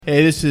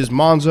Hey, this is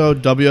Monzo,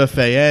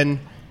 WFAN.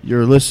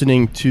 You're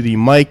listening to the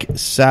Mike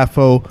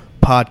Safo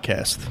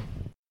podcast.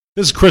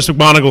 This is Chris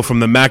McMonigle from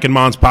the Mac and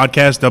Mons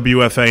podcast,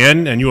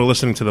 WFAN, and you are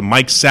listening to the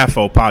Mike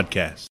Safo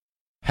podcast.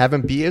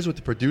 Having beers with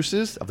the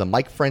producers of the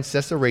Mike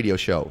Francesa radio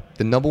show,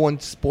 the number one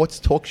sports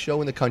talk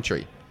show in the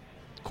country.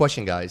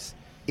 Question, guys.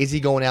 Is he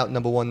going out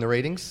number one in the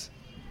ratings?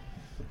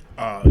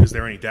 Is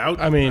there any doubt?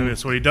 I mean,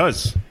 that's what he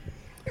does.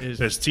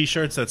 There's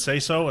T-shirts that say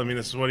so. I mean,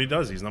 this is what he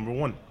does. He's number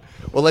one.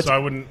 Well, let's So I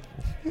wouldn't...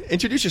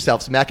 introduce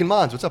yourselves. Mac and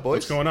Mons. What's up,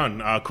 boys? What's going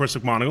on? Chris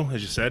McMonigle,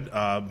 as you said.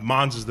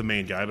 Mons is the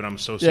main guy, but I'm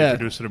associate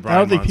producer to Brian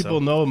I don't think Monzo.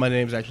 people know my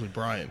name's actually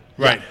Brian.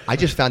 Right. I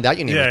just found out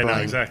your name Yeah, is Brian.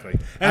 no, exactly.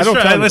 I don't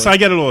tell Listen, anybody. I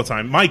get it all the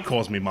time. Mike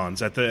calls me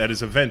Mons. At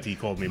his event, he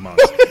called me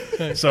Mons.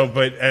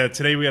 But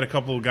today we had a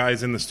couple of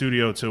guys in the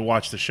studio to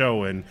watch the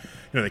show, and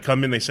they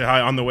come in, they say hi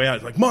on the way out.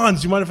 It's like,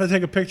 Mons, do you mind if I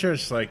take a picture?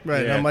 It's like,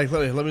 Right. yeah. I'm like,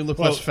 let me look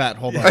less fat.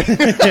 Hold on.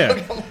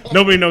 Yeah.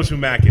 Nobody knows who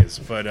Mac is,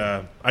 but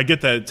I get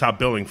that top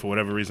billing for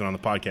whatever reason on the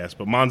podcast.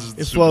 But Mons is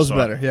the It flows superstar.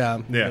 better. Yeah.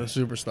 I'm Yeah. a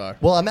superstar.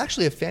 Well, I'm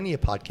actually a fan of your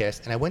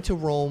podcast, and I went to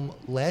Rome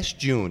last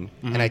June,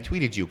 and I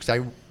tweeted you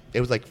because it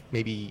was like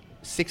maybe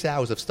 6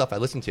 hours of stuff I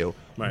listened to.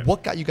 Right.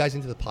 What got you guys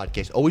into the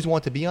podcast? Always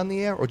want to be on the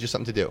air, or just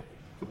something to do?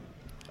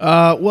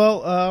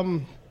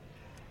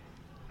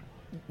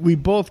 We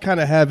both kind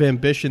of have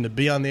ambition to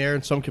be on the air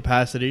in some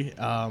capacity,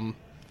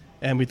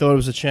 and we thought it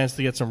was a chance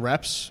to get some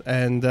reps,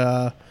 and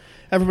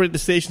everybody at the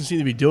station seemed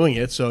to be doing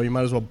it, so you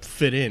might as well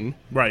fit in.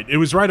 Right. It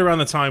was right around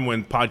the time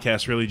when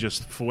podcasts really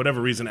just, for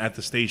whatever reason, at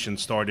the station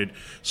started.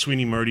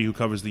 Sweeney Murdy, who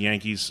covers the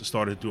Yankees,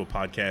 started to do a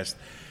podcast.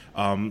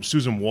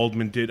 Susan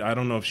Waldman did. I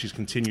don't know if she's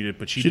continued it,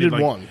 but she did did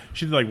one.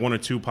 She did like one or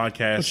two podcasts.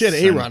 Well, she had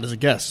A-Rod as a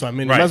guest, so I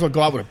mean, Right. you might as well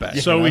go out with a bang.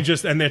 So you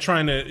know? and they're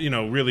trying to,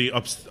 really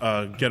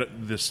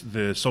get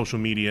the social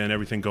media and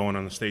everything going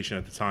on the station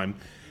at the time.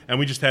 And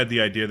we just had the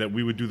idea that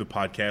we would do the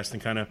podcast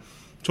and kind of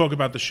talk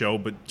about the show,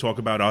 but talk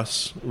about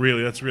us.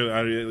 Really, that's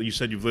really, you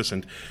said you've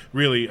listened.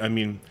 Really, I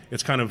mean,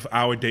 it's kind of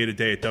our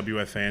day-to-day at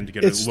WFAN to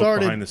get a look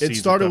behind the scenes. It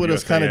started of with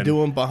us kind of WFAN.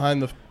 doing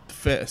behind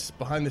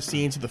the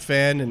scenes of the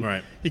fan, and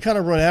Right. you kind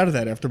of run out of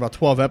that after about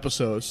 12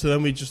 episodes. So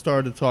then we just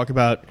started to talk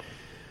about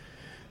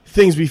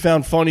things we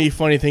found funny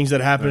things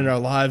that happened in our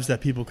lives that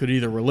people could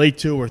either relate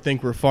to or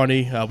think were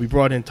funny. We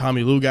brought in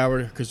Tommy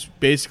Lugauer because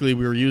basically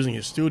we were using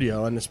his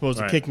studio, and as opposed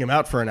to Right. kicking him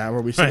out for an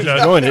hour, we said,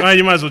 Right, join it.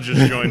 You might as well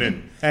just join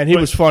in. And he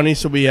was funny,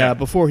 so we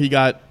before he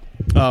got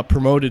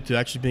promoted to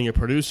actually being a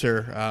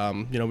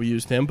producer, we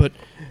used him. But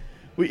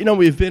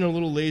we've been a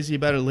little lazy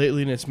about it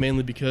lately, and it's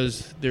mainly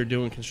because they're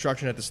doing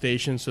construction at the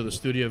station, so the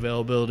studio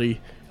availability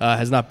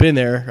has not been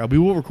there. We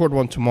will record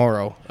one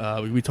tomorrow.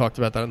 We talked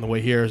about that on the way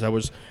here as I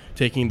was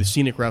taking the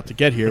scenic route to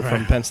get here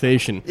from Penn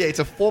Station. Yeah, it's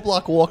a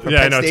 4-block walk from Yeah,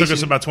 I Penn know. It Station. took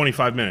us about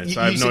 25 minutes.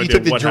 You I have said no you idea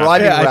took the what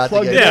driving happened. I route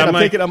plugged to in. get Yeah, I'm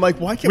I'm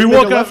thinking, why can't we We make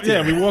walk a up, left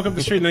here? we walk up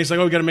the street, and he's like,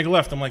 "Oh, we got to make a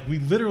left." I'm like, "We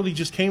literally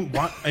just came,"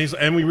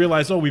 and we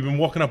realized, "Oh, we've been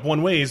walking up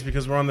one ways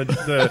because we're on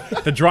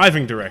the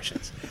driving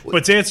directions."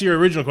 But to answer your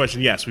original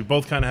question, yes, we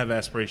both kind of have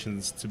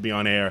aspirations to be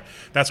on air.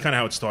 That's kind of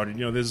how it started.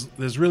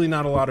 There's really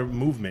not a lot of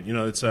movement.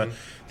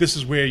 This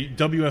is where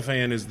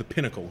WFAN is the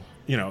pinnacle.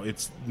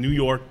 It's New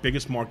York,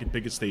 biggest market,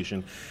 biggest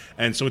station,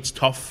 and so it's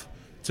tough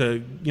to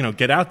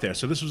get out there.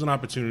 So this was an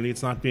opportunity.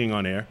 It's not being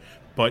on air,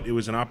 but it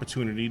was an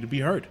opportunity to be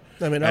heard.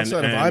 I mean,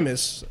 outside of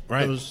Imus,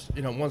 right. once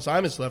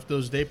Imus left,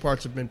 those day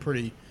parts have been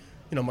pretty,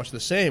 much the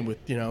same. With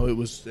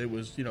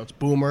it's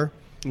Boomer.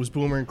 It was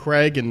Boomer and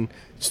Craig, and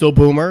still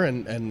Boomer,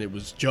 and it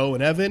was Joe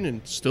and Evan,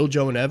 and still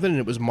Joe and Evan, and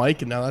it was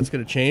Mike, and now that's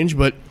going to change.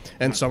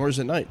 And Summers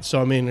at night.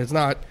 So I mean, it's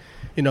not,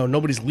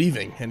 nobody's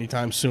leaving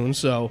anytime soon.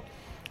 So.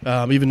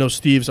 Even though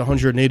Steve's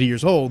 180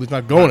 years old, he's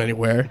not going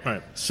anywhere.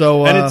 Right.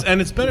 So and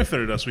it's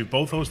benefited us. We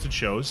both hosted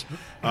shows.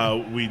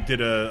 We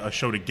did a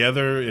show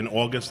together in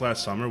August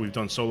last summer. We've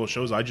done solo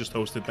shows. I just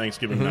hosted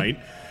Thanksgiving night.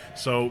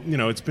 So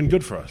it's been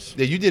good for us.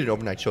 Yeah, you did an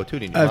overnight show too,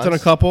 didn't you? I've done a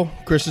couple.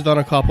 Chris has done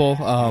a couple.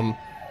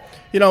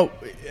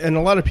 And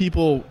a lot of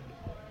people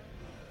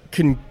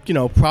can,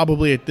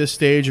 probably at this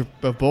stage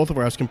of both of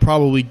us can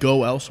probably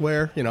go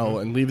elsewhere,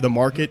 and leave the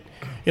market.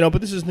 But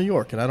this is New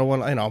York, and I don't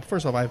want.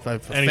 First off, I have a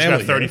And family he's got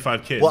here.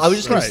 35 kids. Well, I was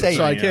just going to say,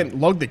 So I can't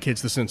lug the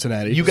kids to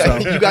Cincinnati. you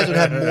guys, so. you guys would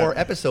have more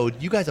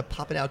episodes. You guys are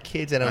popping out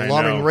kids at an I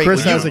alarming know. rate.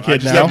 Chris When has you- a kid I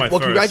just now. had my Well,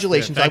 first.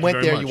 congratulations. Yeah, I thank went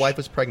you there. very Your much. wife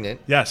was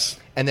pregnant. Yes.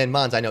 And then,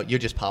 Mons, I know you're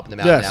just popping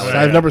them out Yes, now.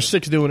 I have number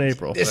 6 due in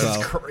April. This so.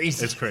 is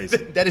crazy. It's crazy.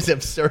 That is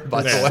absurd,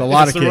 by the Yeah. way. It's a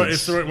lot of It's the- kids.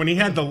 it's the-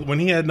 when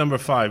he had number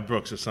 5,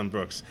 Brooks, his son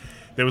Brooks,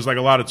 there was like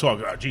a lot of talk.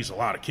 Oh, geez, a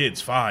lot of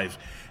kids, 5.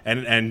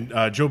 And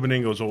Joe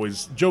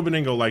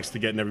Beningo likes to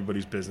get in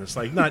everybody's business,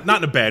 like not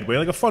in a bad way,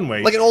 like a fun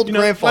way, Like an old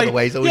grandfather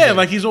way. He's always in.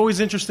 like he's always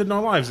interested in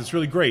our lives. It's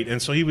really great.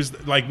 And so he was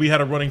like, we had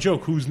a running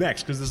joke, who's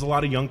next? Because there's a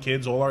lot of young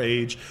kids all our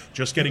age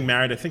just getting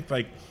married. I think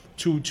like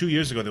two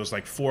years ago there was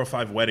like 4 or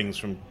 5 weddings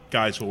from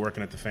guys who were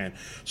working at the fan.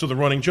 So the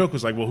running joke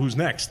was like, well, who's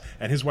next?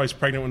 And his wife's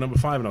pregnant with number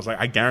 5, and I was like,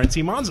 I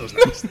guarantee Monzo's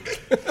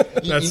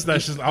next.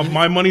 that's just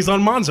my money's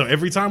on Monzo.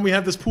 Every time we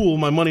have this pool,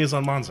 my money is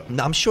on Monzo.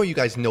 Now, I'm sure you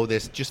guys know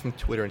this just from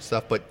Twitter and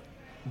stuff, but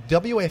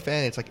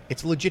WFN,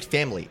 it's a legit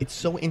family. It's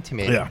so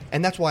intimate. Yeah.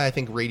 And that's why I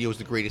think radio is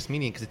the greatest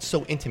medium, because it's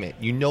so intimate.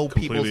 You know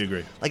Completely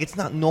agree. Like, it's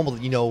not normal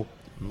that you know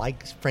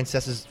Mike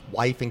Francesa's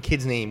wife and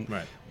kid's name.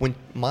 Right. When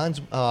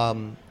Mon's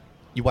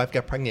your wife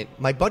got pregnant,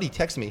 my buddy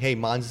texted me, hey,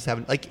 Mon's is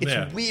having... Like,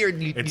 it's weird.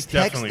 You It's text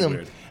definitely them.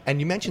 weird. And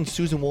you mentioned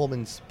Susan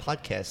Waldman's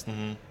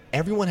podcast.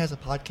 Everyone has a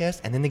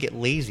podcast, and then they get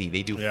lazy.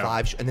 They do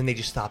 5, and then they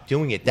just stop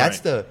doing it. That's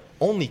the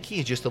only key,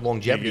 is just the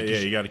longevity.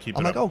 You got to keep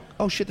I'm it like, up.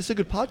 oh, shit, this is a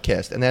good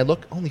podcast. And then I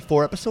look, only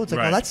 4 episodes. Like,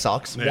 Right. oh, that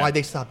sucks. Yeah. Why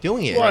they stop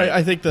doing it? Well,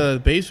 I think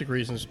the basic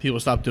reasons people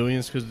stop doing it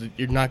is because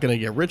you're not going to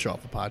get rich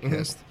off a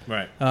podcast.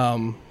 Right.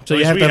 So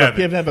you At have least to we have,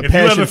 you have to have a If you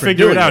passion ever for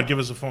figure doing it out, give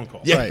us a phone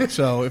call. Right.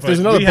 So if But there's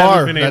another we haven't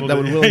bar been that able to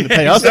would do- willing to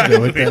pay us to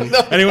do it, then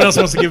Anyone else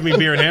wants to give me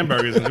beer and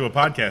hamburgers and do a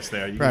podcast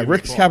there? You can right. give me a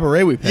Rick's call.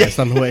 Cabaret we passed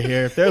on the way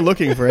here. If they're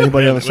looking for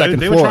anybody on the second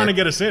They floor, were trying to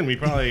get us in. We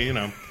probably,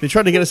 they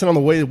tried to get us in on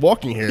the way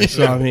walking here.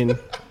 So I mean,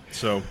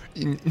 So,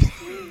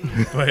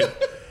 but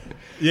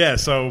yeah,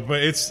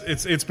 but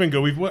it's been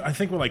good. I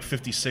think we're like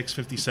 56,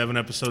 57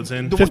 episodes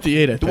in.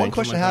 58. I The one think.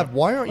 question I like have, that.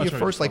 why aren't you That's right,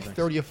 first like something.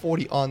 30 or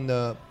 40 on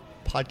the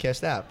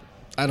podcast app?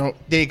 I don't.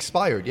 They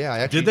expired. Yeah, I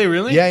actually, Did they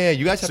really? Yeah.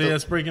 You guys have See, to.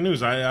 that's breaking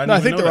news. I No, I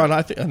didn't think even they're know on. that.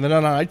 I think and they're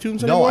not on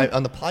iTunes No, anymore.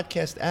 on the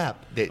podcast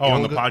app. It on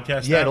only the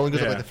podcast Yeah, app? it only goes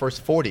up Yeah. like the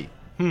first 40.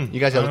 You guys I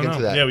gotta don't look into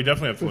know. that. Yeah, we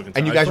definitely have to look into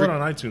And that. you guys, I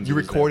thought on iTunes. you it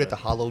was record there, at the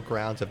hallowed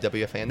grounds of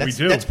WFN. That's,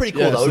 do. That's pretty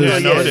cool, Yes, though. yeah, It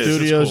really no, is. it is.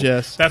 Studios, It's cool.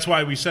 yes. That's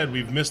why we said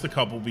we've missed a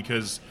couple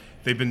because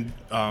they've been.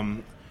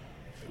 And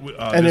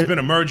There's it- been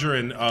a merger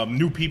and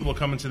new people are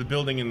coming to the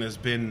building, and there's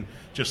been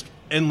just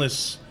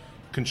endless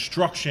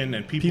construction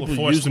and people People are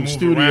forced to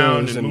using move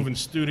around studios and and- moving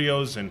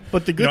studios. And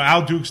But the good-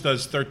 Al Dukes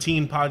does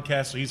 13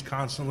 podcasts, so he's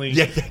constantly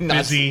Yeah,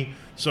 nuts. busy.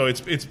 So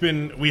it's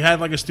been we had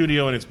like a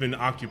studio and it's been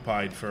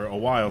occupied for a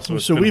while. So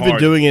it's So been we've hard.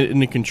 been doing it in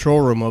the control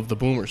room of the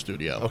Boomer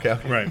Studio. Okay.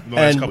 right. The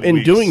last And couple in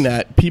weeks. doing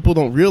that, people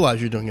don't realize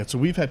you're doing it. So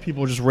we've had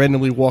people just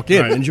randomly walk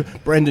in. Right.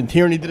 And Brendan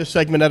Tierney did a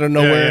segment out of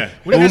Yeah, nowhere. yeah.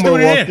 What are you guys Boomer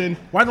doing walked here? in.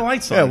 Why the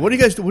lights on? Yeah, what are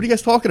you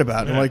guys talking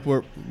about? And Yeah. like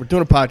we're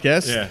doing a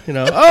podcast. Yeah. You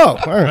know. Oh,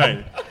 all right.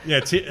 Right.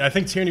 Yeah, I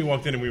think Tierney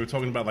walked in and we were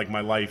talking about like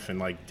my life and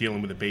like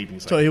dealing with a baby.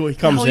 He's So like, he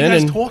comes what the hell in are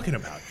you guys and- talking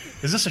about?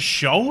 Is this a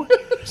show?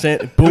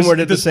 Boomer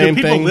did the Do same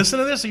people thing. listen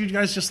to this? Or you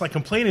guys just like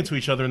complaining to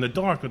each other in the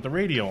dark with the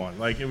radio on?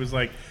 Like it was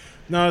like,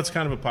 no, it's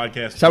kind of a podcast.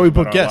 That's how we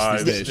book about our guests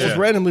lives. these days. Yeah. Just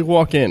randomly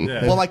walk in.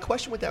 Yeah. Well, my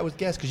question with that was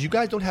guests, because you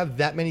guys don't have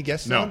that many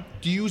guests No. on.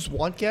 Do you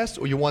want guests,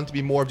 or you want it to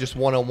be more of just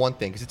one-on-one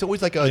thing? Because it's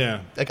always like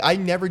like I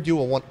never do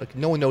a one. Like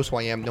no one knows who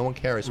I am, no one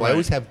cares. So I Right.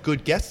 always have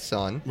good guests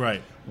on.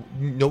 Right.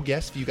 No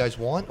guests you guys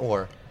want,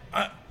 or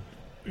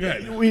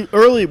Yeah.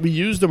 We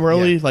used them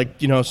early, Yeah. like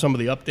some of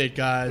the update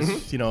guys,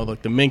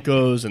 like the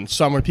Minkos and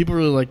Summer. People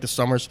really like the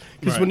Summers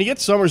because Right. when you get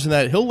Summers in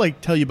that, he'll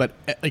like tell you about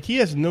like he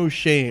has no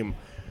shame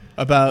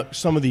about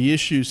some of the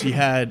issues he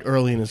had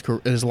early in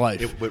his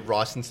life. with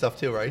Ross and stuff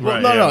too, right? Well,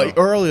 Right, no, yeah, no,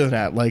 earlier than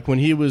that, like when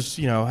he was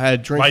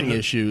had drinking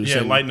issues. Yeah,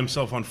 and, lighting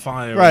himself on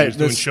fire. Right, When he was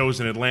doing this- shows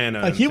in Atlanta.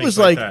 like and he things was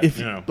like like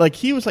that,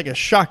 he was like a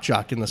shock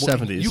jock in the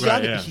 '70s. You got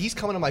Right, it. yeah. He's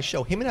coming on my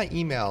show. Him and I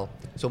email.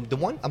 So the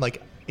one I'm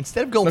like,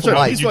 instead of going That's for right.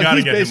 Mike, He's, You like, gotta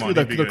he's get him basically on.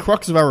 He'd be the good.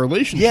 crux of our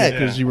relationship Yeah.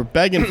 because you were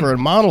begging for a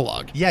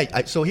monologue.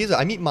 yeah. So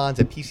I meet Mons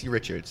at PC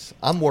Richards.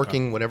 I'm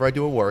working whenever I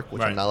do a work,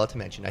 which Right. I'm not allowed to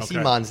mention. I see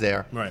Okay. Mons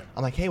there. Right.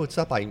 I'm like, hey, what's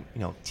up?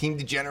 Team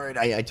Degenerate.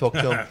 I talk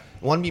to him.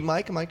 Want to meet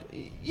Mike? I'm like,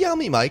 yeah, I'll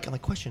meet Mike. I'm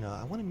like, question.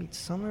 I want to meet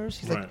Summers.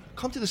 He's Right. like,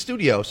 come to the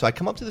studio. So I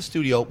come up to the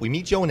studio. We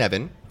meet Joe and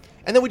Evan.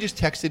 And then we just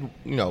texted,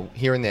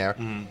 here and there.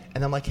 Mm-hmm.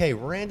 And I'm like, hey,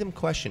 random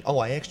question. Oh,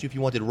 I asked you if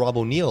you wanted Rob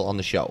O'Neill on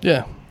the show.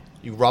 Yeah.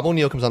 Rob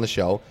O'Neill comes on the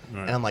show,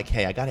 Right. and I'm like,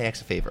 hey, I got to ask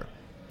a favor.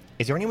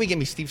 Is there any way you get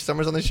me Steve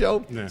Summers on the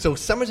show? Yeah. So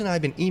Summers and I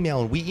have been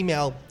emailing. We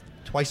email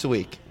twice a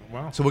week.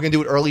 Wow. So we're going to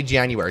do it early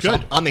January. So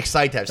Good. I'm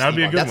excited to have That'd Steve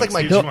be a on. good That's one. like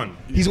my Steve's fun.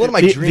 He's one of my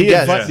the, dream the,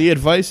 guests. advi- the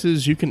advice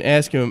is you can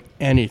ask him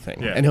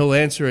anything, Yeah. and he'll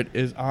answer it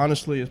as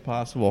honestly as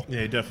possible.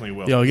 Yeah, he definitely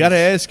will. You got to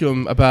ask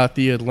him about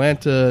the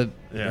Atlanta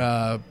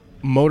Yeah.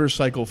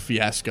 motorcycle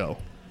fiasco.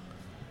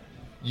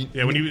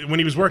 Yeah, when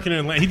he was working in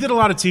Atlanta, he did a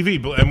lot of TV.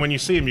 And when you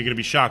see him, you're going to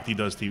be shocked. He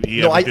does TV.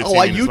 He No, ever did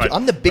TV in his YouTube. life.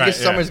 I'm the biggest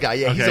Right, Summers guy.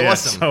 Yeah, he's Okay,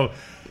 awesome. So,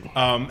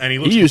 and he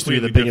looks He used to be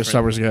the completely biggest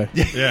different. Summers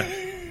guy. Yeah.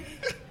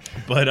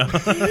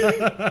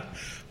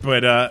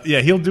 But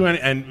yeah, he'll do any,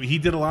 and he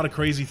did a lot of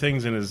crazy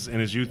things in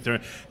his youth. Yeah,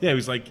 he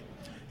was like.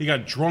 He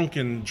got drunk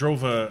and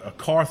drove a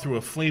car through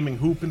a flaming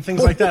hoop and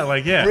things like that.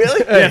 Like, yeah,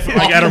 Really? Yeah, for,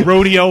 like at a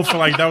rodeo for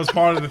like that was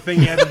part of the thing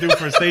he had to do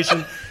for a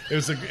station.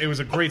 It was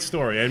a great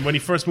story. And when he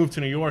first moved to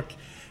New York,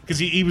 because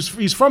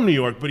he's from New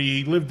York, but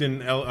he lived in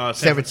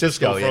San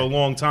Francisco for yeah. a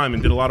long time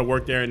and did a lot of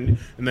work there, and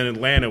then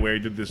Atlanta where he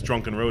did this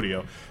drunken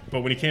rodeo. But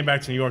when he came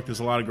back to New York,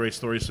 there's a lot of great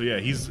stories. So yeah,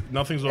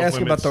 nothing's off Ask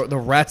him limits. about the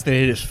rats that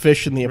ate his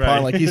fish in the Right.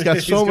 apartment. Like he's got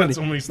He's so got many,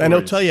 so many and he'll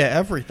stories. tell you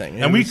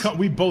everything. And It was-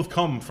 we both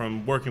come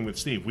from working with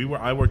Steve.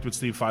 I worked with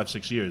Steve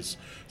 5-6 years.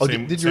 Oh,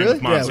 Same- did you same really?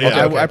 with Monzo.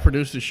 yeah, Okay. I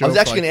produced the show. I was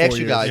actually for going like to ask 4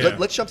 you years. guys. Yeah.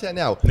 Let's jump to that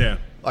now. Yeah.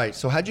 All right.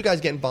 So how'd you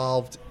guys get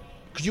involved?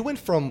 Because you went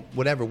from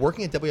whatever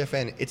working at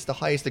WFN. It's the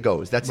highest it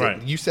goes. That's Right.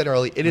 it. You said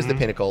early, it is the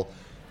pinnacle.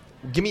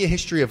 give me a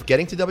history of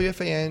getting to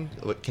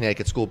WFAN,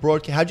 Connecticut School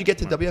Broadcast. How'd you get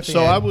to WFAN?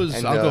 So I'll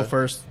go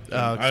first.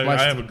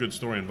 I have a good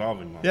story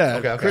involving Monzo. Yeah,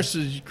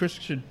 Okay. Chris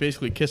should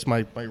basically kiss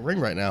my ring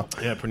right now.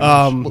 Yeah, pretty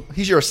much. Well,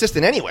 he's your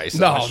assistant anyway. So.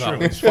 No,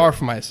 it's far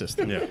from my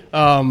assistant.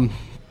 Yeah.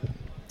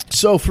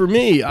 So for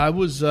me, I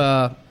was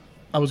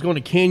going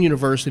to Kean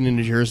University in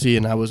New Jersey,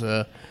 and I was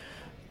a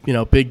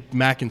big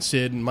Mac and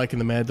Sid and Mike and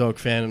the Mad Dog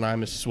fan, and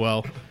I'm as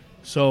well.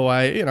 So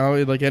I,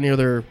 like any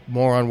other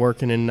moron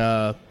working in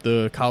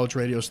the college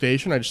radio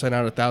station, I just sent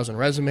out 1,000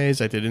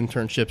 resumes. I did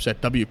internships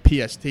at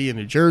WPST in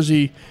New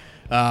Jersey.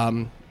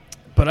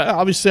 But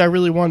obviously I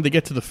really wanted to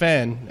get to the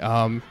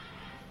fan.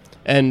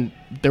 And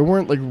there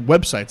weren't like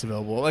websites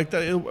available. Like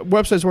the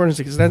websites weren't as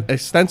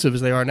extensive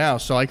as they are now,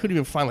 so I couldn't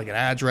even find like an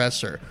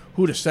address or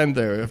who to send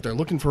there if they're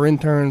looking for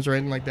interns or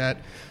anything like that.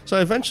 So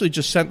I eventually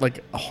just sent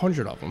like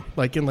 100 of them,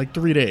 like in like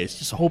 3 days,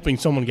 just hoping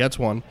someone gets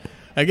one.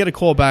 I get a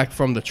call back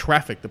from the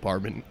traffic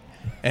department,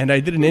 and I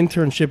did an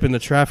internship in the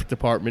traffic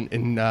department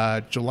in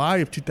July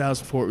of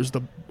 2004. It was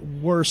the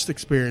worst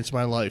experience of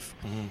my life.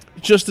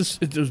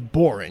 It was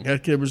boring.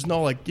 There was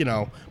no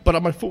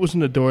but my foot was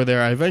in the door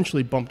there. I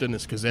eventually bumped into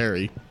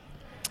Scazzeri.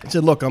 I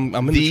said, "Look, I'm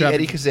in the traffic."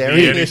 Eddie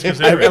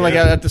Kazarian. I'm like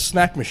at the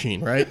snack machine,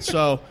 right?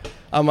 So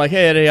I'm like,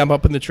 "Hey, Eddie, I'm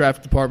up in the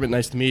traffic department.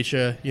 Nice to meet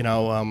you.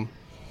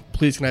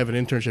 Please, can I have an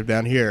internship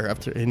down here?"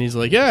 And he's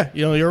like, "Yeah,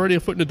 you're already a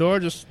foot in the door.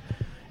 Just,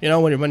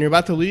 when you're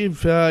about to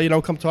leave,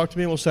 come talk to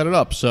me and we'll set it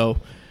up." So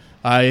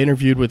I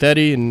interviewed with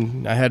Eddie,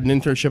 and I had an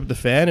internship at the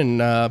Fan,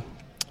 and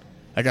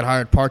I got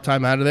hired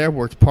part-time out of there.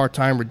 Worked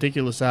part-time,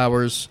 ridiculous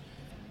hours.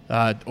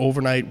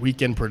 Overnight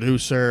weekend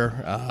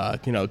producer,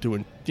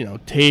 doing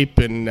tape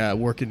and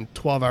working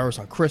 12 hours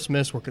on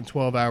Christmas, working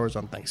 12 hours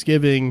on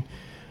Thanksgiving.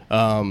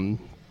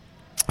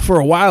 For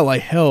a while, I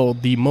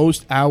held the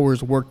most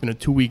hours worked in a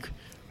 2-week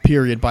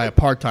period by a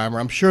part-timer.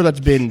 I'm sure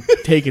that's been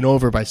taken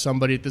over by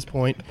somebody at this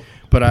point,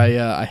 but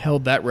I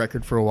held that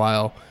record for a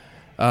while.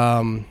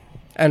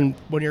 And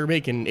when you're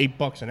making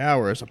 $8 an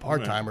hour as a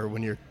part-timer,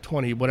 when you're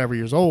 20 whatever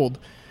years old,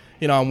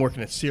 I'm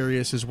working at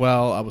Sirius as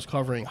well. I was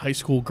covering high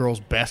school girls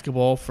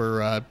basketball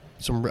for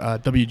some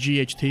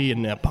WGHT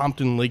in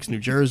Pompton Lakes, New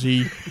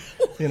Jersey.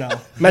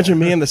 Imagine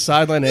me on the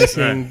sideline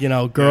asking,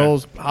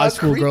 girls, high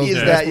school girls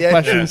basketball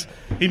questions.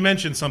 Yeah. He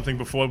mentioned something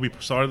before we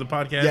started the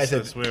podcast. Yeah,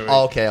 That's where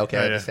okay, I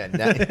understand.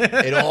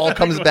 It all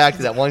comes back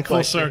to that one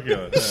question. Full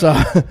circular.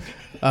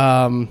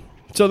 Yeah.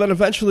 So then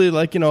eventually,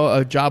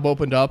 a job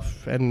opened up,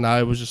 and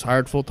I was just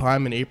hired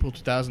full-time in April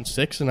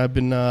 2006, and I've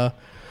been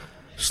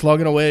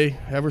slugging away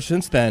ever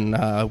since then.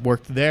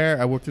 Worked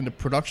there. I worked in the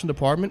production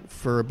department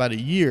for about a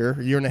year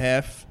and a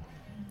half.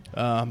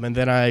 And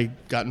then I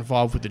got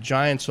involved with the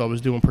Giants, so I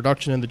was doing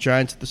production in the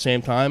Giants at the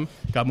same time.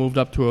 Got moved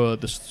up to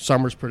the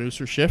Summers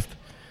producer shift.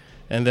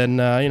 And then,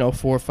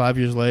 4 or 5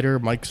 years later,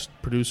 Mike's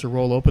producer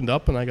role opened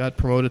up, and I got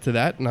promoted to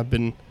that. And I've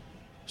been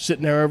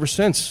sitting there ever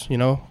since,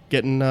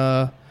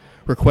 getting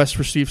requests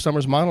for Steve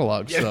Summers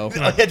monologues. Yeah. So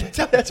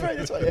that's right.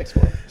 That's why I asked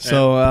for it.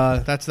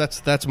 So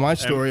that's my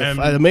story.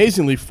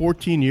 Amazingly,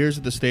 14 years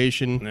at the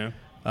station. Yeah.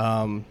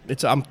 I'm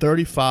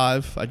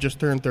 35. I just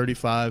turned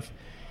 35.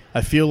 I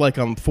feel like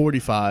I'm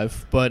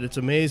 45, but it's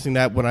amazing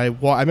that when I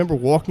remember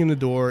walking in the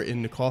door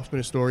in the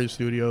Kaufman Astoria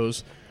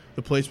studios,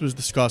 the place was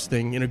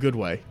disgusting in a good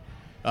way.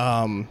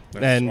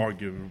 That's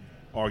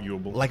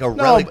arguable. Like a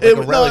relic. It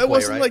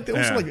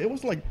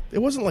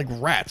wasn't like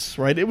rats,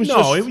 right? It was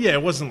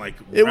it wasn't like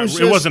it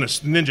wasn't a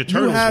Ninja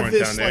Turtles weren't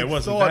down there. It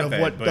wasn't thought that of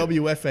bad, what but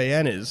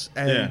WFAN is,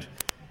 and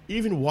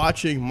even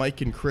watching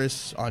Mike and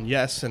Chris on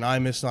Yes and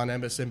Imus on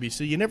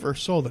MSNBC, you never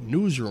saw the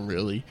newsroom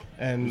really,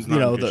 and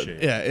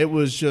it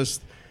was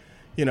just.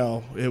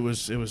 It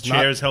was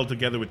chairs held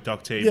together with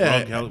duct tape.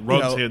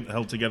 Rugs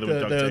held together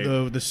with duct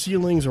tape. The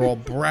ceilings are all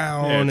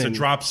brown. Yeah, it's a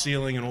drop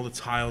ceiling, and all the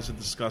tiles are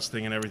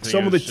disgusting and everything.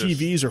 Some of the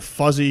TVs are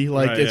fuzzy.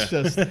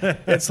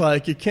 It's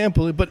like you can't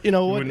believe. But you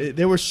know what?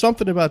 There was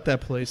something about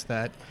that place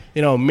that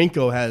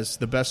Minko has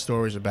the best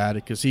stories about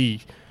it because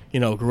he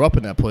grew up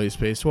in that place.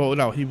 Well,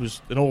 no, he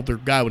was an older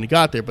guy when he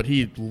got there, but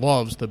he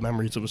loves the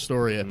memories of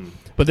Astoria.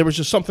 But there was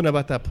just something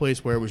about that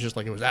place where it was just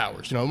like it was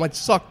ours. It might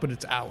suck, but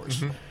it's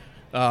ours.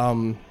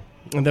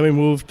 And then we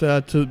moved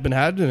to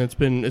Manhattan, and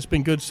it's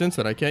been good since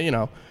then. I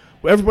can't,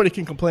 everybody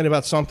can complain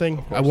about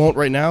something. I won't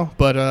right now,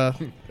 but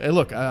hey,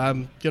 look,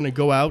 I'm gonna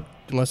go out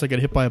unless I get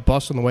hit by a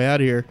bus on the way out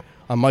of here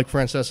on Mike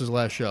Francesa's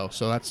last show.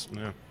 So that's,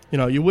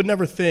 you would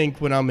never think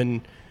when I'm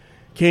in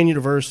Kean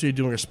University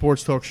doing a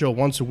sports talk show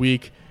once a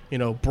week,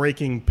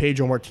 breaking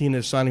Pedro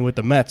Martinez signing with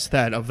the Mets,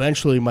 that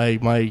eventually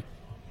my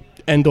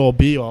end all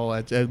be all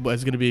is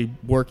going to be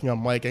working on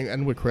Mike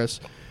and with Chris.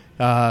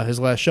 His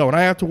last show. And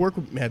I have to work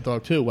with Mad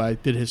Dog, too. I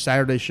did his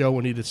Saturday show.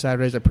 When he did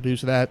Saturdays, I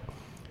produced that.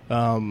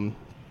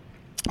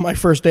 My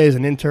first day as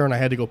an intern, I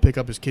had to go pick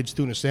up his kids'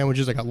 tuna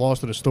sandwiches. I got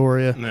lost in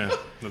Astoria. Yeah,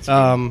 that's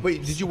good.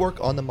 Wait, did you work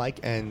on the Mike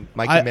and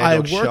Mad I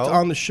Dog show? worked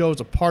on the show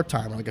as a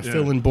part-timer, like a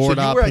fill-in board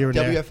op here and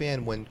there. So you were at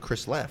WFAN when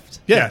Chris left?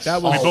 Yeah, yes,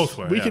 that was, we both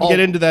were. We can get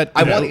into that.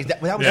 I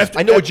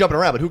know we're jumping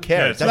around, but who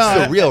cares?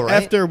 That's still real,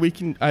 right? After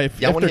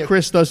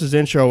Chris does his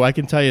intro, I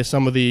can tell you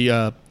some of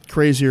the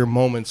crazier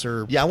moments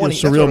or Yeah, I wanna-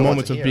 that's what I surreal want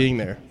moments to of hear. being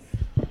there.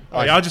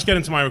 Oh, yeah, I'll just get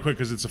into mine real quick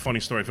because it's a funny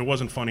story. If it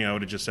wasn't funny, I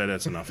would have just said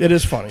that's enough. It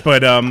is funny.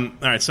 But all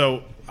right,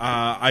 so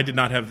I did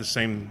not have the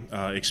same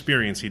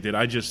experience he did.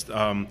 I just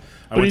But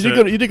you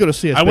did go to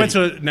CSB. I went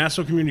to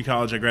Nassau Community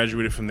College. I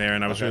graduated from there,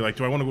 and I was really like,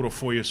 do I want to go to a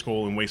 4-year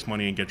school and waste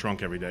money and get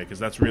drunk every day? Because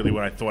that's really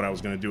what I thought I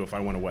was going to do if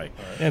I went away.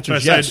 Answer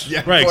is So I yes. said, Yeah,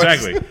 of right, course.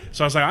 exactly.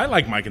 So I was like, I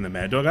like Mike and the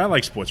Mad Dog. I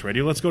like sports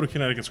radio. Let's go to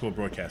Connecticut School of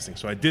Broadcasting.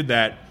 So I did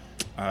that.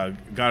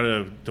 Got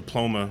a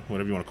diploma,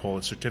 whatever you want to call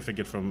it,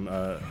 certificate from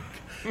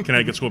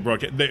Connecticut School of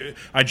Broadcasting.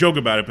 I joke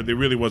about it, but it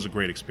really was a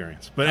great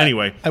experience. But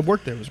anyway, I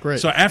worked there. It was great.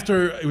 so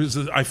after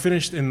I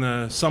finished in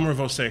the summer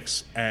of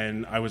 '06,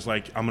 and I was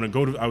like, I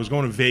was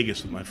going to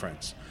Vegas with my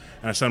friends.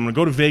 And I said, I'm going to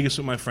go to Vegas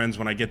with my friends.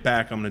 When I get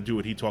back, I'm going to do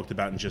what he talked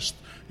about and just,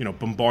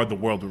 bombard the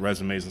world with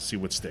resumes and see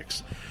what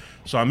sticks.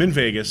 So I'm in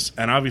Vegas,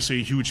 and obviously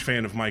a huge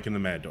fan of Mike and the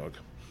Mad Dog.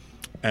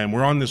 And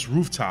we're on this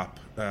rooftop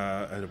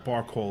at a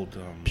bar called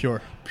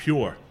Pure.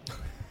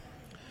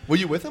 Were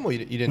you with him, or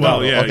you didn't?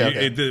 Well, know? yeah.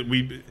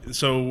 Okay.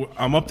 So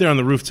I'm up there on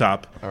the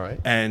rooftop. All right.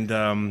 And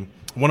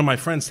one of my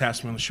friends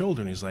taps me on the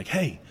shoulder, and he's like,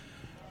 hey,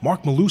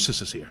 Mark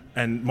Malusis is here.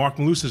 And Mark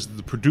Malusis is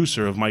the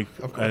producer of Mike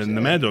and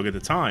the Mad Dog at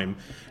the time.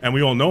 And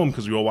we all know him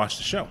because we all watched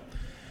the show.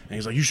 And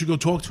he's like, you should go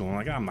talk to him. I'm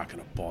like, I'm not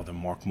going to bother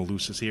Mark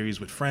Malusis here. He's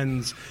with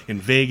friends in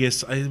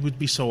Vegas. It would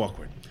be so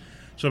awkward.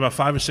 So about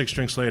 5 or 6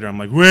 drinks later, I'm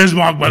like, where's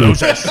Mark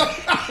Malusis?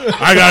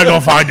 I got to go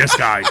find this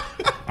guy.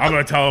 I'm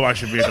going to tell him I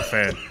should be the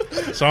fan.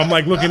 So I'm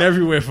like looking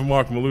everywhere for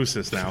Mark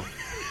Malusis now.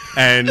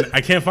 And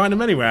I can't find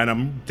him anywhere. And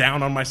I'm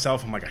down on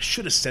myself. I'm like, I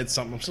should have said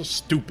something. I'm so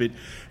stupid.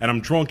 And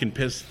I'm drunk and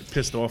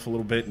pissed off a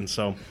little bit. And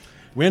so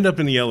we end up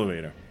in the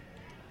elevator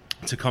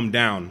to come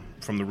down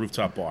from the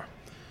rooftop bar.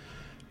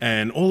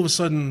 And all of a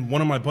sudden,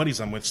 one of my buddies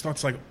I'm with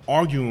starts like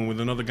arguing with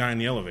another guy in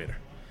the elevator.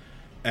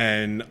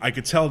 And I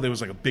could tell there was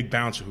like a big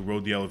bouncer who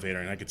rode the elevator,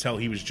 and I could tell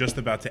he was just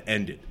about to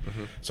end it.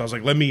 Mm-hmm. So I was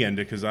like, let me end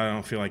it because I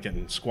don't feel like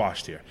getting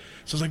squashed here.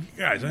 So I was like,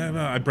 guys,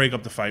 I break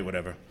up the fight,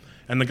 whatever.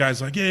 And the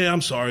guy's like, yeah, I'm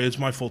sorry, it's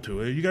my fault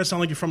too. You guys sound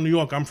like you're from New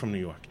York. I'm from New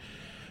York.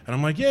 And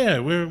I'm like, yeah,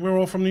 we're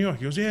all from New York.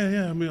 He goes,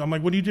 yeah. I'm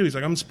like, what do you do? He's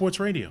like, I'm in sports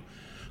radio.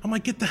 I'm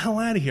like, get the hell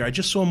out of here. I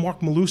just saw Mark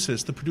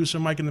Malusis, the producer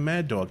of Mike and the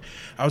Mad Dog.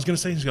 I was going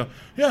to say, he's going,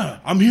 yeah,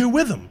 I'm here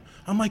with him.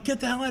 I'm like, get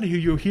the hell out of here.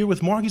 You're here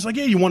with Mark? He's like,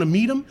 yeah, you want to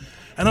meet him?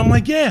 And I'm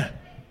like, yeah.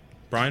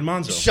 Brian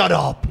Monzo. Shut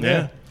up.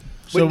 Yeah.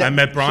 So I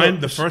met Brian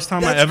the first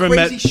time I that's ever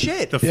crazy met.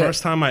 shit. The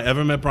first time I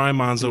ever met Brian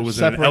Monzo was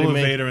in an Separating me.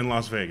 elevator in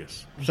Las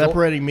Vegas.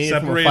 Separating me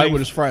from a fight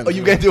with his friends. Oh,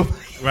 you got to do.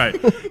 Right.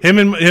 Him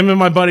and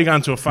my buddy got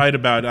into a fight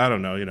about, I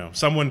don't know,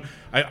 someone.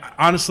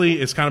 Honestly,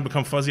 it's kind of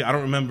become fuzzy. I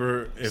don't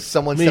remember if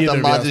Someone Me stepped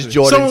on either, Monzo's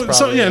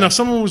yeah. Jordans.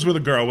 someone was with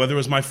a girl, whether it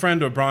was my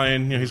friend or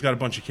Brian. He's got a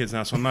bunch of kids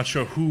now, so I'm not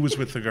sure who was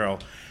with the girl.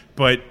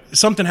 But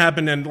something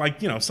happened, and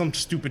some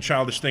stupid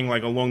childish thing,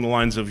 like along the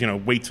lines of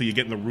wait till you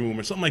get in the room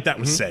or something like that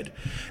was said,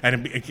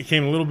 and it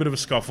became a little bit of a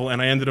scuffle.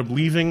 And I ended up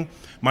leaving.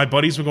 My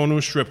buddies were going to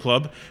a strip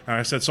club, and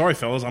I said, "Sorry,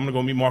 fellas, I'm going to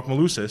go meet Mark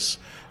Malusis."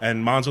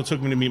 And Monzo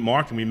took me to meet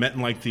Mark, and we met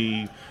in like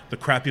the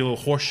crappy little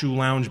Horseshoe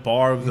Lounge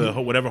bar of the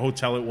whatever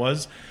hotel it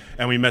was.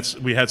 And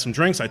we had some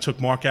drinks. I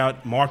took Mark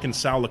out. Mark and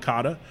Sal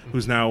Licata,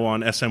 who's now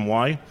on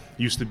SMY,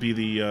 used to be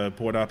the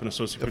board op and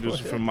associate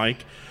producer for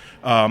Mike.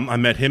 I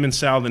met him and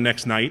Sal the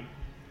next night.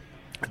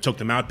 I took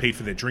them out, paid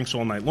for their drinks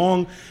all night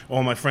long.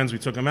 All my friends, we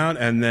took them out,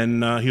 and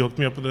then he hooked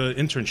me up with an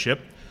internship.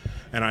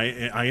 And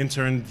I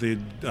interned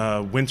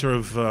the winter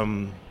of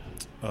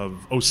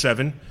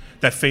 '07.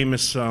 That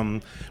famous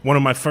one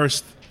of my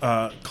first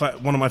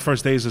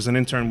days as an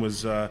intern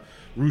was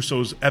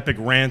Russo's epic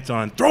rant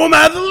on "throw him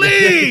out of the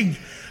league."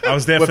 I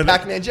was there With for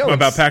Pac-Man Jones.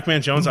 About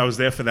Pac-Man Jones. I was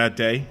there for that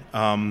day,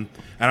 and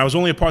I was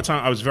only a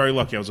part-time. I was very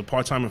lucky. I was a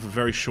part-timer for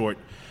very short.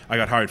 I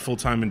got hired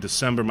full-time in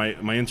December. My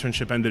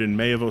internship ended in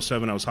May of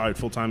 '07. I was hired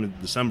full-time in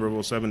December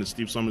of '07 as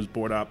Steve Summers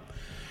board op.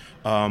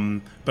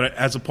 But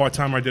as a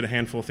part-timer, I did a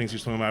handful of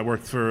things. I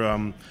worked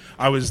for,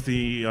 I was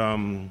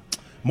the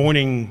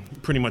morning,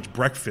 pretty much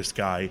breakfast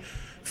guy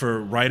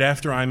for right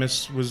after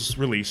Imus was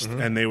released,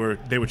 and they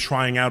were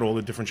trying out all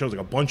the different shows.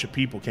 Like a bunch of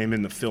people came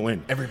in to fill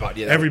in.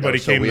 Everybody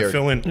Came to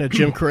fill in. Yeah,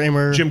 Jim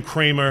Kramer.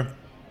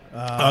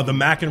 The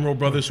McEnroe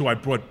brothers, who I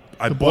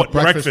bought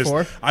breakfast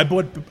for? I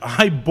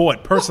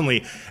bought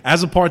personally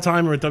as a part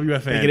timer at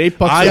WFAN. They get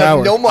 $8 an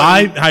hour. No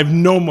money. I have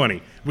no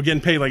money. We're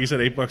getting paid, like you said,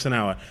 $8 an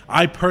hour.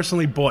 I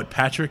personally bought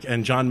Patrick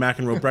and John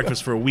McEnroe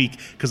breakfast for a week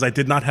because I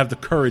did not have the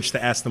courage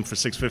to ask them for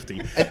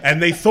 $6.50,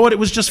 and they thought it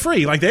was just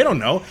free. Like they don't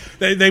know.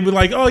 They were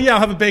like, "Oh yeah, I'll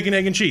have a bacon,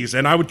 egg, and cheese,"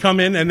 and I would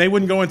come in, and they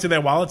wouldn't go into their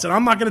wallets, and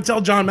I'm not going to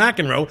tell John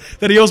McEnroe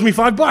that he owes me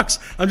 $5.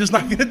 I'm just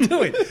not going to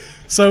do it.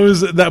 So it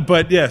was that.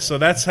 But yeah, so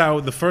that's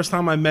how the first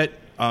time I met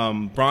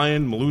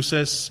Brian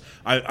Malusis,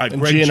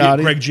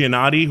 Greg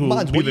Giannotti, who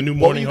will be the new morning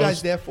host. What were you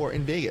guys there for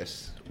in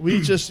Vegas? We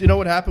just,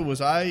 what happened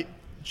was I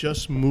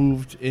just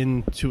moved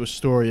into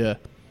Astoria,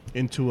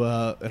 into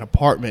an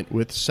apartment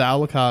with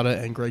Sal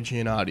Licata and Greg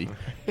Giannotti.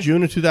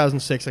 June of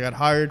 2006, I got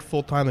hired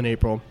full-time in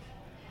April.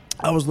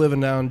 I was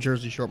living down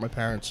Jersey Shore with my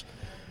parents.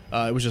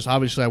 It was just,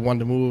 obviously, I wanted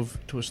to move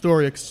to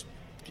Astoria because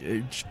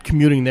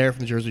commuting there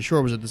from the Jersey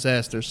Shore was a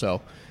disaster,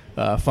 so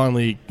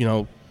finally,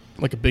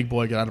 like a big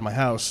boy, got out of my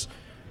house.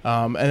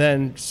 And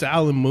then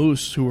Sal and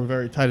Moose, who were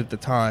very tight at the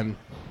time,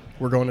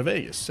 were going to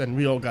Vegas. And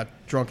we all got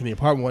drunk in the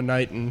apartment one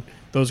night, and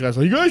those guys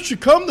were like, you guys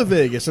should come to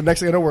Vegas. And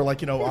next thing I know, we're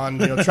like, on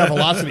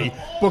Travelocity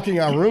booking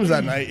our rooms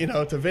that night,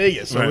 to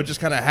Vegas. So it just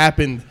kind of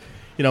happened,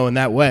 in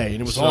that way.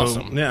 And it was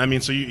awesome. Yeah,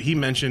 he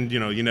mentioned,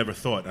 you never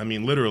thought.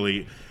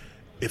 literally,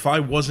 if I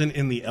wasn't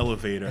in the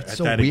elevator at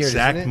that weird,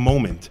 exact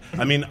moment,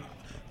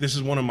 this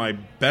is one of my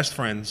best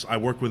friends. I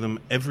work with him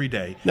every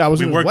day. Yeah, I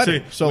was in his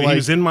wedding. He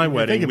was in my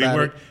wedding.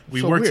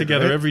 We worked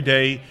together right? every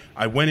day.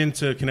 I went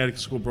into Connecticut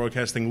School of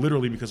Broadcasting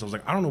literally because I was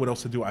like, I don't know what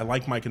else to do. I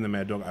like Mike and the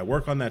Mad Dog. I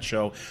work on that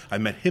show. I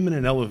met him in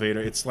an elevator.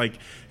 It's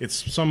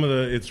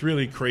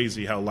really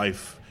crazy how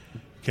life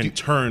can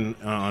turn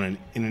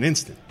in an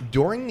instant.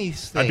 During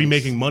these things, I'd be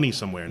making money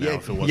somewhere now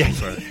if it wasn't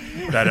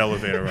for that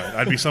elevator ride.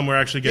 I'd be somewhere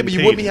actually getting but paid.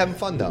 you wouldn't be having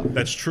fun, though.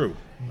 That's true.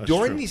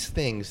 During these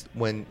things,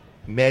 when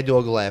Mad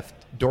Dog left,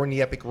 during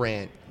the epic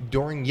rant,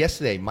 during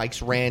yesterday,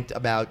 Mike's rant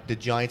about the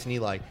Giants and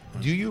Eli,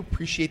 do you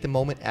appreciate the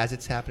moment as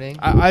it's happening?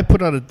 I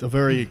put out a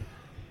very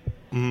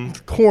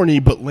corny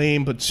but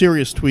lame but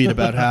serious tweet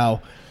about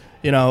how,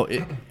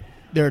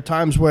 there are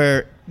times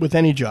where with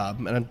any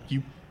job, and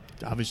you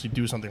obviously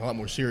do something a lot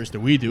more serious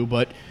than we do,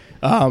 but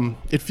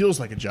it feels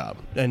like a job.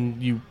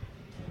 And you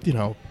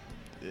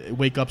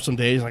wake up some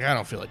days like, I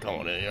don't feel like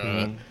going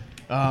to.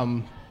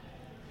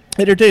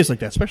 And there are days like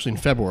that, especially in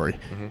February.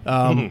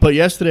 But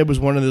yesterday was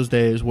one of those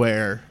days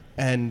where,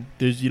 and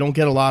you don't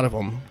get a lot of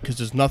them because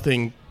there's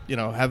nothing,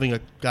 having a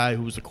guy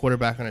who was a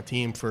quarterback on a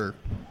team for,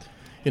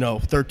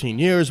 13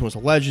 years and was a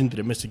legend,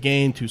 didn't miss a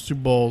game, 2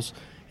 Super Bowls,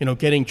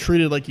 getting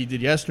treated like he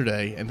did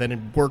yesterday, and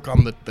then work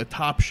on the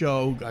top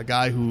show, a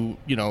guy who,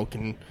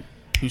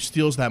 who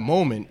steals that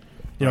moment.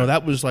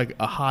 That was like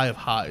a high of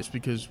highs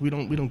because we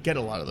don't get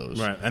a lot of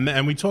those. Right,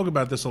 and we talk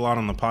about this a lot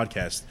on the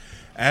podcast.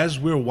 As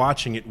we're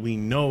watching it, we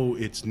know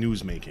it's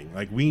newsmaking.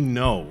 Like, we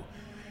know,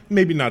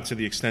 maybe not to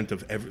the extent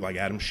of like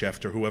Adam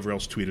Schefter, whoever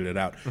else tweeted it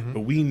out,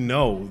 but we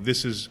know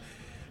this is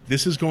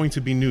going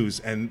to be news,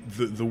 and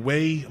the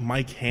way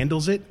Mike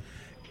handles it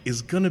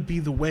is going to be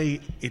the way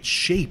it's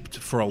shaped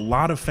for a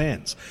lot of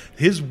fans.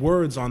 His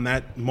words on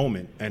that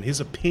moment and his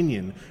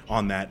opinion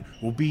on that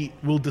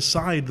will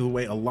decide the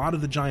way a lot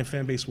of the Giant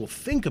fan base will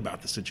think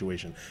about the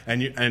situation.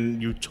 And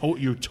you're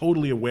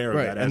totally aware of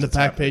that. And the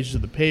back pages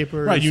of the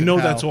paper. Right,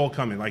 that's all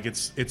coming. Like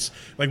it's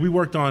like we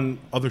worked on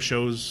other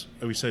shows.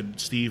 We said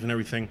Steve and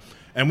everything,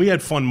 and we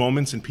had fun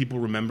moments, and people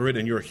remember it.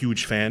 And you're a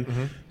huge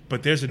fan,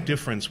 but there's a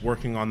difference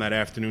working on that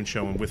afternoon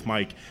show and with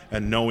Mike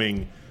and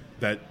knowing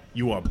that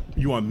you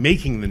are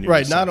making the news.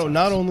 Right. Not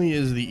only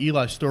is the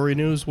Eli story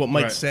news, what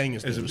Mike's saying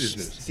is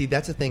news. See,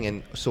 that's the thing.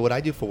 And so what I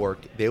do for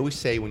work, they always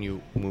say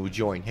when we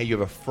join, hey, you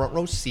have a front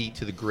row seat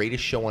to the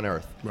greatest show on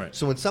earth. Right.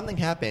 So when something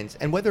happens,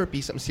 and whether it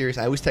be something serious,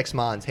 I always text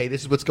Mons, hey,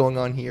 this is what's going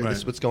on here. This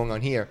is what's going on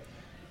here.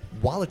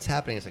 While it's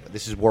happening, it's like,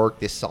 this is work.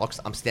 This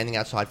sucks. I'm standing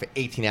outside for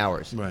 18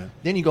 hours. Right.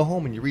 Then you go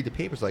home and you read the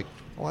papers like,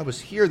 oh, I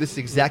was here. This is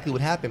exactly what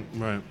happened.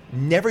 Right.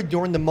 Never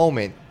during the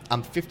moment.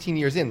 I'm 15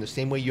 years in, the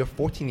same way you're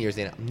 14 years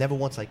in. I'm never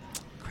once like,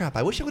 crap,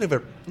 I wish I would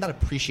have not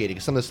appreciated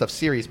because some of the stuff's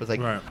serious, but it's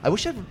like, I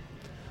wish I had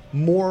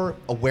more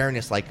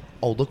awareness, like,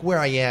 oh, look where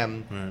I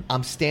am. Right.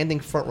 I'm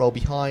standing front row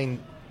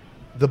behind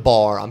the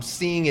bar. I'm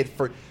seeing it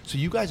so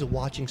you guys are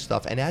watching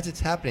stuff, and as it's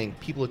happening,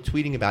 people are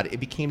tweeting about it. It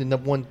became the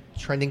 #1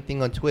 trending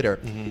thing on Twitter.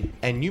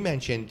 And you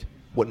mentioned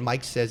what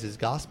Mike says is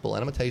gospel,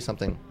 and I'm going to tell you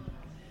something,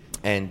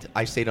 and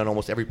I say it on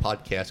almost every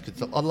podcast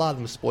because a lot of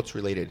them are sports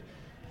related.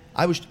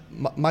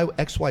 My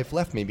ex-wife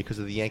left me because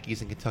of the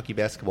Yankees and Kentucky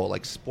basketball.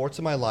 Like, sports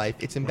in my life,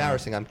 it's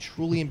embarrassing. I'm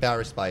truly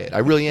embarrassed by it. I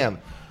really am.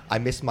 I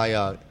missed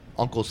my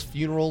uncle's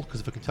funeral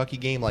because of a Kentucky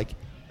game. Like,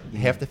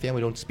 half the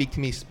family don't speak to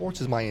me.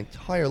 Sports is my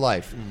entire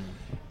life.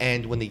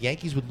 And when the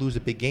Yankees would lose a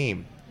big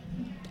game,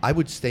 I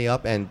would stay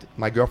up, and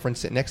my girlfriend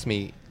sit next to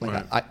me.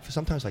 Like, for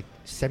sometimes like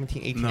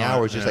 17, 18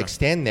 hours, just like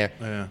standing there.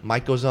 Yeah.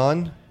 Mike goes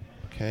on.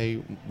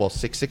 Okay, well,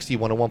 660,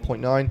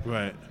 101.9.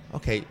 Right.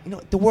 Okay,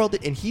 the world,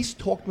 and he's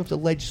talked me off the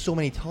ledge so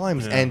many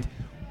times, and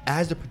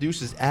as the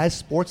producers, as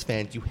sports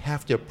fans, you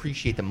have to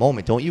appreciate the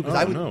moment, don't you?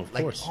 Because of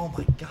course. Oh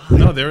my god.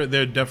 No,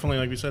 there definitely,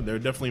 like we said, there are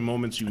definitely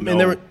moments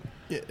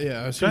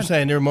I was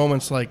saying there were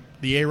moments like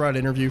the A-Rod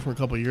interview from a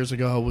couple of years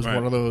ago was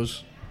one of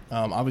those.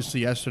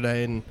 Obviously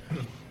yesterday, and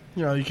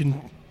you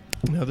can,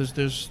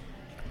 there's.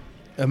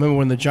 I remember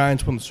when the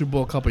Giants won the Super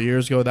Bowl a couple of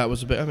years ago. That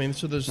was a bit. I mean,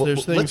 so there's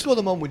things. Let's go to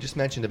the moment we just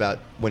mentioned about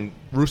when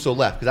Russo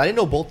left, because I didn't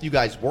know both of you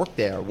guys worked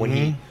there when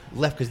he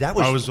left. Because that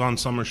was I was on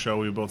Summer Show.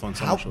 We were both on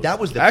Summer Show. That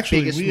was the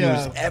biggest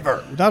news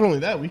ever. Not only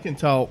that, we can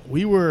tell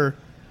we were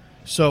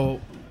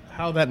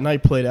how that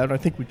night played out. I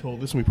think we told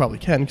this, and we probably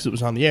can because it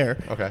was on the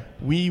air. Okay,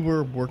 we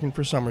were working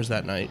for Summers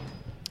that night.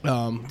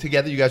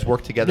 Together, you guys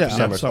worked together for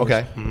Summers.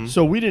 Okay,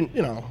 so we didn't,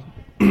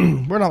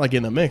 we're not like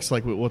in the mix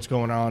like with what's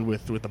going on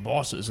with the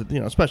bosses,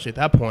 especially at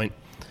that point.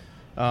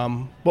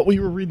 But we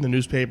were reading the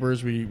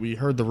newspapers. We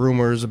heard the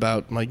rumors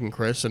about Mike and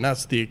Chris, and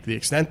that's the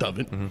extent of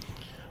it.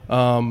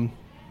 I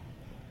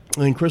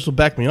think Chris will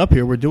back me up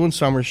here. We're doing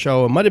Summer's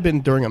show. It might have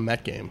been during a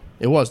Met game.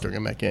 It was during a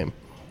Met game.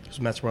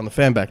 because Mets were on the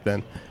Fan back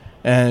then.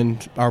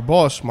 And our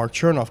boss, Mark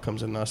Chernoff,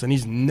 comes in to us, and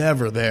he's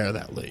never there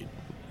that late.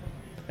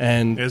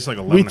 And it's like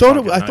we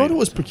thought I thought it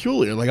was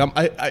peculiar. Like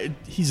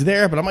he's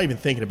there, but I'm not even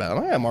thinking about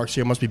it. Oh, yeah, Mark's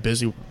here. Must be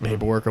busy with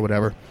paperwork or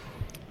whatever.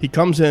 He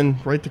comes in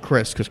right to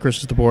Chris, because Chris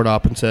is the board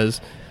op, and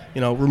says,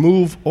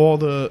 remove all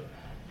the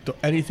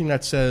anything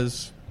that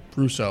says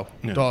Russo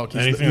dog.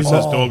 Anything that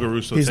says dog or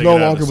Russo. He's no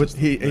longer with.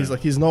 He's like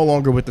he's no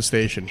longer with the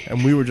station,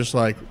 and we were just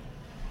like.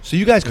 So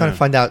you guys kind of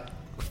find out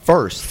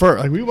first.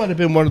 Like we might have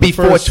been one of the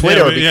before first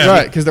Twitter,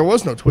 right? Because there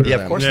was no Twitter. Yeah,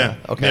 then. of course not.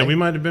 Okay. Yeah, we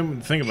might have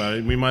been. Think about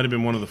it. We might have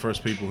been one of the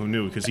first people who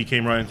knew, because he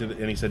came right into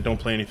and he said, "Don't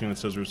play anything that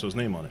says Russo's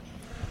name on it."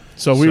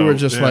 So we were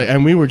just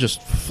and we were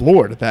just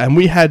floored at that, and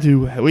we had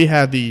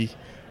the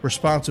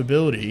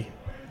responsibility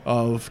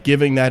of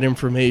giving that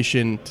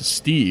information to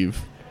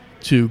Steve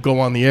to go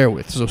on the air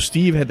with. So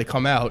Steve had to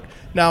come out.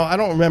 Now, I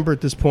don't remember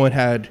at this point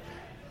had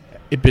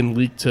it been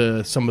leaked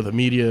to some of the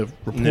media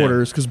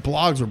reporters, because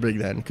blogs were big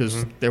then,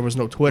 because there was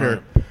no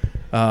Twitter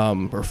or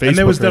Facebook. And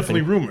there was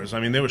definitely rumors. I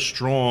mean, there were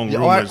strong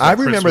rumors. I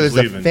remember there's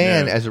a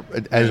fan as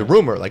a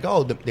rumor, like,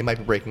 they might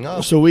be breaking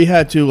up. So we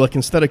had to, like,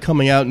 instead of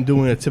coming out and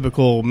doing a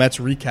typical Mets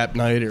recap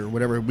night or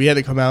whatever, we had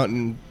to come out,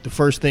 and the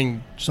first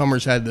thing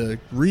Summers had to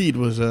read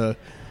was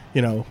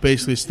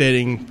basically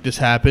stating this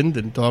happened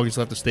and Dog has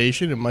left the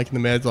station and Mike and the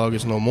Mad Dog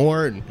is no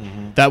more, and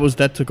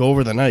that took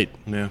over the night.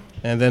 Yeah.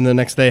 And then the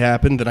next day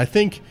happened, and I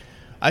think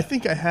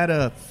I had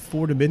a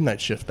 4 to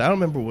midnight shift. I don't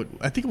remember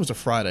I think it was a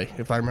Friday,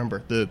 if I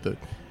remember. I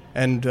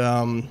might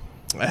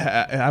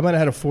have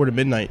had a 4 to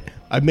midnight.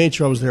 I made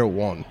sure I was there at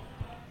 1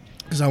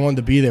 because I wanted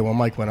to be there when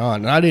Mike went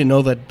on, and I didn't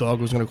know that Dog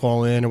was going to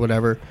call in or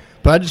whatever.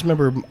 But I just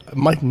remember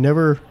Mike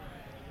never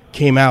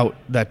came out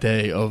that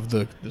day of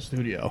the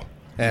studio.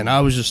 And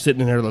I was just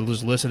sitting in there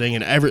just listening,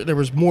 and there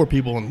was more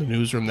people in the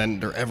newsroom than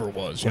there ever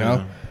was,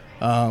 No,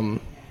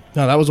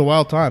 that was a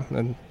wild time.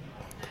 And,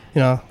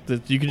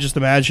 you can just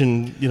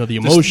imagine, the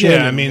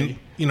emotion.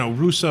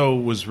 Russo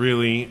was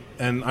really,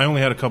 and I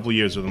only had a couple of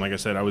years with him. Like I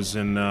said, I was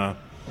I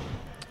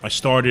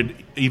started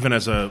even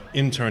as an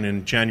intern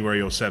in January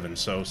 2007.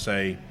 So,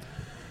 say,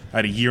 I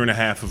had a year and a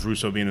half of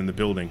Russo being in the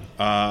building.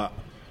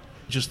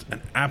 Just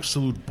an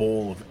absolute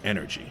ball of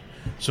energy.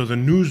 So the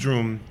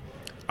newsroom,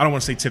 I don't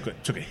want to say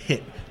took a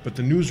hit, but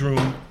the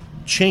newsroom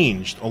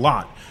changed a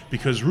lot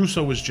because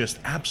Russo was just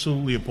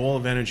absolutely a ball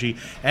of energy,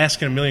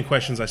 asking a million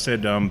questions. I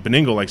said,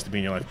 Beningo likes to be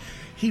in your life.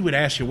 He would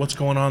ask you what's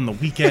going on the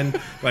weekend,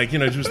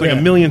 just like a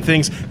million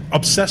things.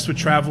 Obsessed with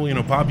travel.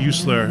 Bob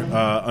Usler,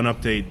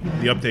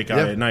 the update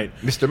guy at night.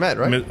 Mr. Met,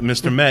 right?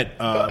 Mr.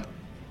 Met.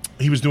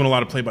 He was doing a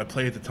lot of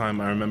play-by-play at the time,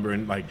 I remember,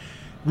 and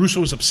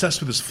Russo was obsessed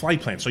with his flight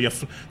plan. So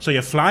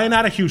you're flying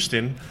out of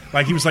Houston,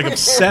 he was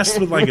obsessed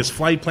with his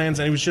flight plans,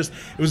 and it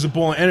was a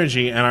ball of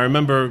energy. And I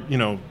remember,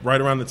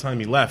 right around the time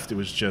he left, it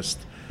was just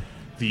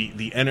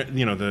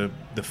the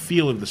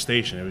feel of the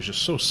station. It was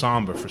just so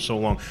somber for so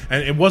long,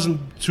 and it wasn't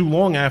too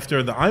long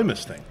after the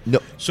Imus thing. No.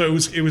 So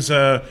it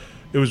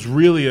was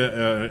really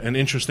an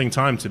interesting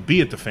time to be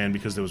at the Fan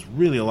because there was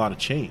really a lot of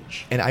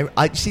change. And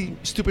I see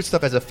stupid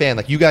stuff as a fan.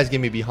 You guys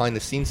give me behind the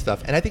scenes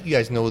stuff, and I think you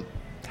guys know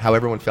how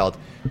everyone felt.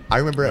 I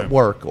remember at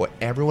work, or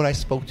everyone I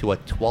spoke to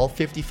at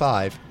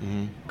 12:55,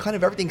 kind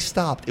of everything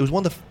stopped. It was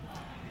one of the.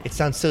 It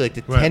sounds silly,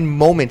 10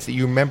 moments that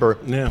you remember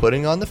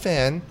putting on the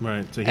Fan,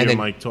 right? To hear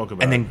Mike talk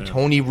about, and then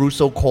Tony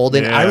Russo called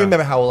in. I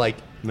remember how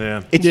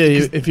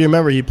if you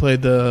remember, he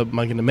played the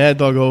Mike and the Mad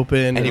Dog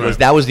Open, and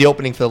that was the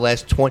opening for the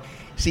last 20.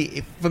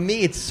 See, for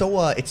me, it's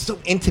so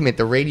intimate,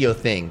 the radio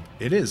thing.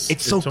 It is.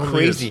 It's so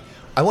crazy. Is.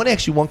 I want to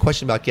ask you one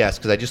question about guests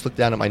because I just looked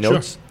down at my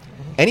notes. Sure.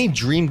 Any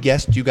dream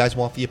guest you guys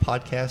want for your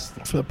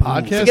podcast? For the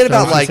podcast? Forget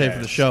about say for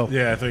the show.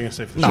 Yeah, I thought you were going to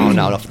say for the show.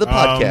 No, for the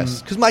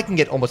podcast. Because Mike can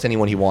get almost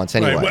anyone he wants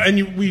anyway. Right. Well,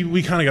 and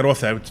we kind of got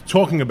off that.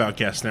 Talking about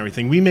guests and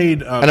everything, we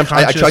made and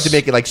I tried to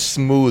make it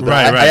smooth.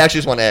 Right. I actually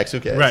just want to ask, who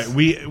cares? Right.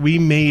 We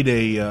made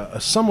a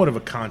somewhat of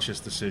a conscious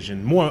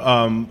decision, more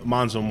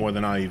Monzo more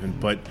than I even,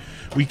 but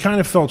we kind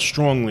of felt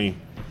strongly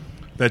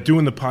that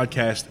doing the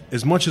podcast,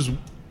 as much as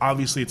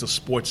obviously it's a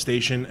sports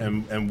station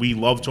and we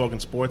love talking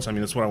sports. I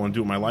mean, that's what I want to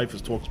do in my life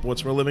is talk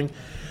sports for a living.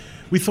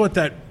 We thought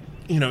that,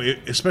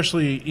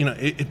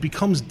 it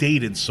becomes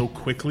dated so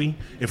quickly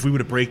if we were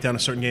to break down a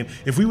certain game.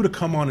 If we were to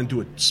come on and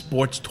do a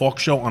sports talk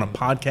show on a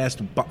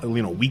podcast,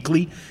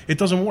 weekly, it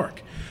doesn't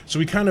work. So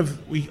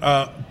we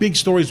big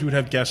stories we would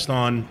have guests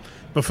on.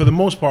 But for the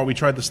most part, we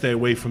tried to stay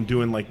away from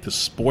doing the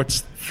sports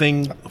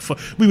thing.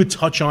 We would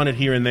touch on it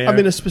here and there. I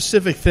mean, a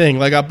specific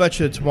thing. I'll bet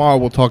you tomorrow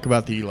we'll talk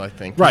about the Eli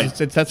thing. Right.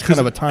 That's kind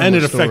of a timeless and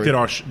it affected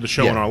story. The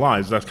show in our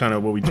lives. That's kind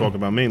of what we talk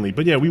about mainly.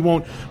 But yeah, we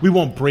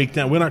won't break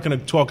down. We're not going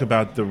to talk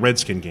about the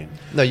Redskin game.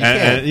 No, you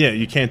can't.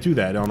 You can't do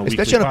that on a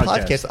especially weekly on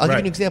a podcast. I'll give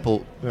you an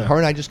example. Yeah.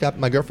 Her and I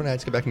my girlfriend and I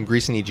just got back from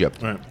Greece and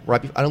Egypt.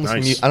 Right. I don't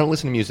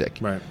listen to music.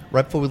 Right.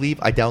 Right before we leave,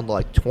 I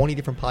download 20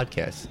 different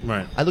podcasts.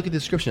 Right. I look at the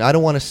description. I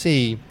don't want to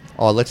see.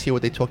 Oh, let's hear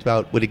what they talked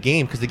about with a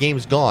game because the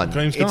game's gone.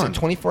 It's a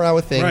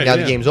 24-hour thing. Now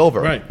the game's over.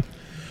 Right.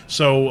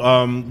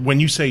 So when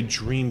you say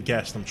dream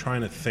guest, I'm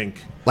trying to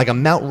think. A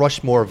Mount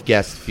Rushmore of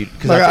guests.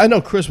 I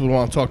know Chris would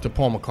want to talk to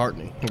Paul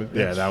McCartney.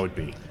 Yeah, that would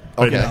be.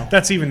 But Okay.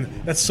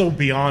 that's so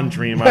beyond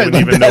dream. I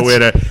wouldn't even know where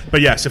to.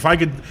 But yes, if I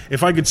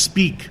could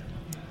speak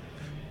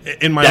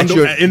in my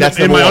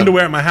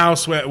underwear at my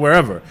house,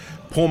 wherever,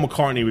 Paul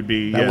McCartney would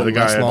be the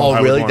guy.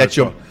 Oh, really? That's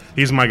your.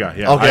 He's my guy.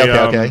 Yeah.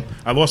 Okay.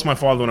 I lost my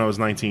father when I was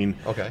 19.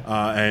 Okay.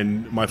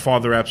 And my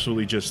father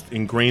absolutely just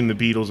ingrained the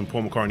Beatles and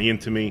Paul McCartney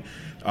into me.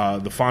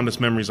 The fondest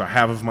memories I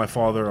have of my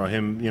father are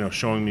him,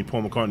 showing me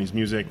Paul McCartney's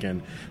music,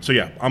 and so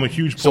yeah, I'm a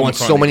huge Paul McCartney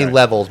so many guy.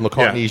 levels,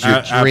 McCartney's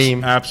your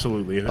dream.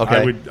 Absolutely. Okay.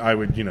 I would,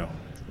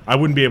 I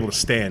wouldn't be able to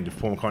stand if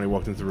Paul McCartney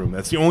walked into the room.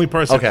 That's the only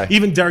person. Okay.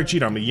 Even Derek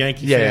Jeter. I'm a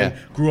Yankee fan. Yeah.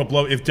 Grew up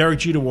low. If Derek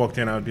Jeter walked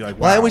in, I would be like,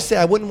 wow. Well, I always say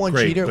I wouldn't want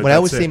Great, Jeter. but When I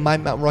always that's say it. my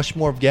Mount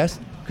Rushmore of guests,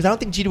 because I don't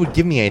think Jeter would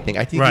give me anything.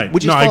 I think, Right.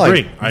 which is No, fine. I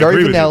agree. I Very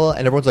agree with vanilla, you.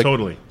 and everyone's like,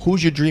 Totally.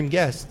 "Who's your dream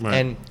guest?" Right.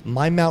 And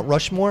my Mount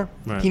Rushmore,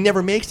 Right. he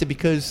never makes it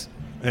because,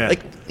 Yeah.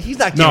 like, he's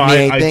not giving me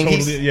anything.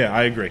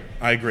 I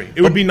agree.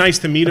 It would be nice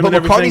to meet him. But and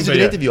everything. McCartney's a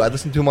good interview. I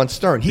listened to him on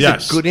Stern. He's a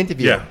good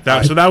interview.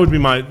 Yeah. So that would be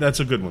that's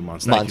a good one,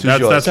 Mons. Thank you.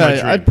 Mons, who's That's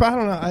my I dream.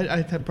 don't know.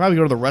 I'd probably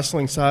go to the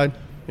wrestling side.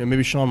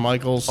 Maybe Shawn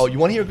Michaels. Oh, you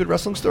want to hear a good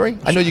wrestling story?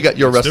 I know you're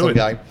a Let's do wrestling it.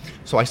 guy.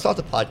 So I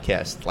started the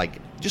podcast, like,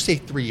 just say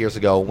 3 years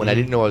ago when I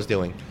didn't know what I was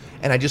doing.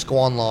 And I just go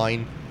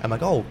online. I'm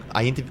like,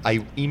 I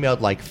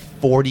emailed like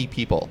 40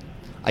 people.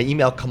 I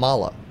emailed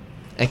Kamala.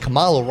 And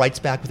Kamala writes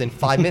back within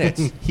 5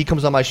 minutes. He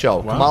comes on my show.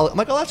 Wow. Kamala, I'm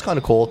like, that's kind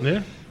of cool.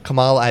 Yeah.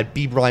 Kamala, I had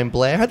B. Brian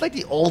Blair. I had like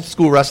the old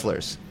school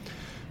wrestlers.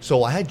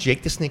 So I had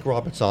Jake the Snake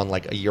Roberts on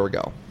like a year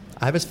ago.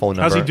 I have his phone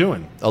number. How's he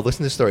doing? Oh, listen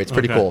to the story. It's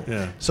pretty Okay, cool.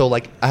 yeah. So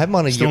like I have him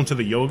on a Still year. into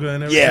the yoga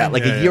and everything? Yeah,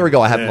 like a year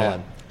ago I have him Yeah.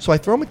 on. So I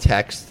throw him a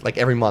text like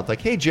every month,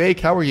 like, "Hey Jake,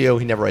 how are you?"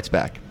 He never writes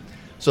back.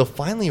 So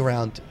finally,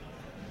 around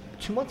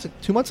 2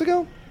 months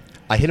ago,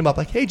 I hit him up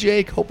like, "Hey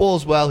Jake, hope all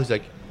is well." He's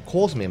like,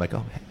 calls me. I'm like,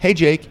 "Oh, hey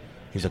Jake."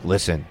 He's like,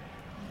 "Listen,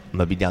 I'm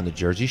gonna be down the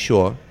Jersey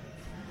Shore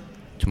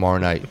tomorrow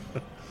night.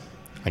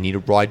 I need a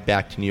ride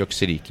back to New York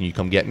City. Can you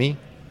come get me?"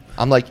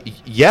 I'm like,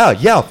 yeah,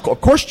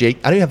 of course, Jake.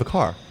 I don't even have a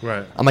car.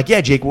 Right. I'm like,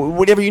 "Yeah, Jake,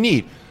 whatever you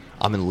need."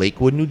 I'm in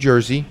Lakewood, New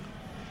Jersey.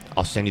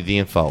 I'll send you the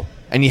info.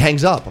 And he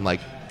hangs up. I'm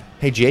like,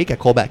 "Hey, Jake," I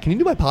call back. "Can you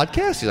do my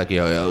podcast?" He's like,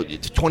 "Yo,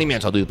 it's 20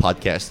 minutes. I'll do the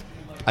podcast."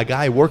 A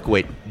guy I work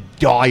with,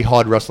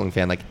 die-hard wrestling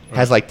fan, like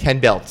has like 10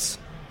 belts,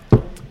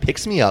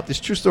 picks me up. This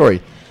is a true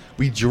story.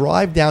 We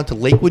drive down to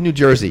Lakewood, New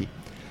Jersey,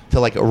 to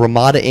like a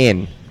Ramada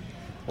Inn.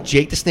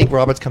 Jake the Snake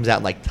Roberts comes out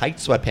in like tight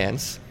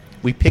sweatpants.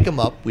 We pick him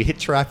up. We hit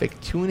traffic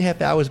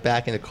 2.5 hours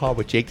back in the car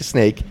with Jake the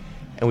Snake,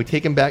 and we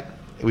take him back.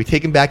 We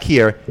take him back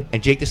here,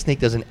 and Jake the Snake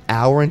does an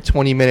hour and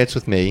 20 minutes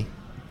with me.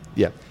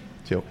 Yeah,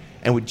 2.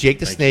 And with Jake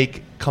the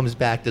Snake comes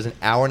back, does an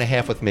hour and a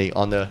half with me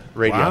on the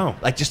radio. Wow.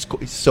 Like just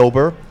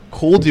sober,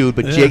 cool dude,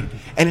 but Yeah. Jake.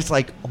 And it's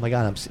like, oh my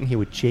God, I'm sitting here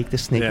with Jake the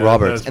Snake Yeah,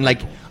 Roberts, that's and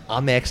like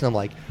I'm asking him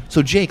like,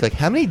 "So Jake, like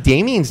how many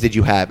Damians did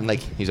you have?" And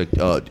like he's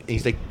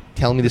like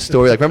telling me the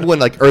story. Like remember when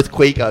like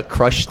Earthquake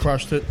crushed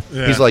it.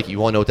 Yeah. He's like, "You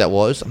want to know what that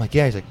was?" I'm like,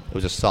 "Yeah." He's like, "It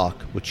was a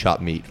sock with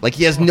chopped meat." Like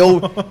he has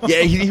no,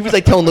 yeah. He was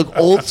like telling like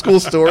old school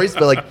stories,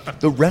 but like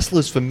the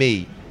wrestlers for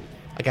me,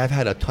 like I've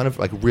had a ton of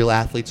like real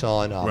athletes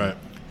on, Right.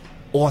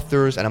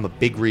 authors, and I'm a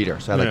big reader.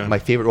 So I, like Yeah. my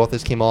favorite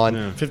authors came on.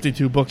 Yeah.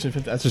 52 books and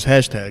 50. That's his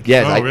hashtag.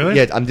 Yes, Oh, really?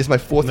 Yeah, this is my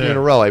fourth year in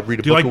a row. I read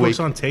a Do you book like a week. books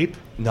on tape?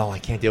 No, I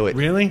can't do it.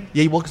 Really?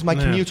 Yeah, well, because my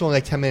Yeah. commute's only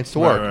like 10 minutes to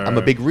Right, work. right, I'm a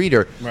right. big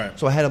reader. Right.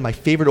 So I had my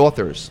favorite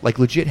authors, like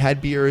legit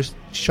had beers,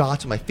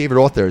 shots with my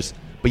favorite authors.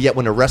 But yet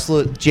when a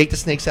wrestler, Jake the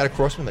Snake sat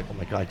across from me, I'm like, "Oh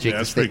my God, Jake Yeah, the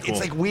that's pretty Snake." It's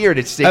cool. like weird.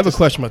 It's I have a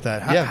question about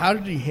that. Yeah. How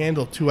did he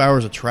handle 2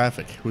 hours of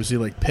traffic? Was he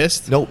like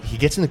pissed? No, he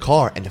gets in the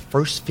car, and the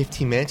first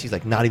 15 minutes, he's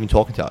like not even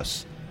talking to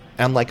us.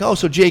 And I'm like, "Oh,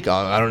 so Jake,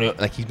 I don't know."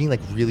 Like he's being like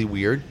really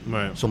weird.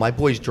 Right. So my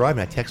boy's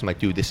driving. I text him like,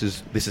 "Dude, this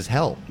is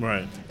hell."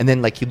 Right. And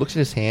then like he looks at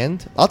his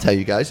hand. I'll tell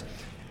you guys.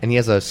 And he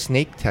has a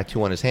snake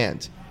tattoo on his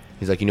hand.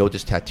 He's like, "You know what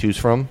this tattoo's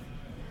from?"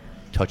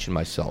 "Touching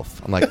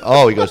myself." I'm like,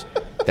 "Oh." He goes,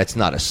 "That's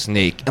not a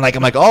snake." And like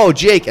I'm like, "Oh,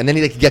 Jake." And then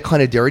he like get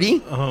kind of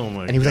dirty. Oh my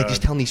god. And he was like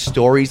just telling these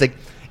stories. Like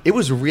it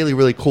was really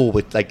really cool.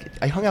 But like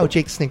I hung out with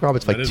Jake the Snake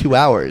Roberts for That like is 2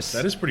 hours.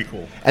 That is pretty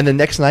coal. And the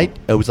next night,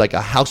 it was like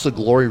a House of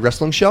Glory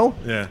wrestling show.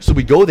 Yeah. So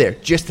we go there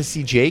just to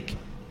see Jake.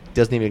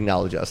 Doesn't even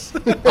acknowledge us.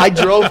 I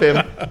drove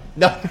him.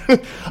 No,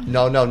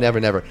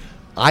 never.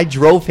 I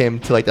drove him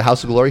to like the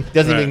House of Glory.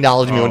 Doesn't even Right.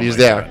 acknowledge me Oh when he was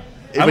my there. God.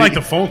 I like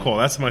the phone call.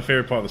 That's my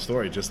favorite part of the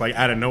story. Just like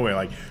out of nowhere,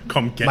 like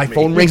come get My me.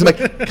 phone rings. I'm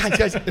like,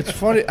 guys. It's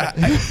funny.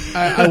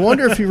 I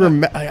wonder if he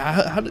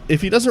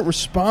if he doesn't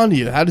respond to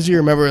you. How does he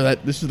remember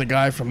that this is the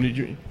guy from New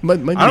Jersey?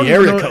 Might be I don't the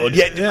even area know- code.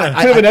 yeah.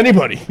 Could have been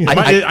anybody.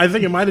 I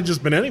think it might have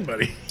just been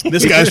anybody.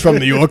 This guy's from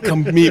New York.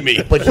 Come meet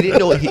me. But he didn't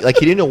know. He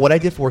didn't know what I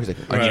did for work. He's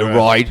like, "I need a Right.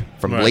 ride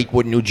from Right.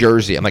 Lakewood, New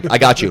Jersey." I'm like, "I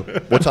got you.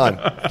 What time?"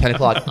 10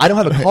 o'clock. I don't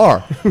have a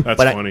car. That's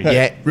but funny.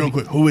 Yeah. Real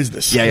quick, who is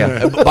this?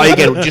 Yeah. Buy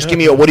again. Just give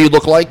me a. What do you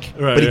look like?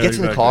 Right, But he yeah, gets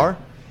in the exactly. car.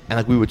 And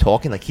like we were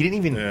talking, like he didn't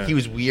even. Yeah. He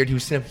was weird. He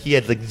was sitting up, he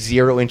had like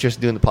zero interest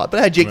in doing the pod. But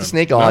I had Jake the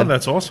Snake on. Oh,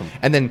 that's awesome.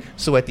 And then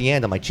so at the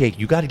end, I'm like, "Jake,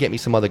 you got to get me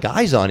some other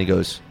guys on." He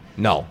goes,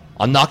 "No,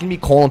 I'm not going to be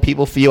calling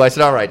people for you." I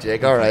said, "All right,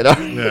 Jake. All right."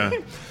 Yeah.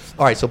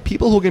 All right. So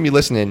people who are going to be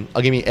listening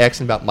are going to be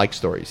asking about Mike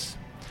stories.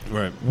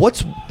 Right.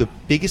 What's the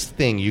biggest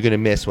thing you're going to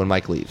miss when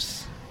Mike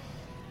leaves?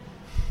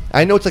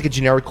 I know it's like a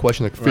generic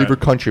question, like favorite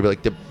country,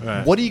 but like,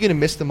 what are you going to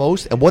miss the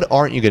most, and what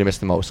aren't you going to miss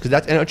the most? Because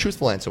that's a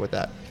truthful answer with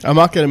that. I'm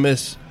not going to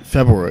miss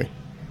February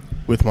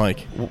with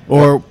Mike,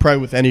 or probably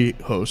with any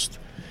host,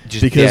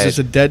 because it's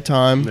a dead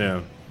time.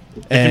 Yeah,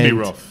 it can be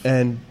rough.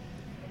 And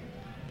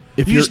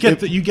if you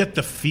get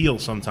the feel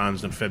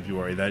sometimes in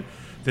February that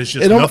there's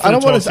just nothing I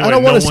don't want to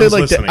say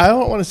like I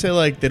don't want to say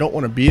like they don't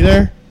want to be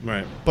there,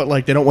 right? But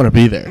like they don't want to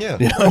be there. Yeah,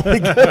 you know,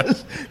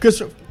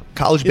 because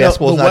college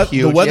basketball is not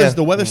huge.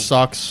 The weather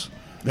sucks.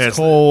 It's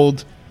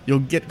cold. You'll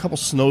get a couple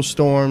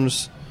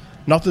snowstorms.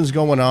 Nothing's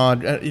going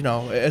on. You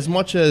know, as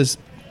much as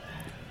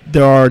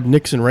there are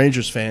Knicks and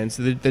Rangers fans,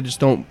 they just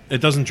don't. It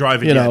doesn't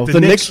drive it. You know,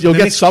 the Knicks. You'll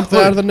get something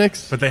out of the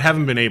Knicks, but they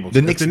haven't been able to.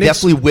 The Knicks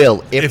definitely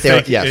will if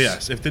they're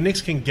yes. If the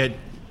Knicks can get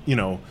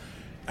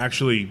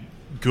actually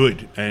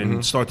good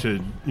and start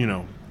to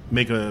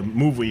make a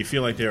move where you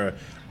feel like they're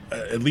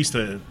at least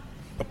a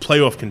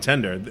playoff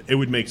contender, it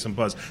would make some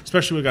buzz,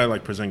 especially with a guy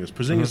like Porzingis.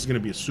 Porzingis is going to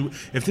be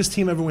if this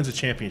team ever wins a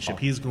championship,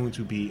 he's going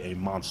to be a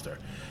monster.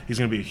 He's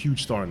going to be a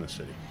huge star in the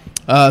city.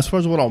 As far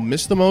as what I'll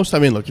miss the most, I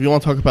mean, look, if you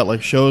want to talk about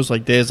like shows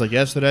like days like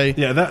yesterday,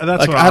 that's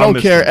like, what I don't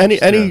care.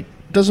 Any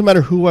doesn't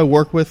matter who I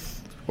work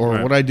with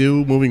or what I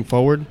do moving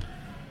forward.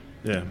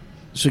 Yeah,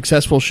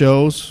 successful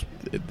shows,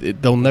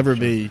 they'll never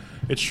be.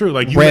 It's true.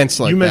 Like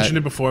you mentioned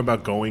it before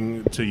about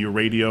going to your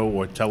radio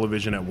or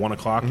television at 1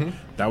 o'clock.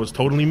 That was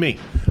totally me.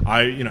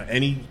 A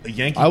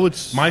Yankee.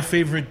 My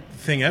favorite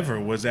thing ever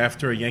was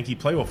after a Yankee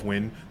playoff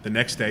win the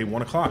next day,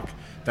 1 o'clock.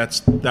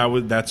 That's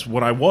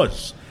what I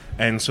was.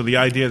 And so the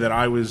idea that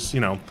I was,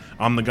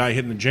 I'm the guy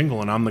hitting the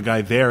jingle and I'm the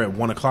guy there at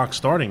 1 o'clock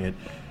starting it,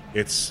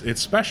 it's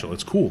special.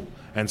 It's cool.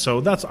 And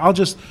so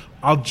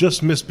I'll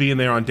just miss being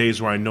there on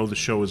days where I know the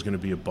show is going to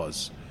be a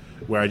buzz,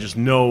 where I just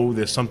know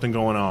there's something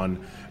going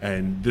on,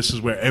 and this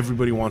is where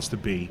everybody wants to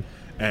be.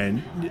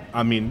 And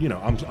I mean,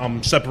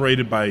 I'm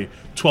separated by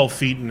 12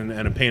 feet and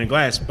a pane of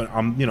glass, but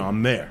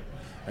I'm there.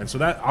 And so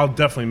that I'll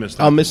definitely miss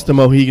that. I'll miss the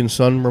Mohegan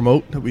Sun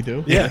remote that we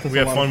do. Yeah, we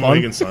have fun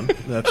Mohegan Sun.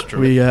 That's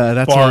true.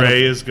 That's Bar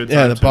A is good.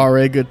 Yeah, the Bar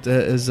A good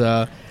is.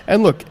 And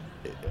look,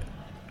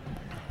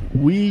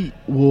 we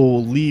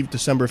will leave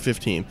December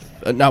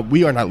 15th. Now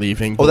we are not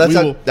leaving. Oh,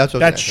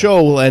 that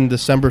show will end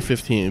December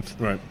 15th.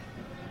 Right.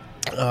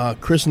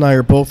 Chris and I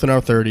are both in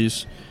our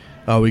 30s.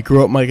 We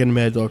grew up Mike and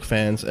Mad Dog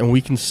fans, and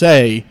we can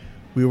say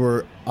we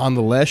were on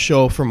the last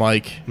show for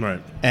Mike.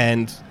 Right.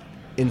 And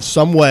in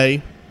some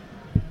way,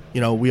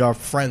 we are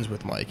friends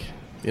with Mike.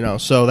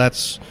 So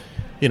that's,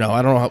 I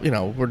don't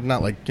know, we're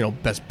not like,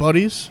 best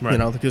buddies, right.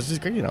 Because he's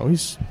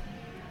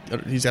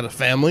got a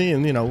family,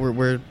 and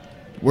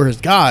we're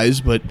his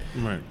guys, but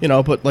right.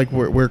 But like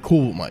we're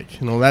cool with Mike.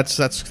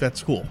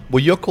 That's cool.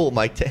 Well, you're cool,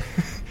 Mike.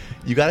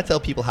 You got to tell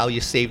people how you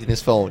saved in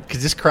his phone,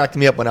 because this cracked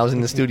me up when I was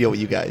in the studio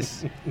with you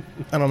guys.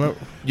 I don't know.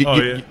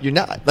 You're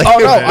not. Like,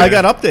 I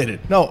got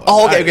updated. No.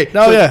 Oh, okay.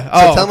 No, so, yeah. So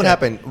tell them what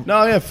happened.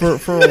 No, yeah. For a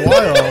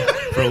while.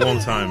 For a long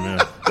time,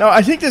 yeah. No,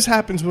 I think this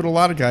happens with a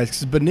lot of guys,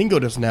 because Beningo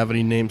doesn't have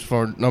any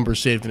numbers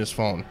saved in his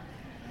phone.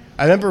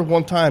 I remember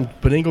one time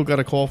Beningo got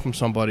a call from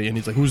somebody, and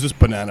he's like, "Who's this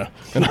banana?"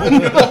 And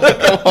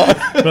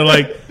but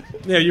like.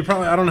 Yeah, you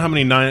probably. I don't know how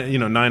many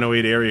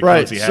 908 area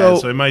codes he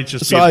has, so it might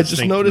just be. So I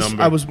just noticed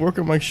number. I was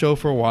working my show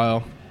for a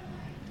while,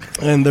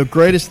 and the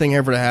greatest thing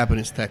ever to happen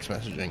is text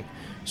messaging.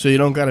 So you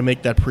don't got to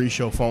make that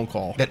pre-show phone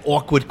call, that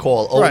awkward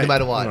call, no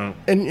matter what. Right.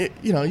 And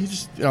you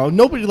just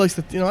nobody likes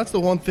to. That's the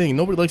one thing,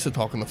 nobody likes to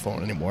talk on the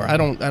phone anymore. I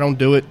don't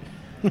do it.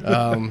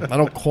 I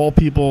don't call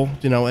people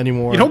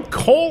anymore. You don't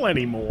call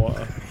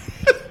anymore.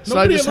 So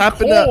I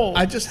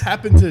just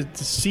happened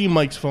to see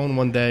Mike's phone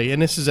one day,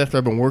 and this is after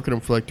I've been working him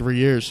for like 3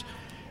 years.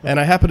 And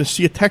I happened to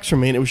see a text from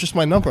me, and it was just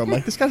my number. I'm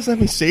like, this guy doesn't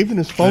have me saved in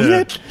his phone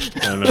yet?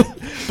 I know.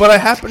 But I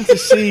happened to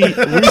see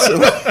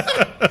recently.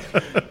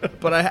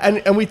 But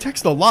and we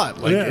text a lot.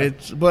 Like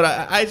but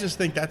I just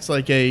think that's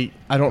like I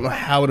don't know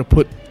how to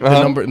put the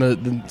number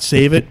in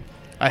save it.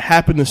 I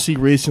happened to see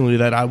recently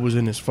that I was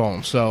in his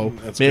phone. So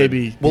that's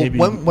maybe good.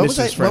 Well, when was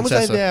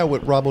I there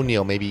with Rob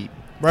O'Neill? Maybe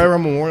right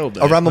around Memorial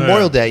Day. Around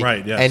Memorial Day.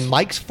 Right, yes. And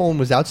Mike's phone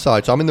was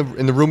outside, so I'm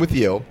in the room with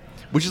you.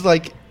 Which is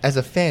like, as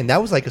a fan, that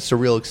was like a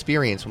surreal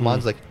experience. When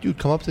Mom's like, dude,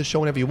 come up to the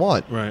show whenever you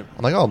want. Right.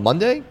 I'm like, oh,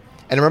 Monday? And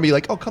I remember you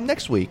like, oh, come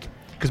next week.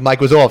 Because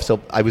Mike was off,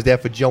 so I was there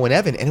for Joe and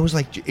Evan. And it was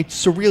like,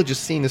 it's surreal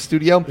just seeing the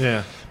studio.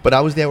 Yeah. But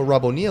I was there with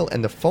Rob O'Neill,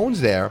 and the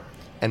phone's there.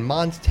 And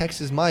Mons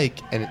texts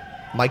Mike, and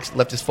Mike's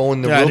left his phone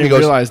in the room. I didn't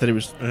realize that he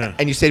was...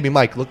 And you say to me,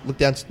 Mike, look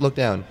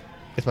down.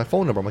 It's my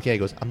phone number. I'm like, yeah. He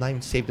goes, I'm not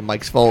even saved in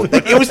Mike's phone.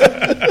 Like, it was,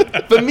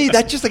 for me,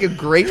 that's just like a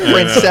great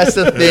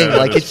Francesa thing.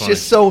 Like, it's funny.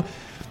 Just so...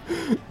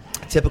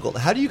 typical.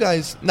 How do you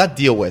guys not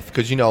deal with,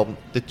 because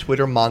the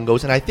Twitter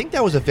mongos, and I think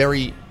that was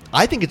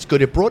I think it's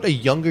good. It brought a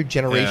younger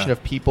generation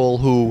of people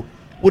who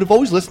would have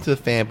always listened to the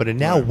fan, but are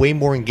now way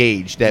more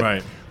engaged.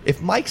 That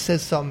if Mike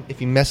says something, if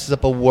he messes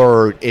up a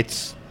word,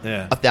 it's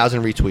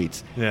 1,000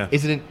 retweets. Yeah.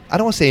 Is it? I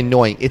don't want to say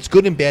annoying. It's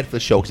good and bad for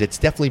the show, because it's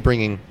definitely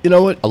bringing a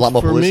lot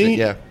more publicity.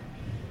 Me,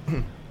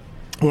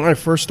 when I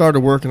first started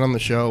working on the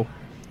show,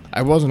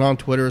 I wasn't on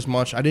Twitter as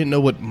much. I didn't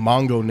know what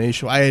Mongo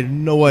Nation. I had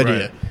no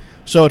idea. Right.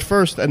 So at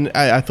first, and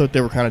I thought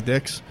they were kind of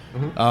dicks.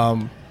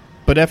 Mm-hmm.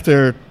 But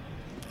after,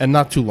 and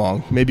not too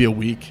long, maybe a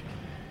week,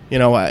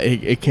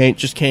 it came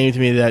to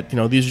me that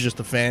these are just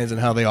the fans and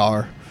how they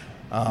are.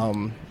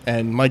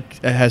 And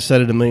Mike has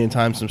said it a million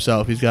times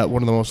himself. He's got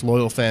one of the most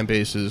loyal fan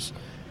bases.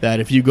 That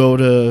if you go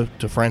to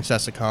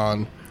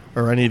FrancescaCon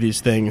or any of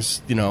these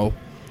things,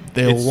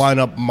 they'll line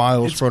up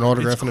miles for an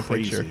autograph and a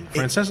picture.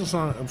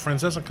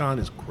 FrancescaCon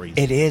is crazy.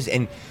 It is,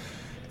 and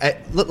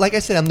like I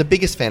said, I'm the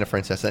biggest fan of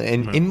Francesca.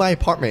 And in my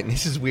apartment, and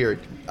this is weird,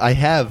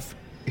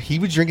 he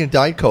was drinking a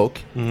Diet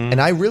Coke,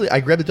 and I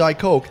grabbed a Diet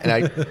Coke,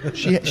 and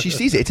she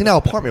sees it. It's in our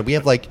apartment. We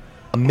have like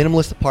a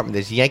minimalist apartment.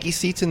 There's Yankee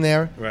seats in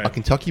there, a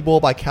Kentucky Bowl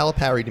by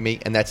Calipari to me,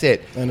 and that's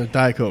it. And a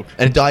Diet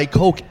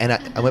Coke. And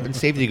I went and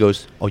saved it. He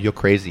goes, "Oh, you're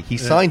crazy." He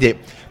signed it,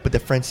 but the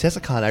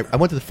FrancescaCon, I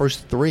went to the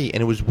first 3,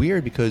 and it was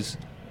weird because,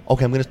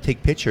 okay, I'm going to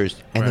take pictures,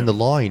 and then the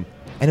line,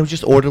 and it was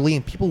just orderly,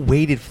 and people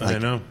waited for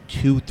like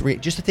 2, 3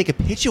 just to take a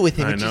picture with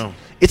him.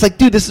 It's like,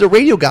 dude, this is a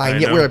radio guy, and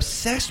yet we're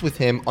obsessed with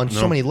him on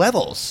so many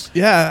levels.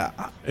 Yeah,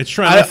 it's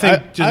true. I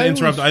think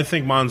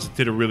Monzo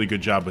did a really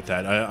good job with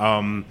that.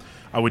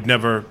 I would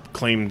never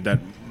claim that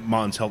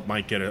Mons helped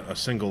Mike get a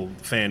single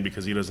fan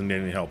because he doesn't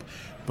need any help.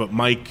 But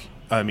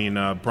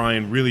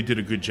Brian really did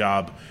a good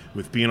job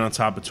with being on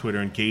top of Twitter,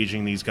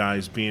 engaging these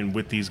guys, being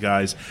with these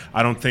guys.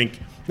 I don't think...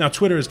 Now,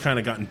 Twitter has kind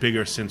of gotten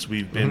bigger since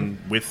we've been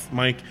with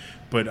Mike,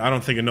 but I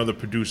don't think another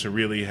producer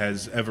really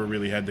has ever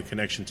really had the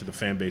connection to the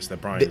fan base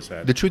that Brian has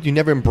had. The truth, you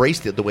never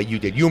embraced it the way you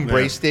did. You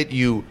embraced it.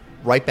 You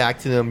write back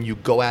to them. You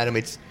go at them.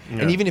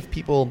 And even if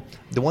people...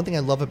 The one thing I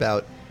love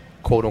about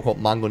quote-unquote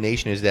Mongo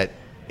Nation is that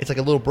it's like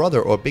a little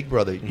brother or a big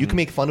brother. You can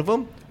make fun of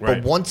them,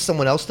 but once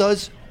someone else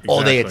does,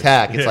 they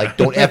attack. It's like,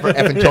 don't ever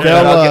effing talk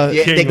about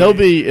it. They'll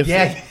be... If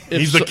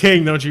he's the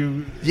king, don't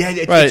you? Yeah,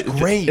 it's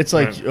great. It's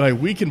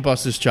like we can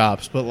bust his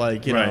chops, but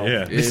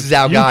this is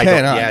our guy.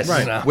 Yes.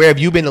 Right. Where have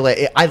you been?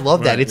 I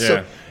love that.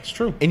 It's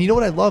true. And you know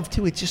what I love,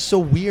 too? It's just so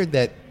weird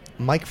that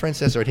Mike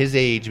Francesa, at his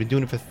age, been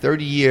doing it for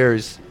 30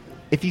 years...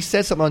 If he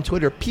says something on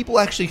Twitter, people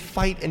actually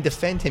fight and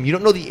defend him. You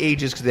don't know the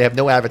ages because they have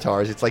no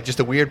avatars. It's like just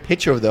a weird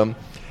picture of them.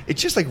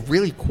 It's just like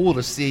really cool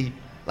to see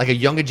like a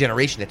younger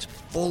generation that's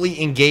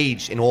fully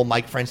engaged in all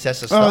Mike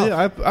Francesa stuff. Oh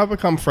yeah, I've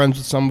become friends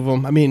with some of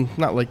them. I mean,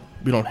 not like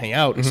we don't hang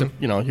out. Except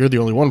you're the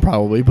only one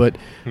probably, but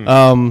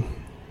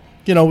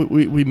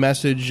we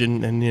message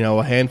and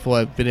a handful.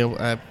 I've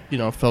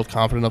felt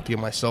confident enough to get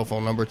my cell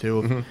phone number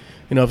to.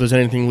 If there's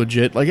anything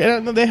legit, like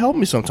they help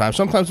me sometimes.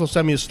 Sometimes they'll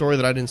send me a story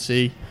that I didn't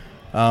see.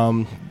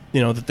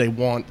 That they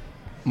want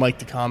Mike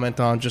to comment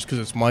on just because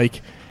it's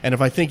Mike. And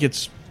if I think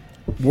it's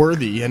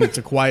worthy and it's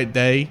a quiet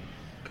day,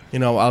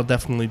 I'll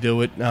definitely do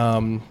it.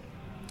 So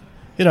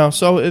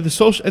the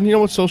social,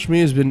 and social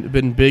media has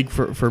been big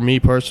for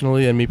me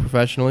personally and me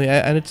professionally,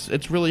 and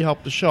it's really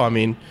helped the show. I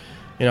mean,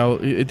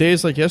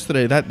 days like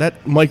yesterday,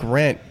 that Mike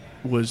rant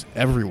was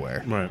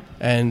everywhere. Right.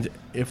 And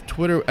if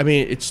Twitter,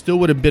 it still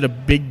would have been a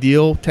big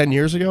deal 10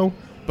 years ago,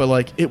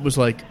 but it was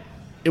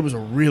a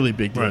really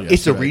big deal. Right.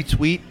 It's a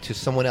retweet to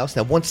someone else.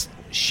 Now, once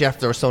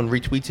Schefter or someone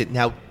retweets it,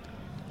 now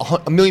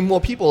a million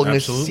more people are going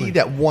to see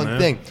that one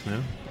thing.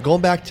 Yeah.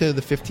 Going back to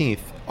the 15th,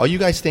 are you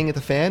guys staying at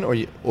the Fan, or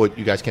you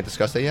guys can't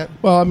discuss that yet?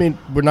 Well,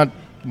 we're not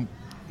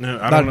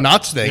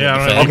not staying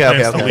at the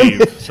Fan. Okay.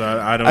 Leave, so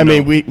I don't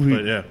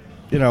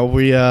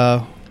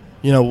know.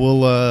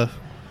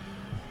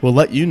 We'll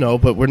let you know,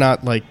 but we're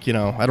not I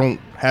don't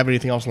have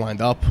anything else lined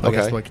up. I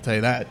guess I can tell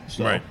you that.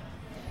 So. Right.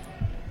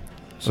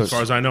 So as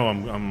far as I know,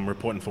 I'm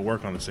reporting for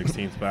work on the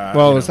 16th.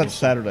 But it's not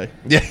Saturday.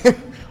 Yeah.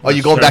 Are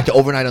you going back to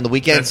overnight on the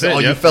weekends? That's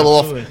it, you fell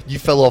off. You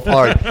fell off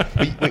hard.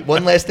 Wait,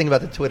 one last thing about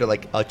the Twitter.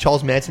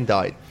 Charles Manson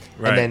died,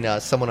 and then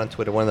someone on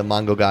Twitter, one of the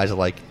Mongo guys, are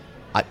like,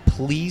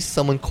 "Please,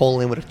 someone call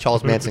in with a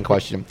Charles Manson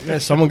question." Yeah,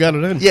 someone got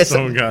it in. Yes,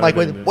 someone got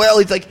it in. Well,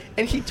 he's like,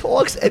 and he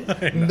talks,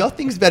 and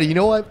nothing's better. You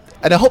know what?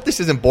 And I hope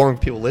this isn't boring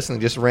for people listening.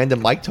 Just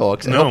random Mike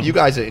talks. And I hope you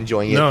guys are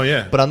enjoying it. No,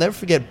 yeah. But I'll never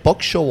forget. Buck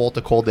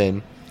Showalter called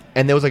in.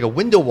 And there was a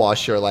window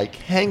washer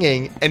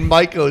hanging, and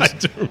Mike goes,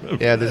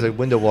 "Yeah, there's a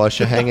window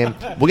washer hanging.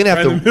 We're gonna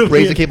have to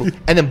raise the cable."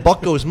 And then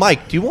Buck goes,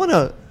 "Mike, do you want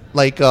to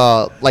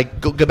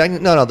go back?"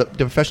 No, the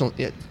professional.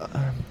 Yeah,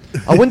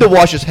 a window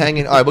washer's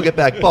hanging. All right, we'll get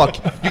back. Buck,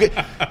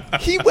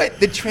 he went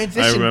the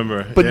transition. I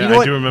remember, but you know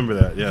what? I do remember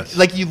that. Yes,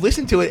 you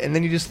listen to it and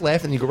then you just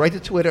laugh and you go right to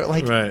Twitter.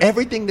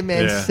 Everything the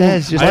man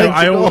says. Just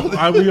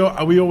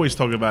we always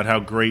talk about how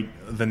great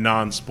the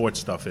non-sports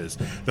stuff is.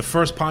 The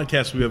first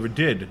podcast we ever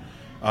did.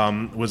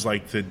 Was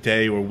the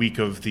day or week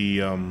of the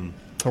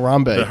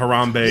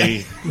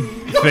Harambe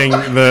thing,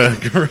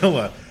 the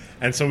gorilla.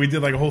 And so we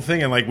did a whole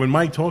thing. And when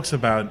Mike talks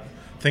about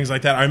things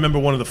like that, I remember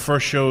one of the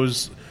first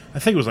shows, I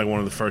think it was one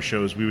of the first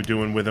shows we were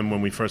doing with him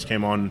when we first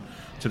came on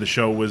to the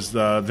show was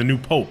the new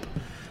Pope.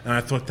 And I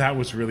thought that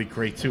was really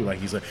great, too.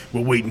 He's like,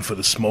 we're waiting for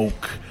the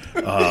smoke.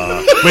 Wait,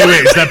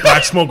 is that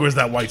black smoke or is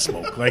that white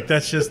smoke?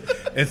 That's just,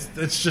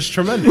 it's just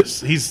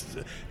tremendous.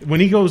 When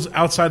he goes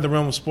outside the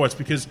realm of sports,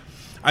 because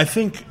I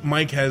think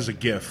Mike has a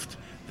gift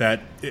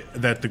that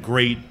the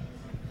great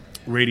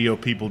radio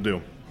people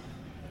do.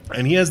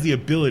 And he has the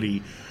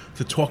ability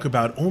to talk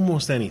about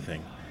almost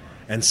anything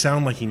and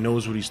sound like he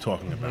knows what he's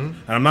talking about.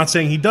 And I'm not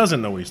saying he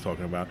doesn't know what he's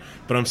talking about,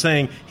 but I'm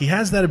saying he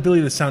has that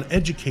ability to sound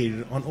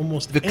educated on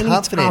almost any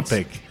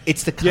topic.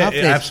 It's the confidence.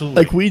 Yeah,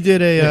 absolutely. Like we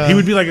did he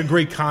would be like a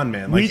great con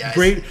man. Like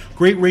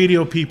great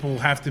radio people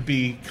have to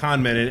be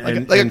con men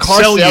and like a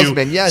car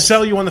salesman.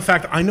 Sell you on the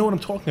fact that I know what I'm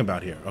talking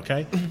about here.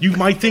 Okay, you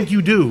might think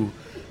you do,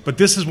 but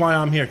this is why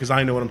I'm here because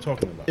I know what I'm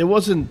talking about. It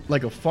wasn't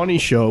like a funny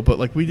show, but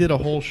like we did a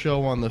whole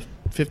show on the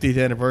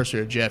 50th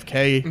anniversary of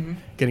JFK.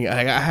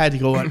 I had to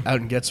go out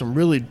and get some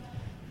really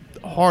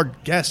hard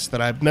guests that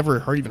I've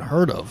never even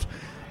heard of.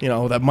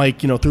 That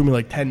Mike threw me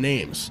like 10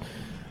 names.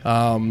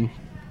 We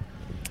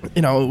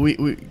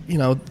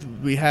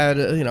had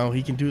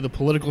he can do the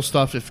political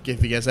stuff if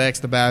he gets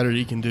asked about it.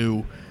 He can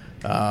do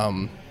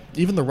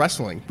even the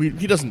wrestling.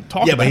 He doesn't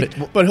talk about it,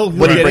 but he'll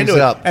get into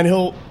it,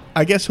 and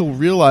I guess he'll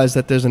realize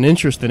that there's an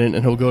interest in it,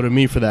 and he'll go to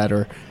me for that.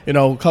 Or,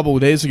 a couple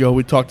of days ago,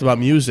 we talked about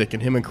music,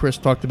 and him and Chris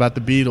talked about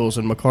the Beatles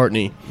and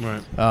McCartney.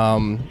 Right.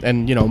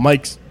 And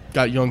Mike's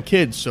got young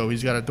kids, so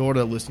he's got a daughter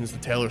that listens to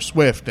Taylor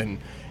Swift, and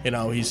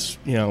he's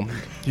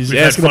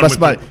asking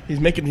about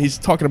he's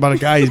talking about a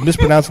guy, he's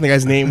mispronouncing the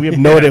guy's name. We have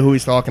no idea who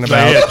he's talking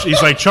about.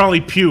 He's like Charlie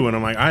Pugh, and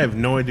I'm like, I have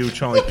no idea who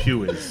Charlie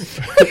Pugh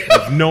is. I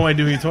have no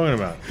idea who you're talking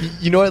about.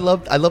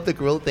 I love the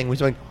gorilla thing.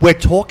 We're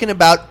talking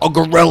about a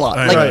gorilla,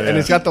 and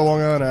it's got the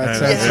Long Island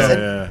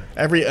accent.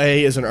 Every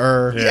A is an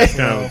Yeah, it's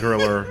kind of a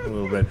gorilla a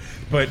little bit,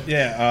 but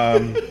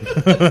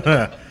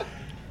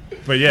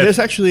But yeah, there's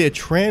actually a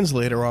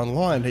translator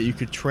online that you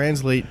could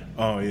translate.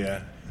 Oh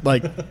yeah,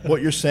 like what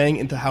you're saying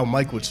into how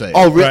Mike would say it.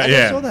 Oh really? Right,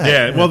 yeah,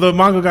 yeah. Well, the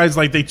Mongo guys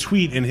they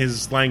tweet in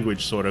his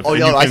language, sort of. Oh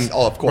yeah,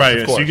 of course. Right,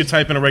 of course. So you could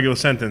type in a regular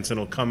sentence and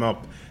it'll come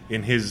up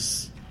in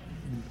his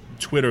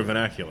Twitter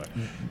vernacular.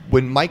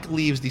 When Mike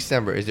leaves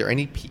December, is there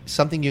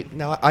something you?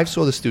 Now I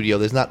saw the studio.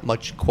 There's not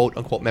much quote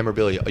unquote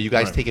memorabilia. Are you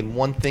guys taking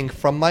one thing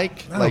from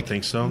Mike? I don't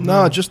think so.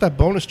 No, just that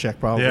bonus check,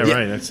 probably. Yeah,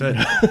 right. That's it.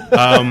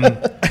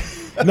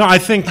 No, I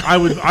think I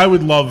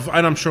would love,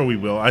 and I'm sure we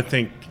will. I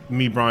think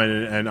me, Brian,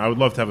 and I would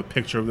love to have a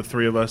picture of the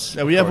three of us.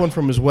 Yeah, we have one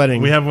from his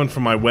wedding. We have one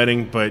from my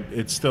wedding, but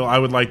it's still, I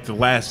would like the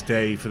last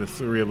day for the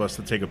three of us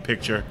to take a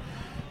picture,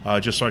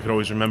 just so I could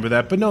always remember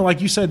that. But no, like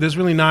you said, there's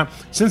really not,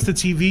 since the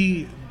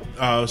TV,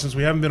 since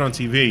we haven't been on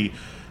TV,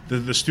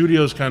 the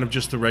studio is kind of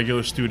just a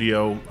regular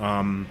studio.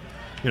 I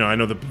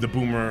know the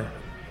Boomer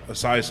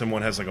Esiason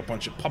one has like a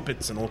bunch of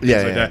puppets and all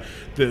things like that.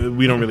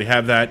 We don't really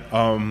have that.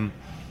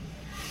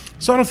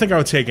 So I don't think I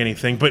would take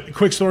anything. But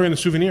quick story on the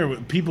souvenir: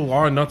 people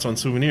are nuts on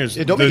souvenirs.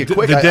 Yeah, don't make it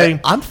quick.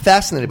 I'm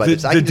fascinated by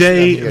this. The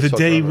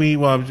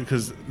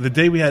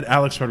day we had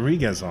Alex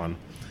Rodriguez on,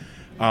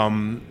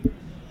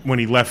 when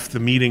he left the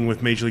meeting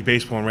with Major League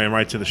Baseball and ran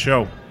right to the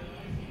show,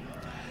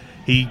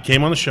 he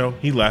came on the show.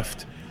 He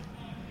left.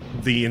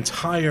 The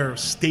entire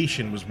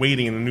station was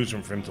waiting in the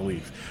newsroom for him to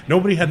leave.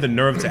 Nobody had the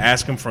nerve to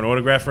ask him for an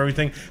autograph or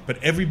everything,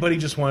 but everybody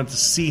just wanted to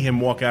see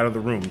him walk out of the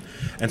room.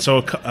 And so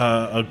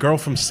a girl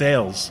from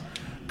sales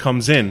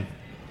comes in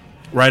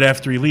right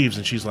after he leaves,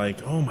 and she's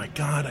like, "Oh my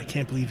God, I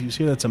can't believe he was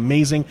here. That's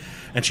amazing."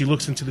 And she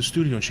looks into the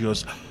studio and she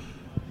goes,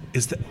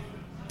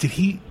 did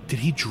he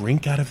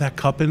drink out of that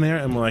cup in there?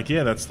 And we're like,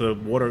 "Yeah, that's the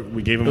water.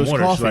 We gave him water."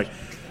 Coffee. She's like,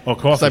 "Oh,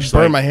 coffee." I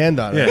burned my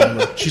hand on it.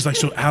 Yeah. She's like,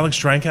 "So Alex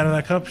drank out of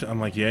that cup?" I'm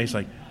like, "Yeah." He's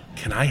like,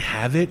 "Can I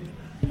have it?"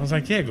 I was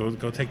like, "Yeah,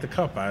 go take the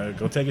cup.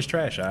 Go take his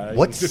trash."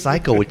 What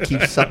psycho would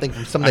keep something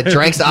from someone that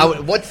drinks?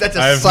 That's a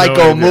No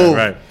psycho move.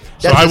 right.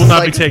 So I will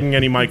not be taking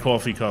any My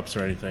Coffee cups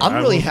or anything.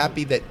 I'm really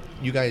happy that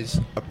you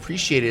guys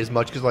appreciate it as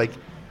much because, like,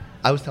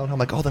 I was telling him,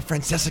 like, "Oh, the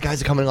Francesa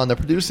guys are coming on, the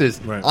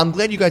producers." Right. I'm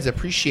glad you guys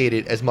appreciate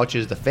it as much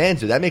as the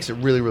fans do. That makes it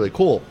really, really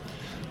cool.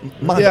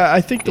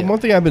 I think the one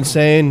thing I've been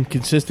saying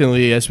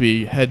consistently as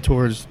we head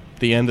towards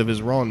the end of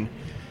his run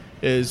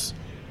is,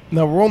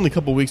 now we're only a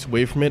couple weeks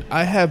away from it.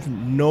 I have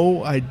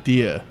no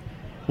idea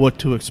what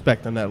to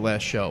expect on that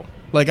last show.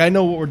 Like, I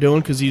know what we're doing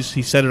because he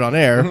said it on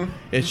air. Mm-hmm.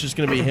 It's just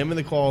going to be him and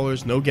the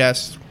callers, no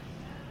guests.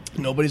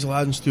 Nobody's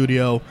allowed in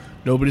studio.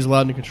 Nobody's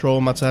allowed to control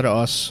him outside of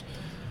us.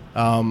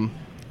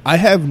 I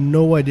have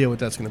no idea what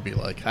that's going to be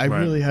like. I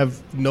really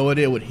have no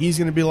idea what he's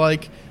going to be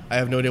like. I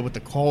have no idea what the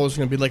caller's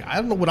going to be like. I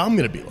don't know what I'm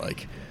going to be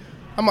like.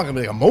 I'm not going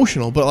to be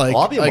emotional, but like,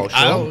 I'll be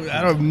emotional.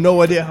 I have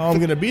no idea how I'm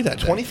going to be that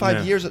day.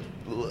 25 years.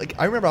 Like,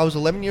 I remember I was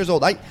 11 years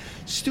old.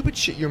 Stupid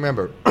shit you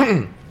remember.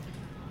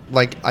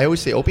 Like, I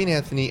always say, Opie and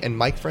Anthony and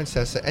Mike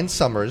Francesa and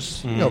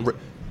Summers,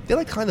 they're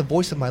like kind of the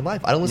voice of my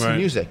life. I don't listen to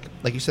music.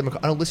 Like you said,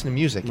 I don't listen to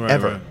music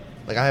ever. Right.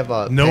 Like, I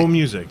have no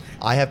music.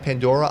 I have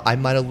Pandora. I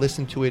might have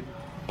listened to it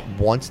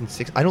once in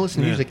 6. I don't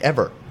listen to music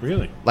ever.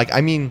 Really? Like,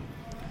 I mean,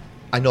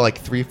 I know like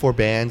 3 or 4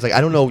 bands. Like,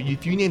 I don't know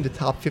if you named the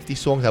top 50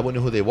 songs, I wouldn't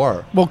know who they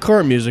were. Well,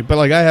 current music, but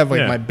like I have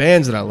like my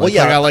bands that I like. Well,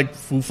 yeah, like, I like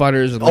Foo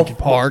Fighters and Linkin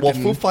Park. Well,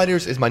 Foo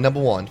Fighters is my number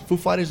one. Foo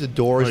Fighters, The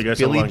Doors,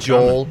 Billy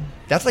Joel.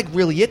 That's like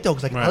really it though.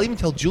 Because like I'll even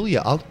tell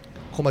Julia, I'll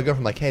call my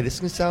girlfriend like, "Hey, this is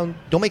gonna sound.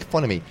 Don't make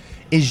fun of me.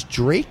 Is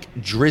Drake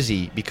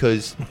Drizzy?"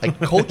 Because like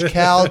Coach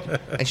Cal,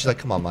 and she's like,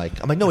 "Come on, Mike."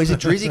 I'm like, "No, is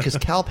it Drizzy?" Because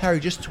Cal Perry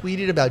just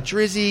tweeted about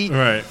Drizzy.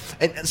 Right.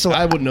 And so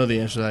I wouldn't know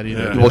the answer to that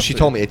either. Well, she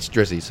told me it's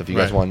Drizzy. So if you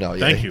guys want to know,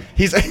 thank you.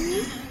 He's.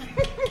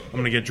 I'm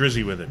gonna get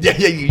drizzy with it. Yeah,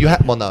 you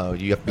have. Well, no,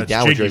 you have to be That's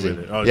down with jiggy Drizzy. with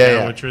it. Oh, yeah,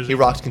 down with Drizzy? He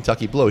rocks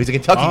Kentucky Blue. He's a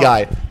Kentucky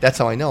guy. That's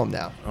how I know him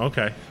now.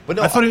 Okay, but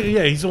no, I thought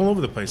he's all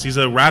over the place. He's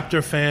a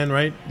Raptor fan,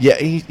 right? Yeah,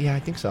 I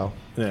think so.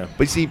 Yeah,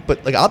 but see,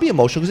 like I'll be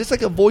emotional because it's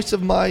like a voice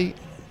of my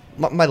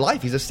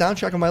life. He's a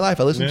soundtrack of my life.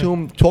 I listen to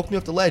him talk me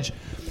off the ledge.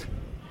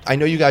 I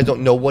know you guys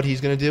don't know what he's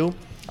gonna do.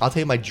 I'll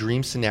tell you my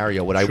dream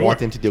scenario, what I want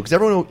him to do, because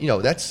everyone,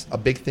 that's a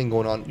big thing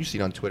going on. You see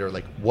it on Twitter,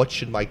 like what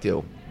should Mike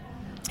do?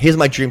 Here's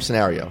my dream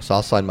scenario, so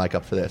I'll sign Mike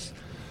up for this.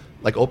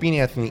 Like Opie and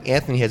Anthony.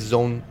 Anthony has his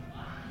own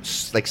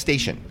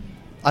station.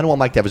 I don't want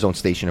Mike to have his own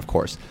station, of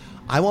course.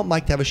 I want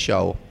Mike to have a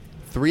show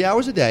 3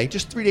 hours a day,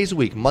 just 3 days a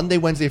week, Monday,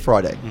 Wednesday,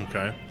 Friday.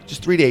 Okay.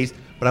 Just 3 days,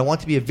 but I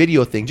want it to be a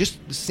video thing, just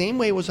the same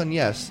way it was on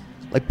Yes.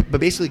 But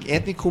basically,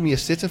 Anthony Cumia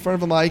sits in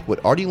front of a mic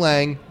with Artie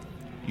Lang.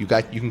 You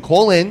can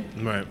call in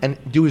and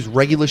do his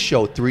regular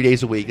show 3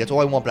 days a week. That's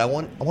all I want. But I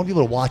want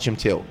people to watch him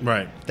too.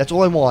 Right. That's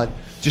all I want.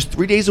 Just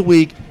 3 days a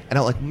week, and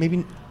I like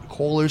maybe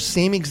callers,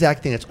 same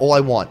exact thing. That's all I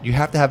want. You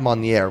have to have him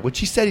on the air, which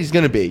he said he's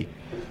going to be.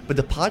 But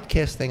the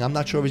podcast thing, I'm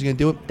not sure if he's going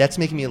to do it. That's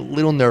making me a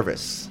little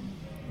nervous.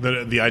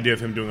 The idea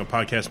of him doing a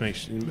podcast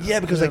makes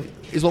because like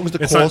as long as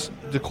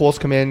the calls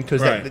come in,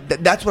 because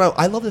that's what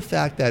I love the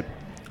fact that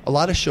a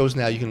lot of shows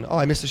now you can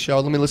I missed a show,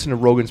 let me listen to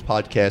Rogan's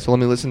podcast, or let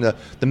me listen to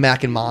the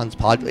Mac and Mon's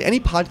podcast. Any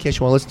podcast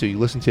you want to listen to, you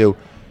listen to.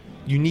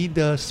 You need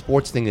the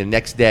sports thing the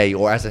next day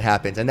or as it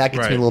happens, and that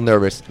gets me a little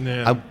nervous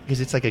because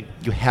it's like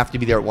you have to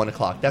be there at 1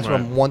 o'clock. That's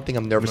one thing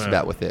I'm nervous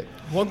about with it.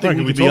 One thing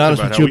we can be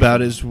honest with you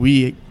about is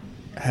we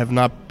have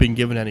not been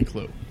given any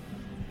clue.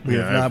 We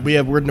have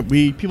not.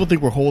 People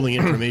think we're holding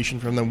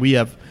information from them. We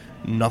have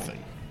nothing.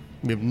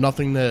 We have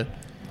nothing to.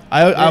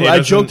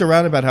 I joked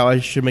around about how I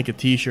should make a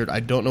T-shirt.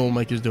 I don't know what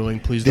Mike is doing.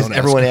 Please don't. Does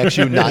everyone ask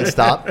you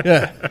nonstop?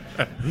 Yeah.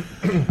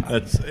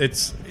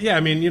 I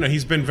mean,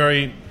 he's been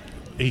very.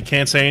 He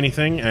can't say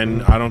anything,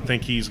 and I don't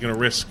think he's going to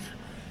risk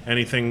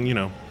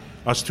anything.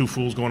 Us two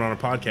fools going on a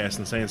podcast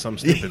and saying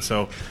something stupid.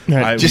 So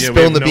just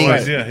spilling the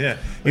beans. Yeah.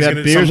 We got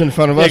beers in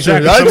front of us.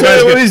 Exactly. I'll tell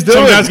you what he's doing.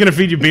 Some guy's going to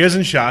feed you beers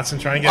and shots and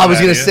try and get. I was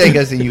going to say,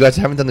 guys, you guys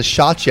haven't done the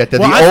shots yet that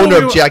the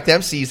owner of Jack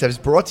Dempsey's has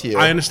brought to you.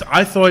 I understand.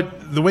 I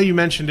thought the way you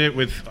mentioned it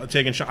with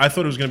taking shots, I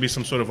thought it was going to be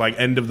some sort of like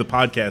end of the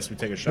podcast. We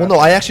take a shot. Well, no,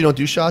 I actually don't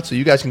do shots, so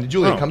you guys can do.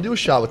 Julian, come do a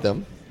shot with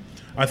them.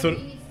 I thought.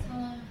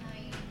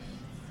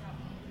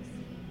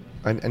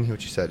 I didn't hear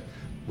what you said.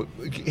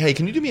 Hey,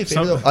 can you do me a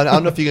favor? Though? I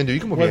don't know if you're gonna do.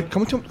 You come over here.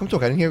 Come talk.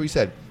 I didn't hear what you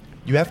said.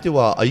 You have to.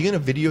 Are you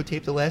gonna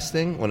videotape the last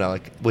thing? Or no?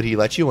 Would he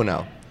let you or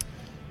no?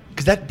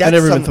 Because that's I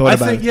never even thought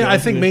about it. I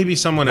think maybe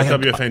someone at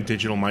WFN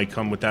Digital might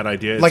come with that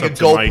idea. Like a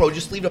GoPro,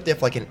 just leave it up there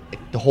for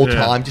the whole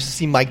time, just to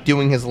see Mike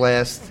doing his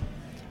last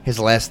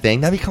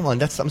thing. Come on,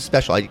 that's something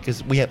special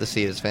because we have to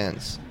see it as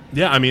fans.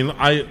 Yeah, I mean,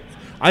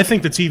 I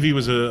think the TV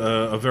was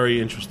a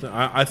very interesting.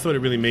 I thought it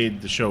really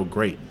made the show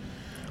great.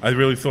 I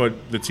really thought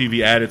the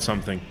TV added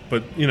something,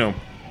 but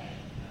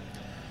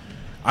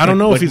I don't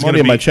know if he's going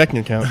to be my checking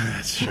account.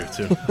 That's true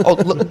too.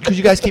 Because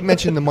you guys keep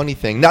mentioning the money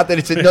thing. Not that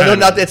it's not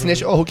that it's an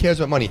issue. Oh, who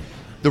cares about money?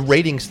 The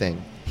ratings thing.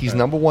 He's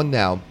number one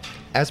now.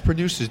 As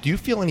producers, do you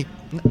feel any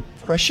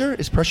pressure?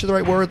 Is pressure the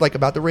right word? Like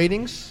about the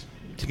ratings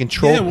to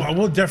control? Yeah,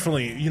 well,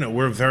 definitely.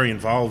 We're very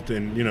involved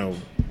in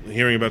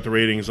hearing about the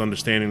ratings,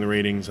 understanding the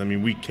ratings. I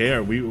mean, we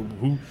care.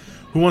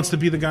 Who wants to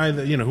be the guy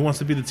that who wants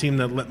to be the team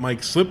that let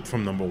Mike slip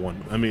from number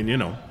one? I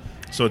mean,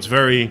 so it's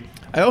very.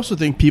 I also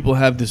think people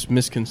have this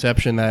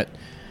misconception that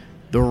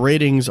the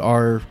ratings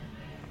are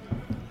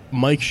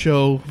Mike's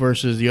show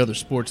versus the other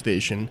sports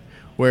station,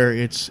 where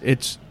it's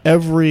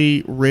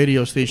every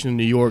radio station in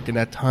New York in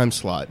that time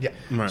slot. Yeah.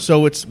 Right. So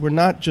we're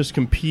not just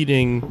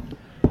competing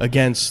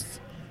against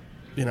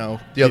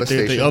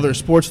the other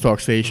sports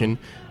talk station.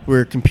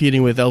 We're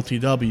competing with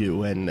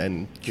LTW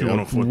and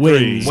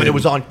Wings. When it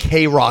was on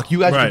K-Rock, you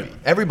guys,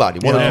 everybody,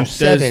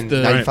 107,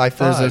 95.5.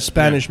 There's a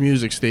Spanish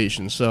music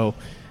station. So,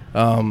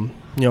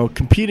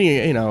 competing,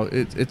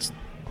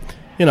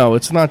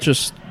 it's not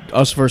just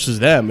us versus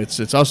them. It's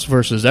us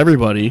versus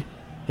everybody,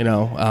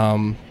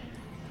 and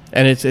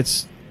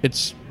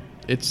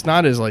it's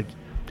not as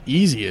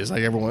easy as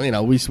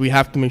everyone. We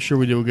have to make sure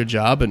we do a good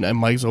job, and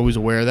Mike's always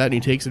aware of that, and he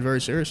takes it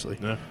very seriously.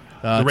 Yeah.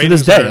 To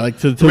this day,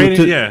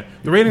 the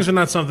ratings are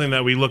not something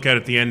that we look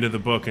at the end of the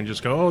book and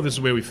just go, "Oh, this is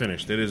where we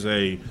finished." It is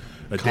a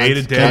day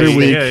to day. Every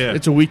week,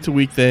 it's a week to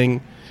week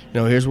thing.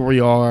 Here's where we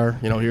are.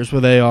 Here's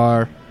where they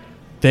are.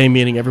 They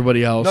meaning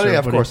everybody else. No, yeah,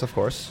 of course.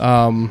 They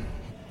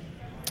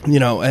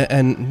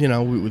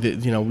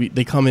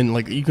come in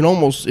you can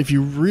almost, if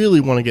you really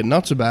want to get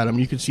nuts about them,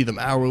 you can see them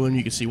hourly.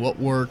 You can see what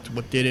worked,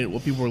 what didn't,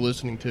 what people were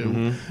listening to.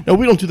 Mm-hmm. No,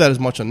 we don't do that as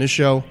much on this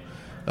show.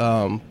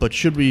 But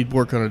should we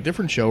work on a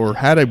different show, or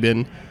had I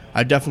been,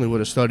 I definitely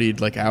would have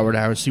studied hour to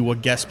hour and see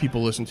what guests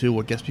people listen to,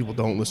 what guests people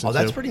don't listen to. Oh,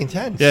 that's pretty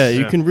intense. Yeah,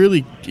 you can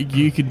really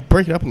you can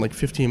break it up in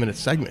 15-minute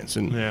segments,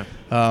 and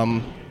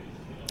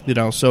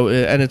so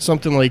and it's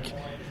something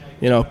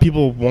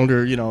people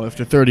wonder,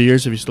 after 30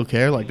 years if he still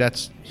care. Like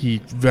he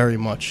very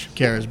much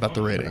cares about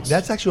the ratings.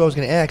 That's actually what I was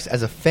going to ask.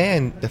 As a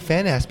fan, the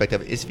fan aspect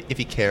of it is if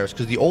he cares,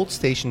 because the old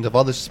stations of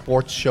other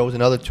sports shows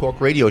and other talk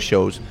radio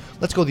shows,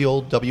 let's go the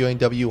old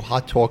WNW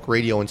Hot Talk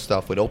Radio and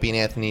stuff with Opie and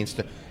Anthony and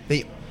stuff.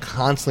 They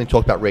constantly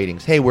talk about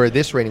ratings. Hey, we're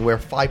this rating, we're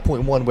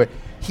 5.1. Where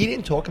he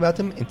didn't talk about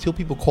them until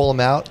people call him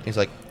out. He's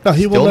like, no,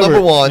 he still will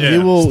number one, yeah.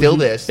 still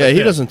this. Yeah,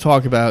 he doesn't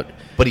talk about.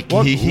 But he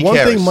cares. One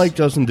thing Mike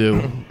doesn't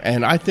do,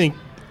 and I think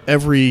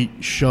every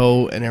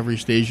show and every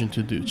station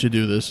to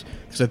do this,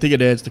 because I think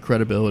it adds to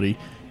credibility.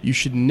 You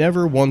should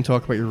never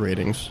talk about your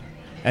ratings,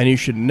 and you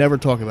should never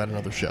talk about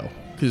another show,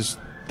 because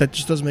that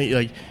just doesn't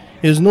make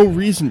there's no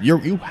reason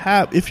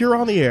if you're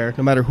on the air,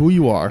 no matter who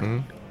you are,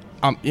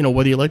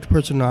 whether you like the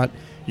person or not,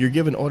 you're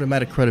given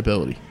automatic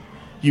credibility.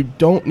 You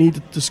don't need to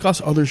discuss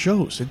other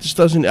shows. It just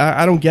doesn't.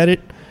 I don't get it.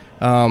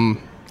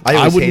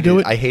 I wouldn't do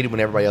it. I hate it when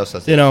everybody else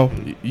does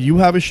it. You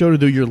have a show to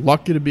do. You're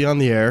lucky to be on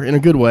the air in a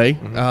good way.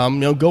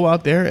 Go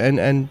out there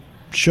and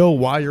show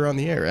why you're on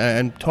the air.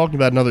 And talking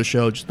about another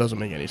show just doesn't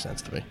make any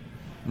sense to me.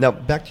 Now,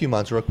 back to you,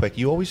 Monzo, real quick.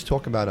 You always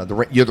talk about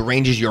you're the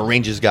Rangers. You're a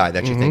Rangers guy.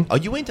 That's your thing. Are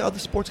you into other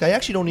sports? I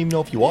actually don't even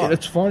know if you are.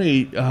 It's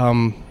funny.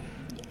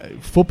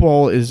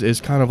 Football is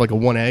kind of like a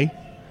 1A.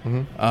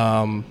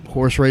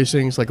 Horse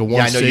racing is like a 1C.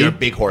 Yeah, I know you're a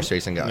big horse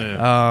racing guy.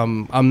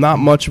 Yeah. I'm not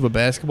much of a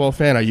basketball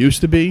fan. I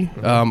used to be.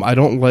 I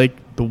don't like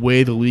the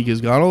way the league has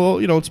gone.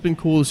 Although, it's been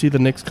cool to see the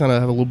Knicks kind of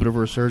have a little bit of a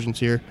resurgence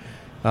here.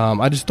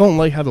 I just don't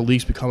like how the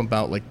league's become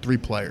about like 3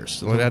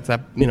 players. Like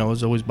that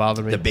has always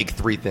bothered me. The big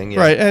 3 thing, yeah.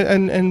 Right,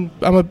 and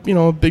I'm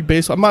a big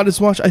baseball. I'm not as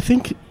much. I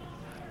think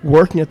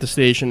working at the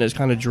station has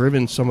kind of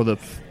driven some of the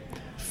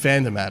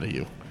fandom out of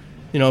you.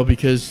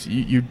 Because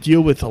you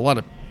deal with a lot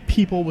of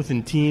people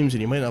within teams,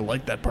 and you might not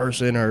like that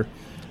person or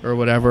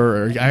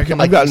whatever.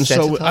 I've gotten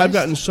so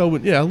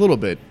a little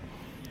bit.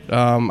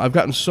 I've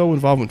gotten so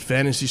involved with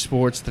fantasy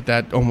sports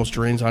that almost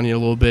drains on you a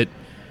little bit.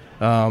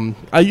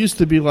 I used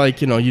to be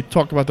like, you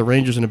talk about the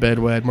Rangers in a bad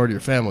way, I'd murder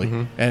your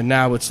family, and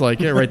now it's like,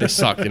 yeah, right, they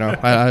suck. I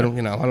don't, I don't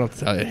have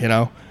to tell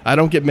you. I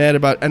don't get mad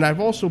about. And I've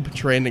also been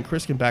trained, and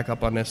Chris can back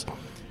up on this.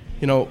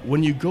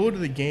 When you go to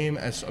the game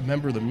as a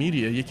member of the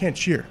media, you can't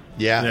cheer.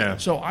 Yeah.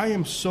 So I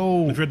am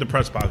so. If you're at the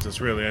press box,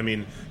 it's really.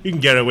 You can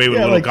get away with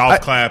a little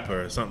golf clap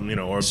or something,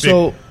 or a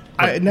so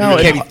big. Now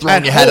you can't be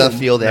throwing your head out of the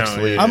field.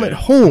 Actually, I'm at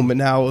home, and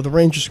now the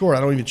Rangers score. I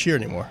don't even cheer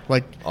anymore.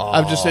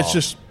 It's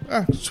just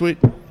sweet,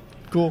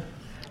 cool.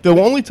 The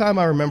only time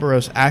I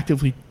remember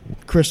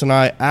Chris and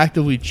I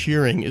actively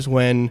cheering is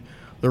when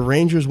the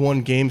Rangers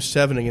won Game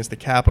 7 against the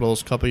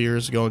Capitals a couple of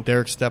years ago, and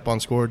Derek Stepan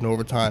scored in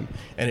overtime.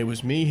 And it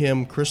was me,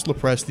 him, Chris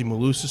Lepresti,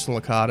 Malusis,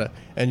 and Licata,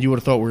 and you would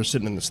have thought we were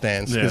sitting in the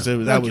stands. Yeah.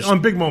 Was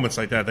on big moments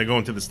like that, they go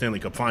into the Stanley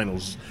Cup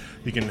Finals,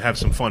 you can have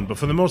some fun. But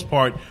for the most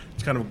part,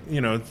 it's kind of,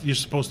 you're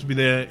supposed to be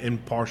there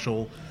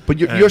impartial. But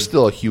you're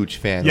still a huge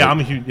fan. Yeah, I'm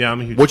a huge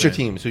What's fan. your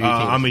teams? Who are your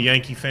teams? I'm a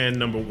Yankee fan.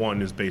 Number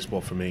 1 is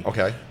baseball for me.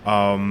 Okay.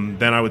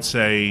 Then I would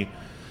say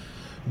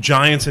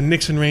Giants and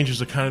Knicks and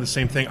Rangers are kind of the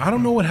same thing. I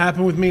don't know what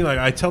happened with me.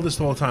 I tell this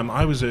all the time.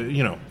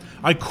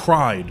 I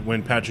cried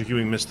when Patrick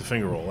Ewing missed the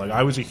finger roll.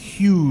 I was a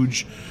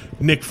huge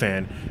Knick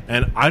fan,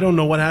 and I don't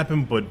know what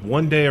happened, but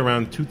one day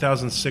around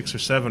 2006 or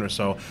 7 or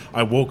so,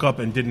 I woke up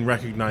and didn't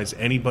recognize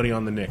anybody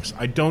on the Knicks.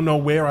 I don't know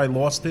where I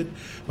lost it,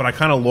 but I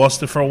kind of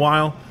lost it for a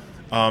while.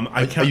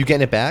 Are you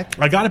getting it back?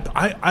 I got it.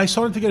 I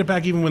started to get it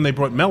back even when they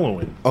brought Melo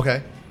in.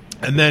 Okay.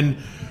 And then,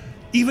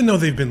 even though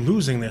they've been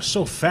losing, they're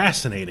so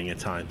fascinating at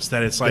times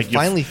that it's like they're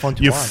finally fun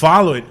to watch. You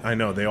follow it. I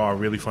know they are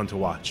really fun to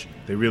watch.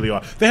 They really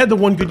are. They had the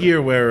one good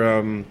year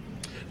where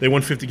they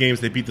won 50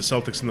 games. They beat the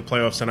Celtics in the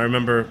playoffs, and I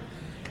remember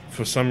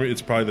for some reason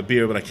it's probably the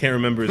beer, but I can't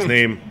remember his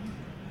name.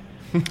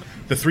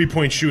 The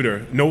 3-point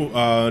shooter,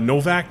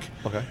 Novak,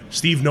 okay.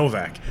 Steve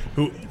Novak,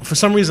 who for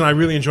some reason I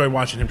really enjoyed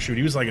watching him shoot.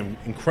 He was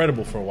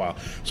incredible for a while.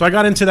 So I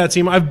got into that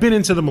team. I've been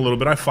into them a little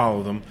bit. I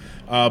follow them,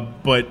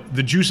 but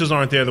the juices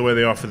aren't there the way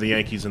they are for the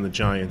Yankees and the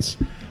Giants.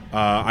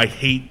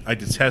 I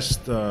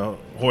detest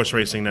horse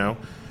racing now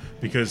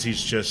because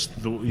he's just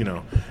I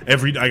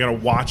gotta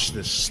watch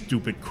this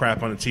stupid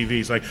crap on the TV.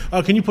 He's like,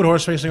 "Oh, can you put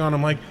horse racing on?"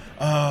 I'm like,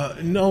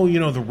 "No,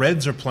 the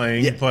Reds are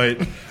playing, but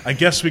I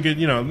guess we could,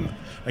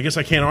 I guess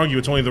I can't argue.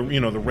 It's only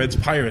the Reds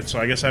Pirates, so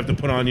I guess I have to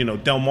put on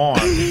Del Mar.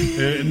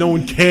 No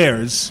one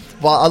cares."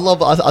 Well,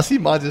 I see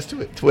Monzo's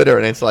Twitter,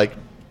 and it's like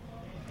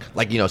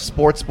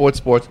sports.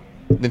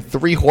 Then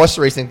 3 horse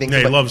racing things.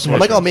 Yeah, he loves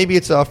horse racing. Maybe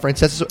it's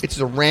Francesco. It's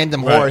a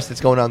random horse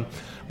that's going on.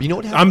 But you know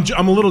what happened?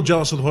 I'm a little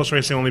jealous of the horse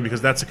racing only because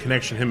that's a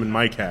connection him and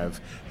Mike have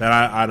that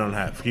I don't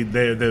have.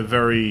 They're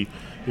very.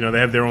 They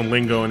have their own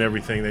lingo and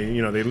everything.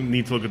 They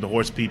need to look at the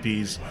horse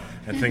peepees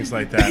and things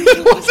like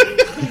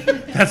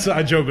that. That's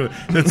I joke.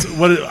 That's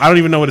what I don't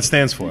even know what it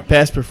stands for.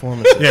 Past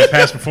performances. Yeah,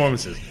 past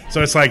performances.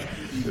 So it's like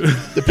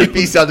the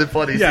peepee sounded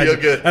funny. Yeah, so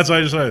good. That's why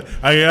I just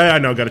I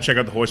know. Got to check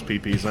out the horse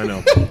peepees. I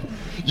know.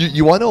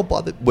 You want to know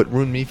about what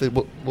ruined me?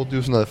 We'll do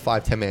this in another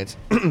 5-10 minutes.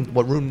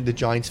 What ruined the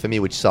Giants for me,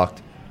 which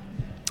sucked.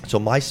 So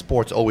my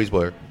sports always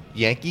were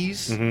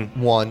Yankees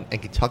 1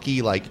 and Kentucky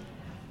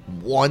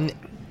 1A,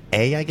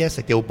 I guess.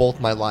 They were both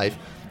my life.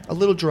 a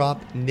little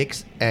drop,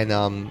 Knicks and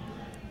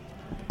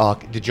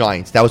the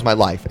Giants. That was my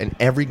life. And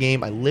every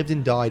game, I lived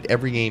and died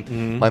every game.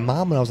 Mm-hmm. My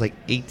mom, when I was like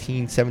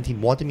 18, 17,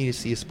 wanted me to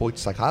see a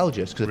sports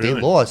psychologist because if they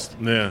lost,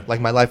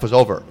 like my life was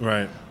over.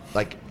 Right.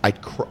 Like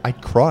I'd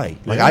cry.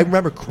 Like I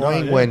remember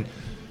crying when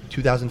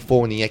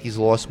 2004 when the Yankees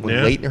lost. When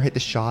Leitner hit the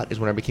shot is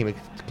when I became a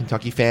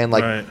Kentucky fan.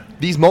 Like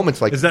these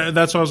moments, like that's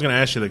what I was going to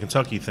ask you, the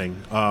Kentucky thing.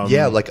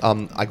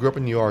 I grew up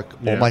in New York.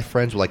 All my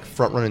friends were like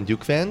front running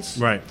Duke fans.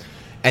 Right.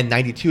 And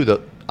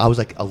 '92, I was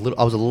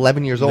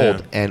 11 years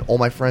old, and all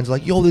my friends were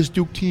like, yo, this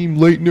Duke team,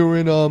 Leitner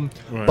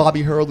and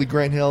Bobby Hurley,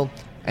 Grant Hill,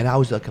 and I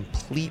was a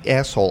complete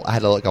asshole. I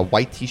had a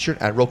white T-shirt,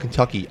 and I wrote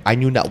Kentucky. I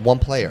knew not one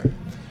player.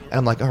 And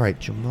I'm like, all right,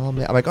 Jamal. I'm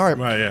like, all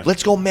right,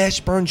 let's go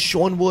Mashburn,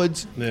 Sean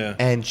Woods. Yeah.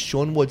 And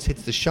Sean Woods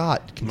hits the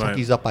shot.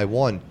 Kentucky's up by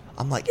 1.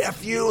 I'm like,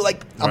 F you.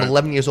 Like, I'm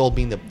 11 years old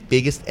being the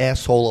biggest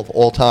asshole of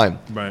all time.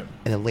 Right.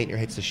 And then Leitner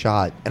hits the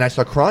shot. And I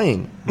start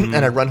crying. Mm-hmm.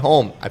 And I run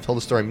home. I've told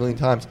the story a million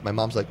times. My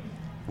mom's like,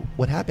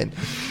 what happened?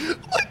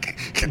 Like,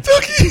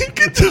 Kentucky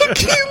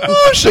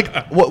lost.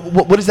 Like,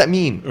 what does that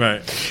mean?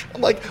 Right.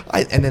 I'm like,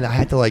 and then I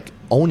had to, like,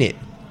 own it.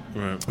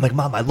 Right. I'm like,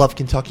 Mom, I love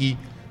Kentucky.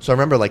 So I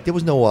remember, like, there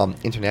was no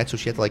internet, so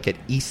she had to, like, get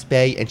East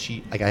Bay, and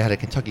I had a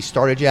Kentucky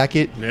starter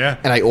jacket,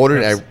 and I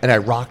ordered it, and I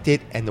rocked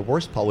it, and the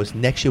worst part was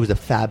next year was a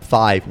Fab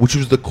Five, which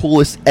was the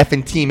coolest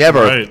effing team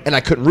ever, and I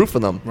couldn't root for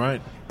them. Right.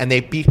 And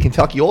they beat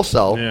Kentucky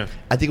also. Yeah.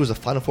 I think it was the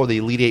Final Four, the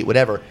Elite Eight,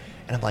 whatever.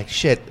 And I'm like,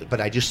 shit,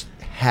 but I just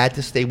had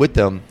to stay with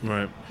them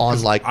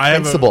on, like,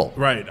 principle.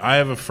 I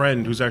have a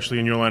friend who's actually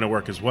in your line of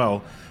work as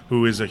well,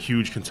 who is a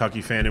huge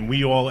Kentucky fan, and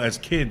we all, as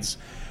kids...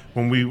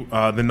 When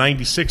the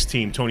 '96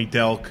 team, Tony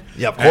Delk,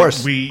 of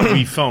course, we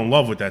fell in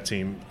love with that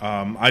team.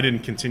 I didn't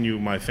continue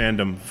my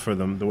fandom for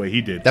them the way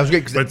he did. That was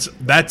great, but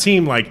that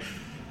team, like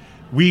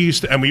we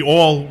used to, and we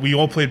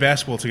all played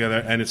basketball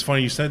together. And it's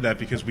funny you said that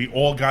because we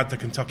all got the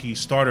Kentucky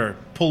starter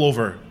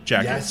pullover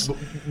jackets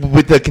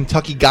with the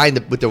Kentucky guy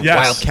with the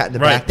Wildcat in the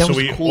back. That so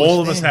was cool.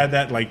 All of us had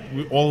that. Like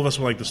all of us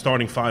were like the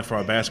starting 5 for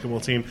our basketball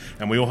team,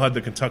 and we all had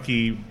the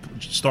Kentucky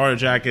starter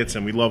jackets,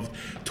 and we loved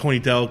Tony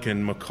Delk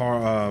and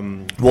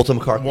Walter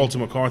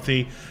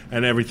McCarthy,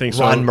 and everything.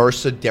 Ron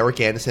Mercer,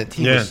 Derek Anderson. The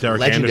team was Derek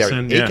legendary.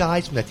 Anderson, 8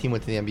 guys from that team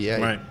went to the NBA.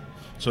 Right.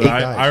 So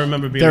I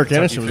remember being Derek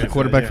Anderson was the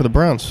quarterback for the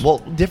Browns. Well,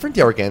 different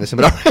Derek Anderson,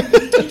 but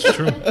that's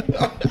true.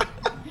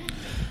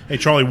 Hey,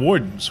 Charlie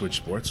Ward switched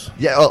sports.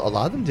 Yeah, a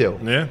lot of them do.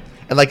 Yeah.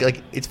 And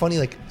like it's funny,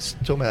 like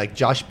talking about like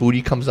Josh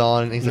Booty comes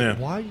on and he's like,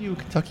 "Why are you a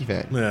Kentucky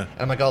fan?" Yeah. And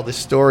I'm like, "Oh, this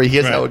story.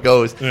 Here's how it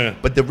goes." Yeah.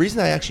 But the reason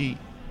I actually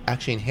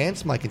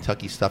enhanced my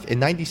Kentucky stuff in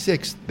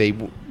 '96, they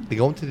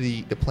go into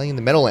they're playing in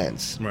the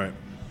Meadowlands, right,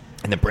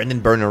 in the Brendan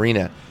Byrne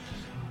Arena,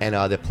 and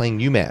they're playing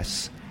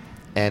UMass,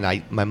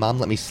 and my mom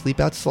let me sleep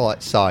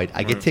outside.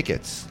 I get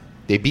tickets.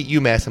 They beat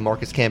UMass and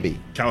Marcus Camby.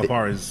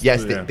 Calipari's.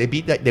 Yes, they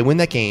beat that. They win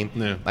that game.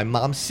 Yeah. My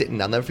mom's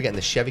sitting. I'll never forget in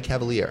the Chevy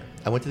Cavalier.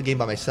 I went to the game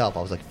by myself.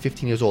 I was like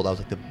 15 years old. I was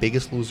like the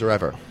biggest loser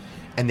ever.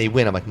 And they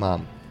win. I'm like,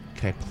 Mom,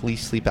 can I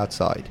please sleep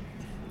outside?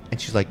 And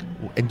she's like,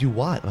 and do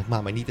what? I'm like,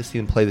 Mom, I need to see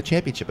them play the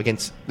championship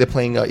against. They're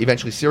playing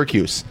eventually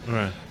Syracuse.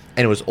 Right.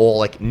 And it was all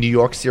like New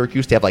York,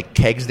 Syracuse. They have like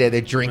kegs there.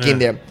 They're drinking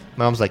there.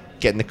 My mom's like,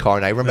 get in the car.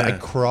 And I remember I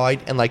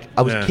cried and like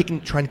I was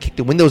trying to kick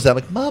the windows out. I'm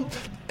like, Mom.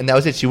 And that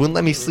was it. She wouldn't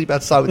let me sleep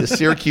outside with the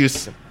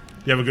Syracuse.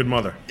 You have a good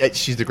mother.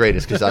 She's the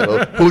greatest because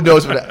who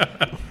knows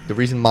the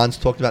reason Mons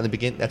talked about in the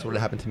beginning. That's what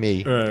happened to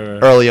me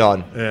early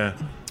on. Yeah.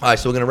 All right,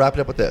 so we're gonna wrap it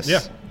up with this. Yeah.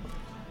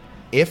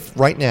 If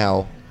right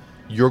now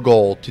your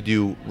goal to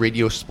do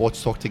radio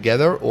sports talk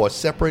together or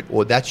separate,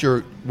 or that's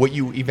what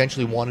you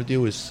eventually want to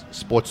do is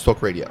sports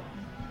talk radio.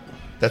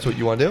 That's what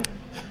you want to do.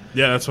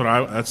 Yeah,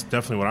 that's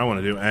definitely what I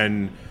want to do.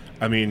 And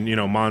I mean,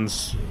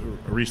 Mons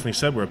recently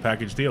said we're a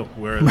package deal.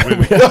 We're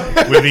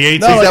the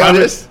 18.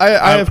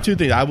 I have two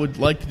things I would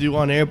like to do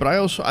on air, but I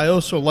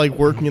also like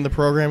working in the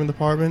programming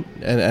department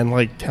and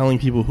like telling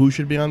people who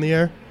should be on the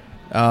air.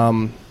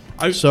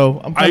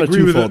 So I'm kind of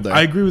twofold there.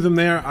 I agree with him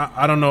there.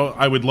 I don't know.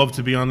 I would love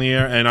to be on the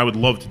air, and I would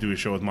love to do a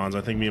show with Mons.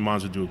 I think me and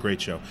Mons would do a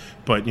great show.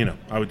 But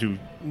I would do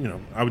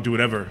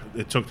whatever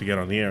it took to get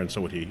on the air, and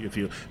so would he.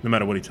 No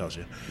matter what he tells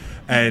you.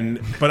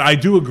 But I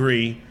do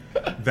agree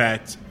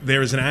that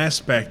there is an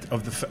aspect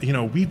of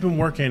we've been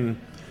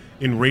working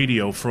in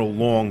radio for a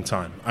long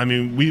time. I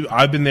mean,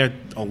 I've been there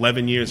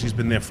 11 years. He's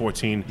been there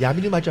 14. Yeah, I've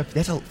been doing my job.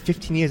 That's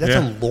 15 years. That's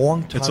a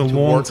long time. It's a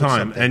long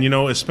time, and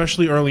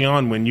especially early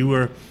on when you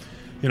were,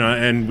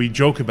 and we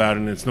joke about it,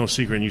 and it's no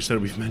secret. And you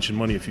said we've mentioned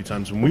money a few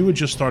times. When we were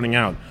just starting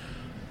out,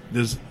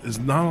 there's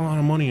not a lot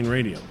of money in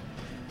radio,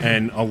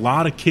 and a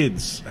lot of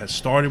kids that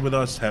started with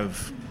us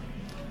have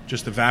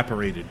just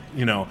evaporated,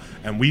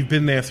 and we've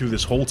been there through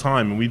this whole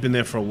time, and we've been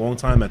there for a long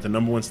time at the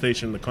 #1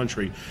 station in the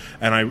country,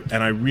 and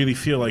I really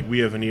feel like we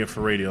have an ear for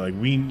radio. Like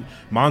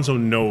Monzo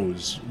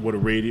knows what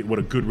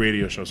a good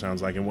radio show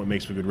sounds like and what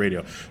makes for good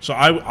radio. So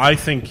I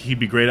think he'd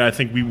be great. I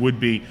think we would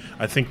be.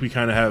 I think we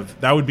kind of have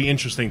that would be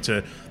interesting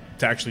to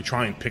actually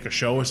try and pick a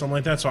show or something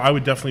like that. So I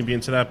would definitely be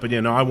into that. But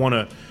I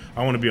want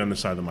to be on the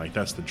side of the mic.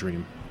 That's the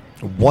dream.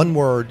 One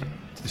word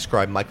to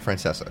describe Mike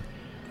Francesa.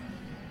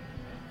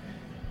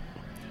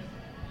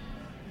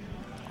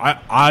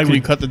 I Can would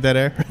you cut the dead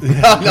air?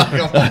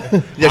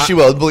 Yeah, she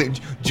will.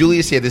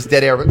 Julius here, this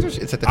dead air.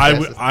 It's at the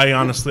fastest. I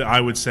honestly, I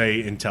would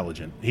say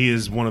intelligent. He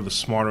is one of the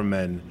smarter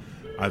men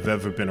I've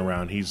ever been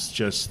around.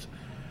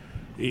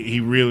 He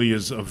really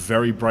is a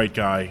very bright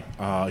guy.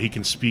 He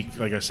can speak,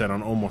 like I said,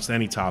 on almost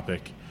any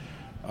topic.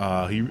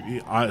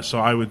 So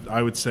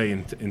I would say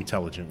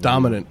intelligent.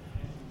 Dominant.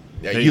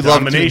 Yeah, Hey, you love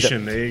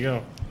domination. There you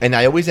go. And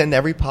I always end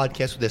every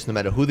podcast with this, no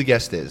matter who the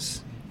guest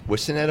is. We're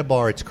sitting at a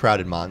bar. It's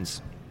crowded,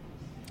 Mons.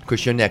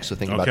 Chris, you're next, so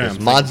think about this.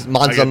 Mons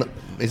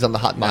is on the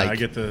hot mic. I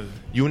get the.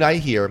 You and I are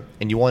here,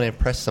 and you want to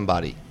impress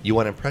somebody. You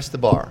want to impress the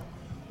bar.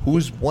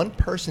 Who's one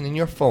person in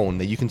your phone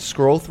that you can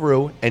scroll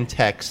through and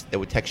text that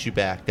would text you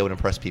back that would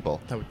impress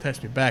people? That would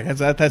text me back. That's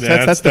that's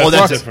the the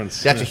crux.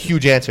 difference. That's a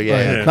huge answer. Yeah.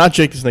 It's not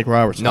Jake the Snake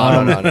Roberts. No.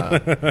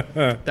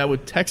 That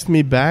would text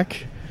me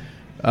back.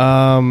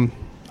 Man,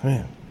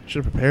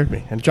 should have prepared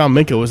me. And John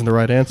Minko wasn't the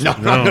right answer. No,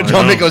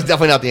 John Minko is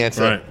definitely not the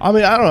answer. Right. I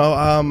mean, I don't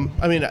know.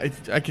 I mean,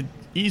 I could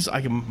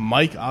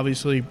Mike,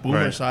 obviously, Boomer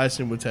Right.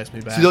 Esiason would text me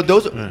back. So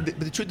those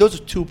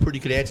are two pretty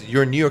good answers.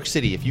 You're in New York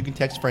City. If you can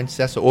text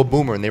Francesa or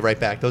Boomer and they write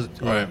back, those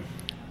are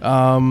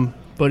Right.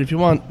 But if you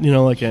want,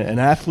 like an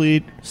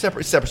athlete,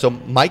 separate. So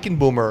Mike and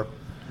Boomer,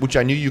 which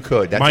I knew you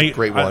could. That's a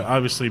great one.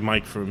 Obviously,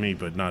 Mike for me,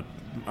 but not.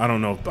 I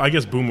don't know. I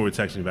guess Boomer would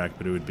text me back,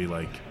 but it would be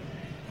like,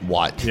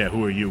 what? yeah,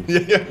 who are you?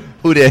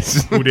 Who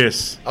this? Who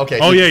this? Okay.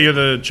 Oh yeah, you're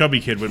the chubby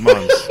kid with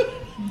Mons,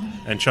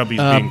 and Chubby's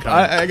being kind.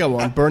 I got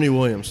one. Bernie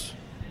Williams.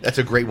 That's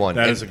a great one.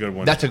 That is a good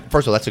one. First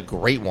of all, that's a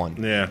great one.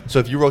 Yeah. So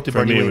if you wrote to For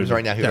Bernie me, it Williams was-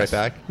 right now, he'd Yes.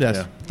 write back. Yes.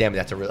 Yeah. Damn it,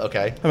 that's a real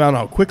okay. I don't know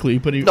how quickly,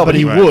 but he No, but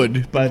he-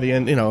 would by the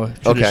end.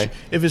 Okay.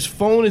 If his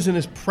phone is in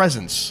his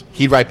presence,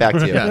 He'd write back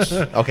to you. Yes.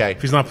 Okay.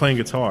 If he's not playing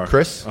guitar,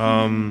 Chris?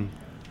 Jeez,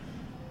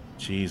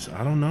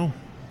 I don't know.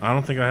 I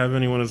don't think I have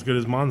anyone as good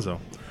as Monzo.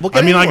 Well, I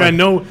get mean, like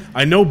anyone.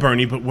 I know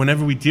Bernie, but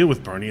whenever we deal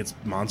with Bernie, it's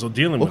Monzo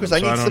dealing Well, with because him. I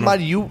so need don't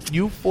somebody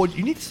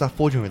you need to start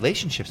forging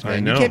relationships,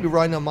 man. know. You can't be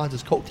riding on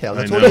Monzo's coattails.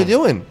 That's I all know. you're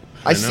doing.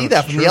 I know, see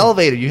that it's from the true.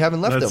 elevator. You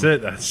haven't left That's him.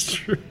 it. That's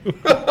true.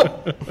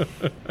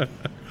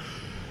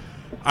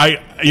 I'm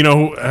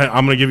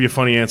going to give you a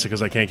funny answer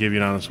because I can't give you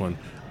an honest one.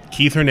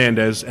 Keith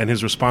Hernandez, and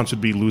his response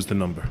would be lose the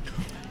number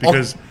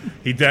because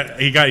he got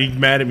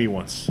mad at me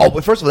once. Oh,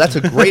 but first of all, that's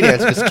a great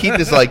answer because Keith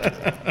is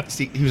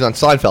he was on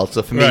Seinfeld,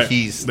 so for me, Right.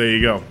 he's There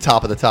you go.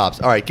 top of the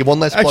tops. All right, give one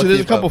last plug actually, for there's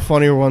you, a couple Bo.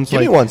 funnier ones.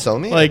 Give me one,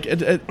 Selmy.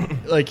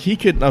 Like he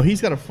could. No,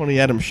 he's got a funny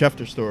Adam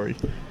Schefter story.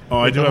 Oh,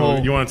 I do the have. whole-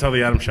 You want to tell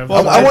the Adam Schefter?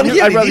 Well, I wanna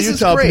hear I'd it. rather This you is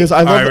tell great. because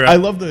I love All right, I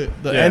love the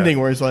yeah. ending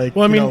where he's like,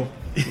 Well, I mean-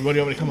 what do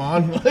you want me to come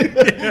on?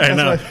 That's I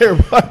know. my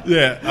favorite part.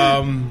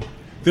 Yeah.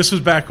 This was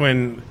back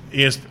when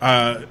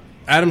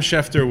Adam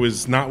Schefter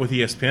was not with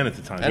ESPN at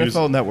the time.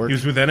 NFL Network. He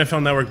was with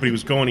NFL Network, but he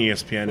was going to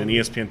ESPN, and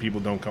ESPN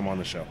people don't come on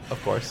the show.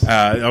 Of course.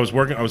 I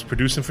was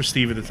producing for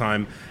Steve at the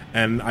time,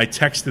 and I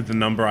texted the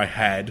number I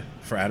had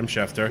for Adam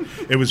Schefter.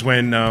 It was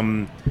when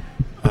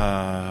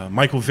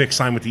Michael Vick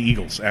signed with the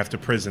Eagles after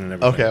prison and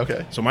everything.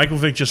 Okay. So Michael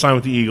Vick just signed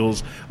with the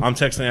Eagles. I'm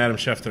texting Adam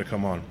Schefter to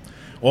come on.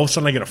 All of a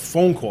sudden, I get a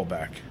phone call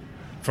back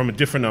from a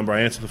different number.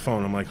 I answer the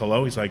phone. I'm like,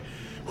 hello? He's like,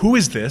 who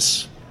is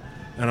this?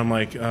 And I'm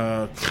like,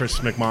 Chris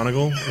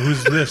McMonigle.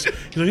 Who's this? He's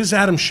like, this is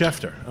Adam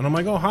Schefter. And I'm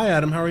like, oh, hi,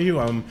 Adam. How are you?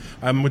 I'm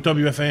with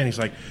WFAN. He's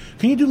like,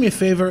 can you do me a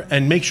favor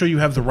and make sure you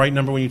have the right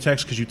number when you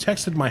text? Because you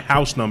texted my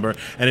house number,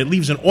 and it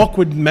leaves an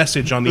awkward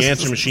message on the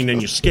answer machine, and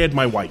you scared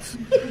my wife.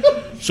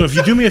 So if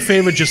you do me a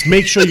favor, just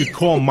make sure you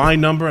call my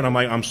number. And I'm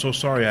like, I'm so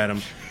sorry,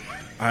 Adam.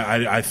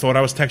 I thought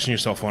I was texting your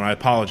cell phone. I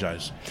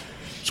apologize.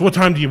 So what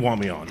time do you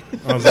want me on?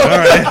 I was like, all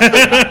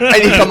right.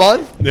 And he come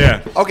on?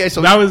 Yeah. Okay,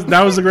 so that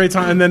was a great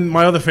time. And then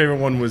my other favorite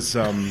one was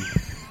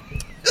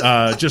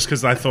just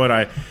because I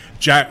thought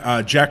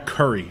Jack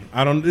Curry.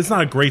 It's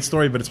not a great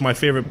story, but it's my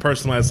favorite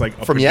personalized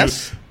like From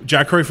Yes?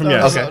 Jack Curry from No,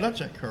 Yes. no, not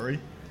Jack Curry.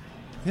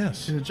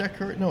 Yes. Is it Jack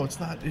Curry? No, it's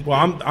not. Well,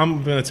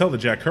 I'm going to tell the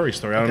Jack Curry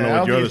story. I don't know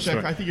what your other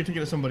story. I think you're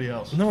thinking of somebody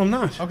else. No, I'm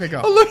not. Okay,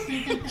 go.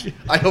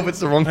 I hope it's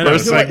the wrong I know,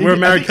 it's person. like we're a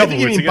married I couple. think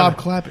you We're mean together. Bob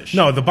Clappish.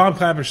 No, the Bob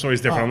Clappish story is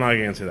different. I'm not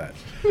going to answer that.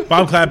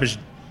 Bob Clappish,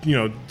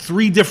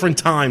 3 different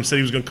times said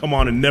he was going to come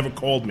on and never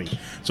called me.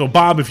 So,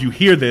 Bob, if you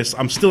hear this,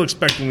 I'm still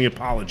expecting the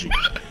apology.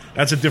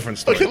 That's a different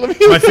story.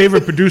 My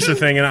favorite producer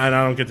thing, and I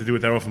don't get to do it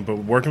that often, but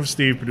working for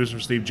Steve, producing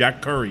for Steve,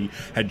 Jack Curry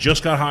had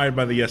just got hired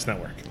by the Yes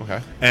Network. Okay.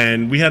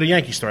 And we had a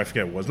Yankee story. I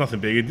forget what it was. Nothing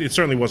big. It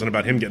certainly wasn't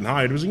about him getting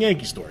hired. It was a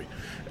Yankee story.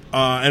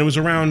 And it was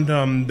around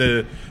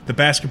the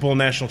basketball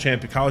national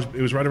champion college.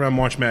 It was right around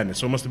March Madness,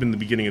 so it must have been the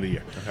beginning of the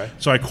year. Okay.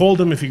 So I called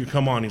him if he could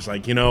come on. He's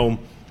like,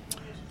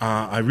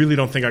 I really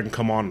don't think I can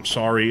come on. I'm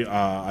sorry.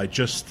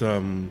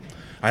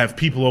 I have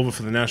people over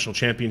for the national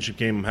championship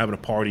game. I'm having a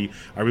party.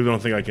 I really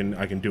don't think I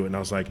can do it. And I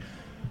was like,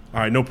 all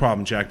right, no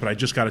problem, Jack. But I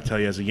just got to tell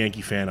you, as a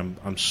Yankee fan,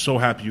 I'm so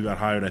happy you got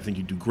hired. I think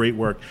you do great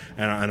work,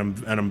 and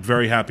I'm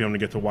very happy I'm going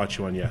to get to watch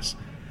you on Yes.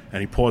 And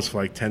he paused for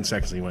like 10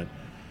 seconds, and he went,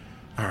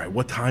 all right,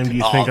 what time do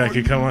you think I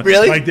could come on?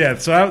 Really? Like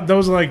that. So that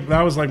was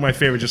my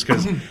favorite, just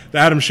because the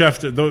Adam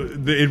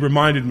Schefter. It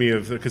reminded me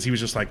of because he was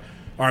just like,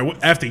 all right,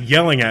 after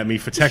yelling at me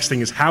for texting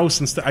his house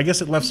and stuff, I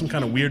guess it left some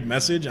kind of weird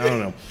message. I don't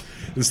know.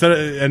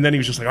 And then he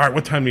was just like, all right,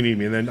 what time do you need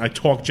me? And then I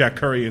talked Jack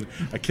Curry, and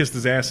I kissed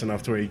his ass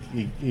enough to where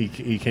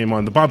he came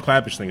on. The Bob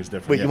Clappish thing is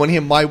different. Wait, you want to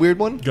hear my weird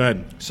one? Go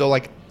ahead. So,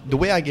 like, the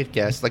way I get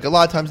guests, like, a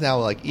lot of times now,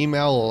 like,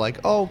 email or like,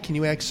 oh, can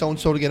you ask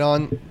so-and-so to get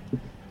on?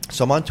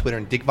 So I'm on Twitter,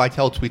 and Dick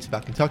Vitale tweets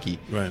about Kentucky.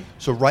 Right.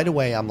 So right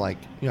away, I'm like,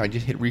 I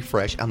just hit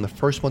refresh. I'm the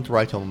first one to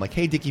write to him. I'm like,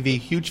 hey, Dickie V,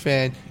 huge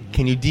fan.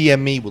 Can you DM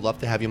me? Would love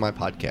to have you on my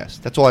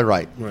podcast. That's all I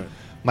write. Right.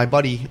 My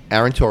buddy,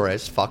 Aaron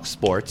Torres, Fox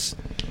Sports,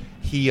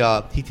 he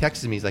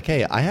texted me. He's like,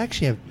 hey, I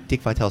actually have Dick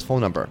Vitale's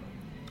phone number.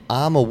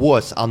 I'm a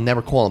wuss. I'll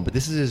never call him, but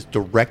this is his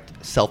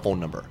direct cell phone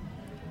number.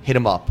 Hit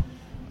him up.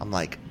 I'm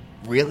like,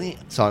 really?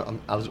 So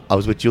I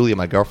was with Julia,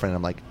 my girlfriend, and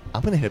I'm like,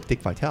 I'm going to hit up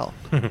Dick Vitale.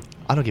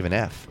 I don't give an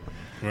F.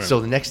 Right.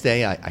 So the next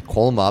day, I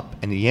call him up,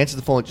 and he answers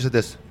the phone and just said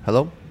this,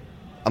 hello?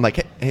 I'm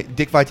like, hey,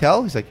 Dick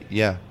Vitale? He's like,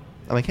 yeah.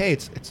 I'm like, hey,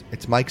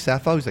 it's Mike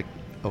Safo. He's like,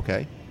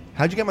 okay.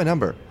 How'd you get my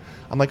number?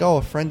 I'm like, oh,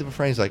 a friend of a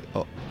friend. He's like,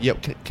 oh, yeah,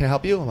 can I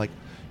help you? I'm like,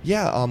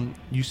 yeah,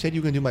 you said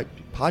you were going to do my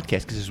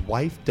podcast because his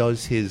wife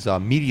does his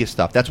media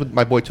stuff. That's what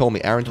my boy told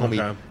me. Aaron told me,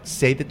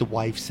 say that the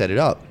wife set it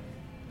up.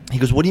 He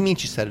goes, what do you mean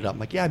she set it up? I'm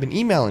like, yeah, I've been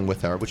emailing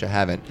with her, which I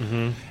haven't.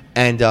 Mm-hmm.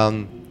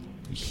 And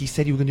he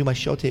said you were going to do my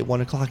show today at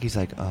 1 o'clock. He's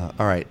like, all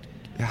right.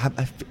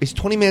 Is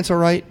 20 minutes all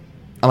right?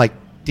 I'm like,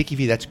 Dickie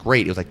V, that's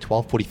great. It was like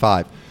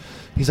 12:45.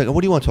 He's like, oh,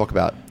 what do you want to talk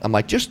about? I'm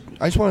like, I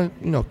just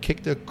want to,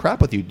 kick the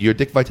crap with you. You're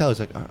Dick Vitale. He's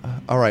like,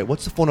 all right,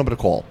 what's the phone number to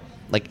call?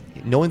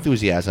 Like, no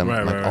enthusiasm.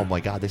 I'm like, oh my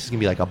God, this is going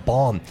to be like a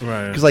bomb.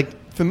 Because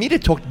like, for me to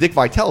talk to Dick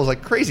Vitale is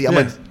like crazy. I'm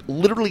like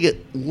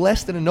literally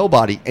less than a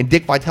nobody, and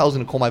Dick Vitale's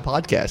going to call my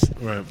podcast.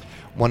 Right.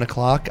 1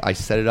 o'clock, I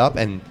set it up,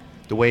 and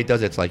the way it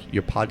does it's like,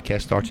 your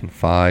podcast starts in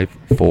 5,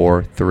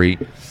 4, 3.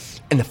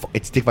 And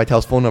it's Dick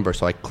Vitale's phone number.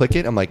 So I click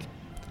it. I'm like,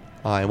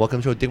 hi, welcome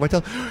to Dick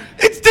Vitale.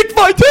 It's Dick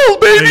Vitale,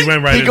 baby! He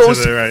went right he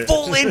goes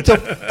into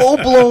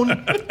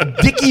full-blown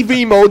Dickie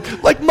V mode,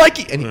 like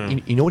Mikey.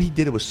 And you know what he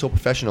did? It was so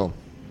professional.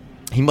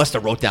 He must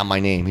have wrote down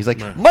my name. He's like,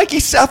 Mikey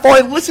Safo,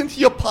 I listened to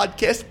your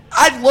podcast.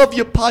 I love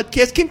your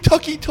podcast.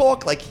 Kentucky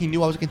Talk. Like, he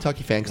knew I was a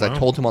Kentucky fan because I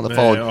told him on the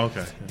phone.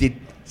 Okay. Did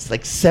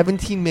like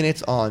 17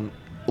 minutes on,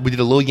 we did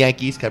a little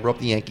Yankees, because I brought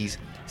up the Yankees.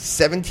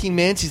 17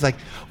 minutes. He's like,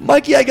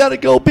 Mikey, I gotta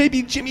go,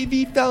 baby. Jimmy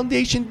V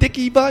Foundation,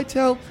 Dickie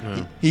Vitale.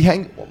 He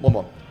hangs.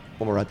 One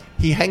more round.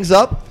 He hangs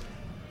up.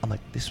 I'm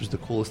like, this was the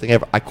coolest thing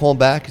ever. I call him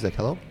back. He's like,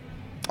 hello.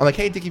 I'm like,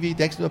 hey, Dickie V,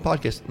 thanks for the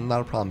podcast.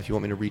 Not a problem. If you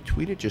want me to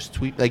retweet it, just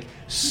tweet. Like,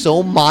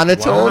 so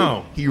monotone.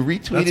 Wow. He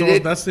retweeted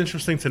it. That's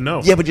interesting to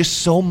know. Yeah, but just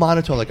so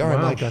monotone. Like, all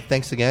right, Mike,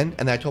 thanks again.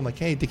 And then I told him, like,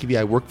 hey, Dickie V,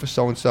 I work for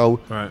so and so.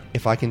 Right.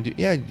 If I can do,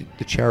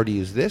 the charity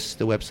is this.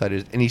 The website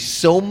is, and he's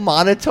so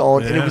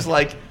monotone, and it was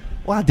like.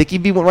 Wow, Dickie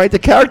V went right to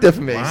character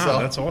for me. Wow, so.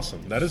 That's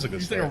awesome. That is a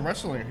good story. Like a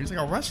wrestler. He's like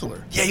a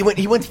wrestler. Yeah,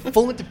 he went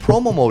full into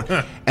promo mode.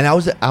 And I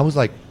was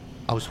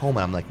home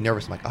and I'm like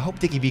nervous. I'm like, I hope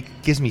Dickie V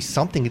gives me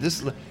something.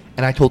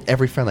 And I told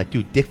every friend, like,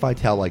 dude, Dick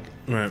Vitale, like,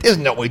 there's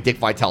no way Dick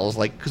Vitale is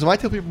like, because when I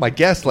tell people, my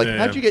guests, like,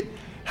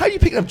 how are you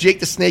picking up Jake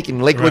the Snake in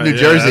Lakewood, New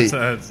Jersey?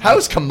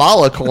 How's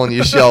Kamala calling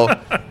your show?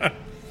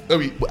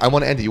 I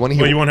want to end it. You want to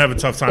hear? Well, you won't have a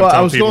tough time. Well, I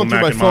was going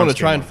through my phone to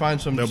try and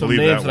find some names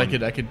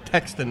that I could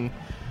text and.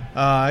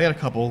 I got a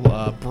couple.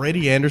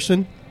 Brady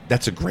Anderson.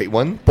 That's a great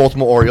one.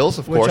 Baltimore Orioles,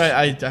 of course. Which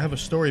I have a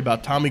story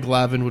about. Tommy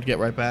Glavine would get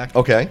right back.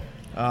 Okay.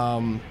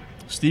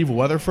 Steve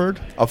Weatherford.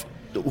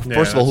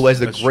 First of all, who has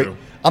the great... True.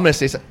 I'm going to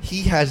say something.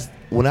 He has...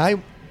 When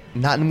I'm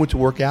not in the mood to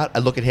work out, I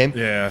look at him.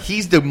 Yeah.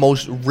 He's the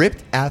most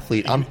ripped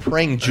athlete. I'm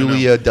praying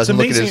Julia doesn't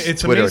look at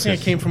his Twitter. It's amazing it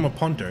came from a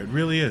punter. It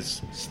really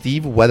is.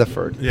 Steve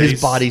Weatherford.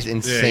 His body's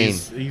insane.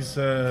 He's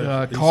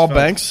Carl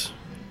Banks.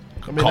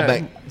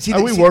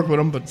 We work with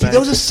them, but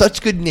those are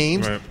such good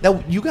names. Right.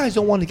 Now, you guys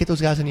don't want to get those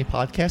guys on your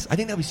podcast? I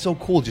think that'd be so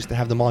cool just to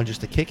have them on,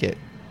 just to kick it.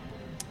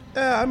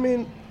 Yeah, I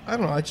mean, I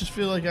don't know. I just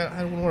feel like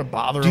I don't want to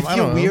bother them. Do you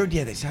feel weird?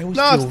 Yeah, I always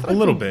feel a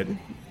little bit.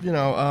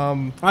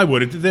 I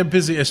would. They're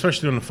busy,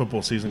 especially during the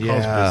football season.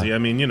 Carl's busy. I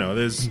mean,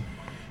 there's...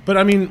 But,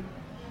 I mean...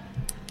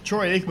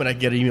 Troy Aikman, I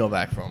get an email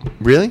back from.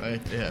 Really?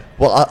 Yeah.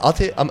 Well, I'll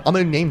tell you, I'm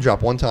going to name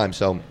drop one time,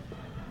 so...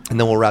 And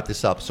then we'll wrap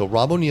this up. So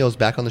Rob O'Neill's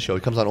back on the show. He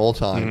comes on all the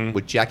time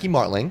with Jackie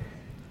Martling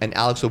and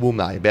Alex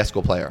Obumnai, a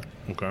basketball player.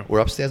 Okay. We're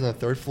upstairs on the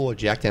third floor at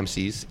Jack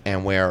Dempsey's,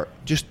 and we're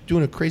just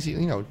doing a crazy,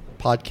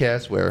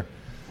 podcast where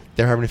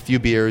they're having a few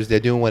beers,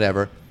 they're doing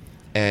whatever,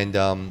 and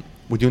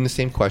we're doing the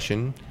same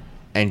question.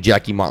 And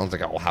Jackie Martlin's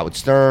like, oh, Howard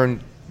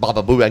Stern, blah,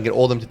 blah, blah. I can get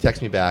all of them to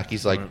text me back.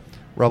 He's like,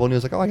 Rob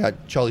O'Neill's like, oh, I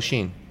got Charlie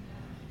Sheen.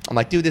 I'm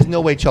like, dude, there's no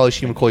way Charlie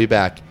Sheen will call you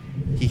back.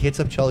 He hits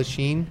up Charlie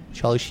Sheen.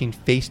 Charlie Sheen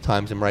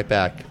FaceTimes him right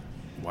back.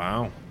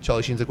 Wow.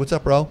 Charlie Sheen's like, what's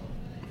up, bro?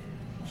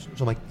 So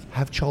I'm like,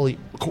 have Charlie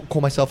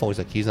call my cell phone. He's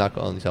like, he's not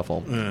calling the cell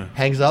phone. Yeah.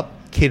 Hangs up,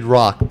 Kid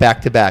Rock,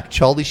 back to back.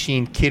 Charlie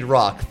Sheen, Kid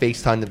Rock,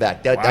 FaceTime the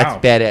back.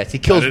 That's badass. He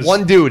kills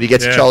one dude. He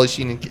gets Charlie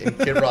Sheen and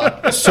Kid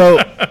Rock. So,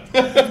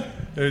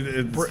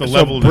 it's the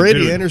level of Brady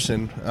dude.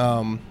 Anderson,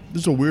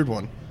 this is a weird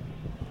one.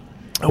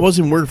 I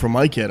wasn't working for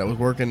Mike yet. I was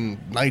working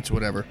nights or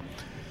whatever.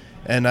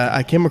 And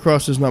I came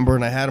across his number,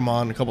 and I had him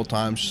on a couple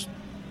times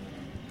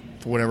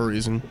for whatever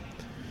reason.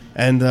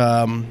 And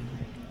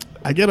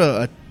I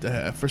get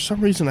for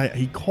some reason,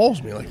 he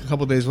calls me like a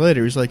couple days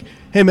later. He's like,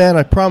 "Hey man,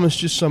 I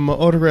promised you some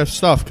autographed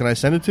stuff. Can I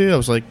send it to you?" I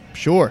was like,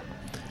 "Sure."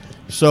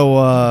 So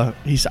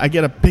I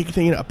get a big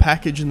thing, a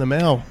package in the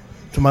mail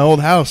to my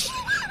old house,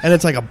 and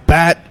it's like a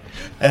bat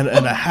and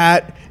a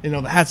hat. You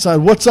know, the hat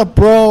signed, "What's up,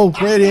 bro?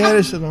 Brady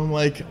Anderson." I'm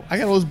like, I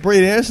got all this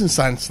Brady Anderson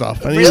signed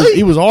stuff. And really?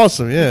 He was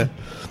awesome, yeah.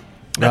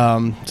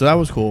 So that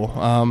was cool.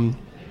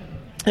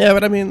 Yeah,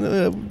 but I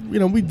mean,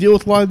 we deal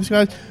with a lot of these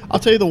guys. I'll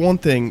tell you the one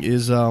thing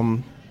is,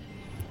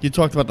 you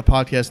talked about the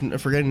podcast, and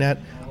forgetting that,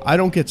 I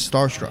don't get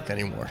starstruck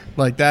anymore.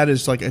 Like, that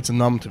is, like, it's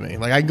numb to me.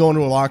 Like, I go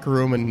into a locker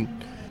room,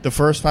 and the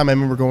first time I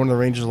remember going to the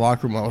Rangers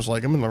locker room, I was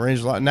like, I'm in the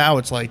Rangers locker room. Now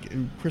it's like,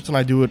 Chris and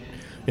I do it,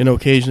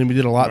 occasionally. We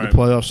did a lot in the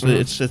playoffs.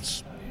 Mm-hmm.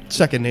 It's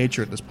second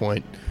nature at this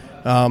point.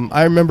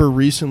 I remember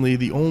recently,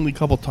 the only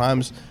couple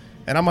times,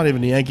 and I'm not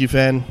even a Yankee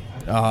fan,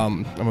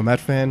 I'm a Met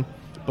fan,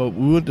 but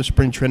we went to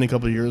spring training a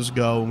couple of years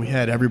ago, and we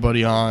had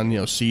everybody on,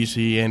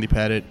 CeCe, Andy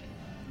Pettitte,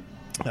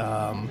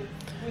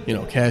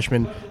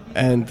 Cashman,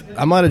 and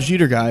I'm not a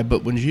Jeter guy,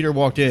 but when Jeter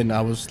walked in,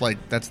 I was like,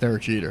 "That's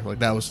Derek Jeter." Like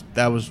that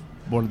was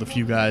one of the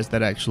few guys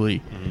that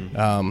actually,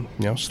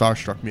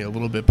 starstruck me a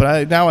little bit.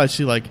 But now I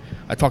see, like,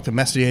 I talked to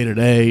Messier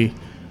today.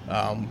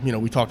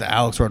 We talked to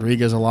Alex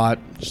Rodriguez a lot.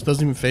 It just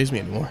doesn't even faze me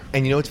anymore.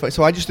 And it's funny.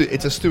 So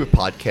it's a stupid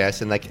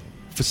podcast, and like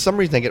for some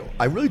reason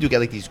I really do get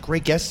like these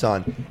great guests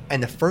on.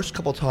 And the first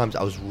couple of times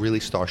I was really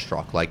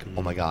starstruck. Like,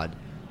 oh my god.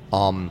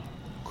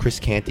 Chris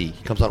Canty,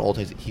 he comes on all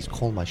the time. He's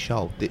calling my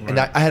show, and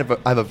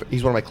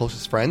he's one of my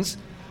closest friends.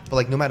 But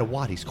like, no matter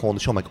what, he's calling the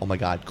show. I'm like, oh my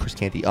god, Chris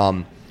Canty.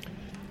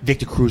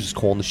 Victor Cruz is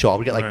calling the show. I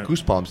would get like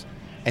goosebumps.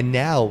 And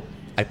now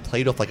I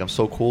played off like I'm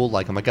so cool.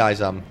 Like, my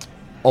guys,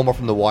 Omar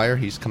from The Wire,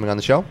 he's coming on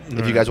the show.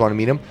 If you guys want to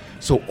meet him,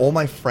 so all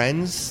my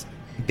friends,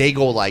 they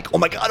go like, oh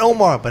my god,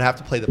 Omar, but I have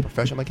to play the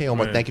professional. I'm like, hey,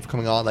 Omar, thank you for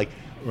coming on. Like,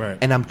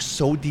 and I'm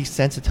so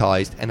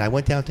desensitized. And I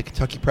went down to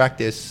Kentucky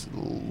practice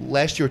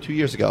last year or 2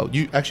 years ago.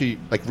 You actually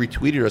like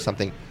retweeted or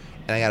something,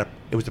 and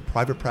it was a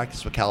private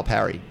practice with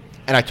Calipari,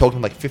 and I told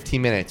him like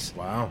 15 minutes.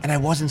 Wow. And I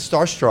wasn't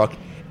starstruck,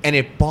 and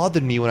it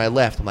bothered me when I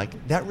left. I'm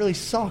like, that really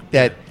sucked.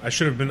 That I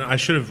should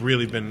have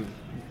really been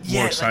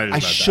more excited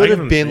about that. I should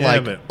have been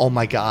like, oh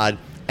my god.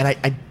 And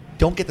I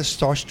don't get the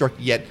starstruck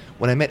yet.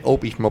 When I met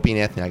Opie from Opie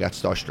and Anthony, I got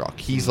starstruck.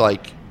 He's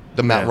like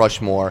the Mount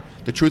Rushmore.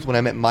 The truth, when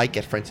I met Mike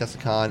at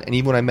Francescon, and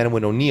even when I met him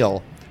with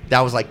O'Neill, that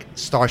was like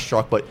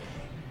starstruck. But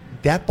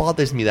that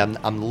bothers me that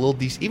I'm a little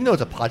even though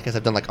it's a podcast,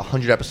 I've done like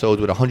 100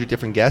 episodes with 100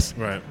 different guests.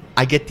 Right.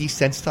 I get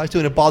desensitized to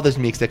it, and it bothers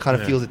me because it kind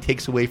of feels it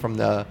takes away from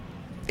the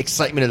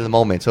excitement of the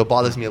moment. So it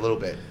bothers me a little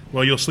bit.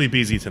 Well, you'll sleep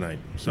easy tonight,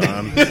 so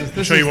I'm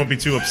sure you won't be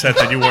too upset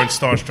that you weren't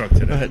starstruck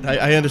today.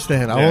 I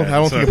understand. I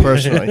won't take it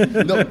personally.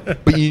 No,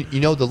 but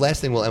the last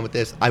thing we'll end with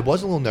this. I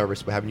was a little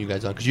nervous about having you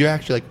guys on because you're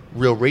actually like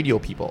real radio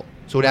people.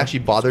 So it actually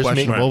bothers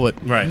me.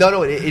 Right.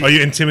 No. Are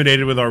you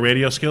intimidated with our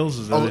radio skills?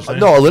 Is that what you're saying?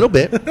 No, a little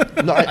bit.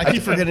 No, I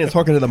keep forgetting to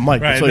talking to the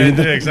mic. Right.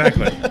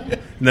 Exactly.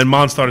 And then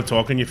Mon started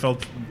talking. You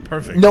felt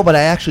perfect. No, but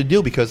I actually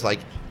do because like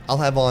I'll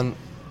have on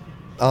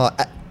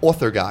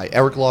author guy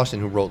Eric Lawson,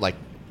 who wrote like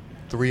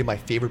 3 of my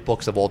favorite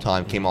books of all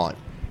time, came on,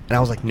 and I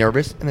was like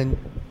nervous, and then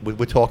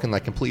we're talking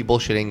like completely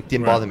bullshitting,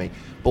 didn't bother me.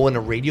 But when a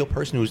radio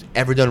person who's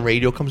ever done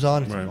radio comes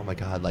on, it's like, oh my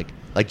god, like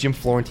Jim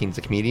Florentine's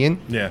a comedian.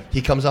 Yeah, he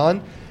comes on,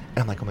 and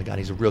I'm like, oh my god,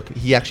 he's a real.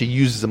 He actually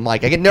uses a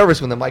mic. I get nervous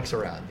when the mic's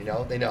around. They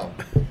know.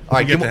 All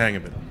right, get the hang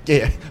of it.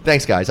 Yeah,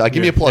 thanks guys.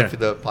 Give me a plug for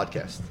the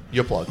podcast.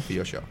 Your plug for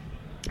your show.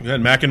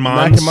 Good. Mac and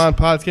Mon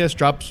podcast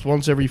drops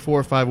once every 4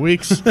 or 5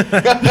 weeks.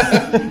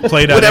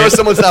 Whenever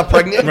someone's not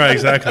pregnant. Right,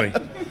 exactly.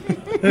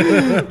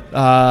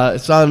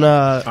 It's on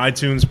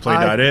iTunes,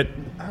 Play.it.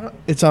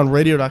 It's on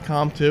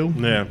radio.com too.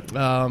 Yeah.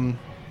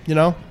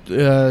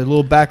 A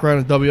little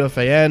background at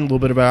WFAN, a little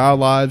bit about our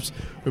lives.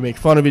 We make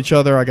fun of each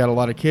other. I got a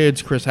lot of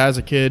kids. Chris has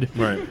a kid.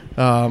 Right.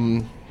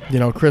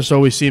 Chris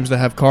always seems to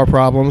have car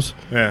problems.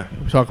 Yeah.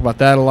 We talk about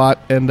that a lot.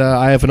 And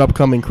I have an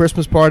upcoming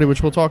Christmas party,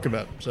 which we'll talk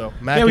about. So,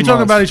 we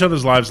talk about each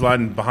other's lives a lot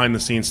and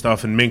behind-the-scenes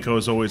stuff, and Minko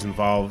is always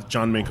involved.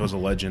 John Minko's a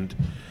legend.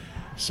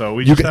 So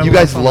you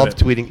guys love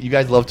tweeting. You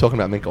guys love talking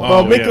about Minko.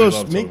 Well,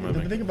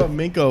 the thing about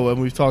Minko,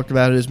 and we've talked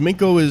about it, is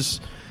Minko is,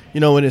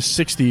 in his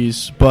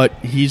 60s, but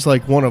he's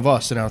like one of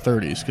us in our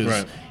 30s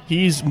because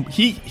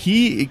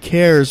he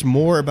cares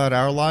more about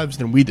our lives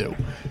than we do.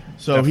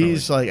 So definitely.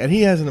 He's like, and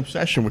he has an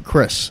obsession with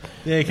Chris.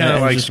 Yeah, he kind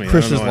of likes me.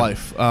 Chris's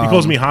life. He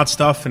calls me hot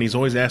stuff, and he's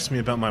always asking me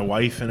about my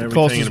wife and everything.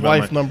 Calls his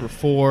wife number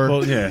 4.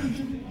 Well, yeah.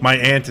 My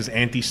aunt is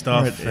auntie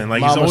stuff, right. And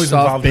like mama he's always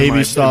stuff, involved baby in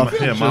my stuff.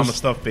 Mama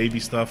stuff, baby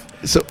stuff.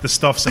 So the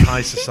stuff's in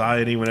high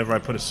society. Whenever I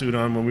put a suit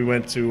on, when we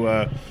went to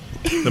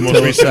the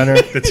most recent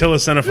center, the Tiller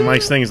Center for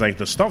Mike's thing, he's like,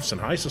 the stuff's in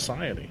high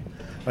society.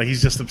 Like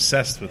he's just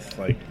obsessed with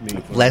like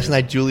me. Last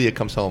night, Julia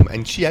comes home,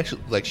 and she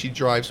actually she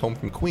drives home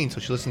from Queens,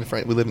 so she listens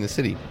to. We live in the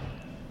city.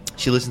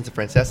 She listens to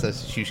Francesca.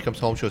 She comes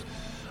home. She goes,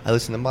 I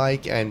listen to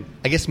Mike, and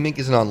I guess Mink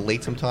isn't on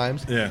late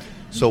sometimes. Yeah.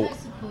 So,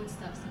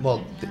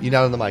 well, you're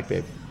not on the mic,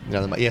 babe. You're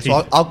not on the mic. Yeah.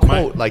 So I'll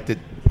quote like the.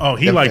 Oh,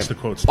 he likes the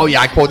quotes. Oh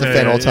yeah, I quote the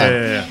fan all the time.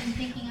 Yeah. I'm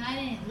thinking I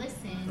didn't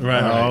listen.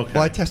 Right. Oh, okay.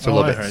 Well, I test her a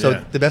little bit. Heard, so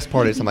yeah. the best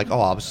part is I'm like,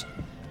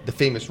 the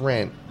famous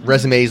rant,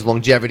 resumes,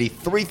 longevity,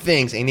 3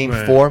 things. And he named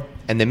Right. 4.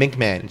 And the Mink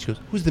Man. And she goes,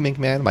 who's the Mink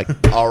Man? I'm like,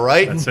 all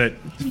right. That's it.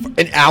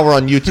 An hour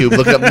on YouTube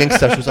looking up Mink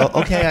stuff. She goes,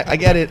 okay, I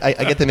get it. I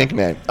get the Mink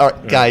Man. All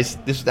right, guys,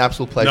 this is an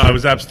absolute pleasure. No, it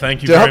was absolute.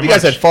 Thank you. Dude, I very hope you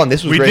guys much. had fun.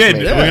 This was we great. did. For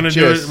me. Yeah. We're gonna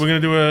Cheers.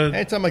 do a.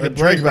 Anytime I a can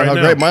brag drink about how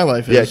now. great my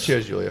life is. Yeah,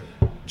 cheers, Julia.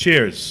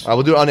 Cheers.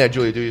 We'll do it on there.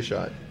 Julia, do your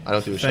shot. I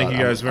don't do a shot. Thank you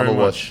guys I'm very a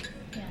much.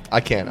 wuss. I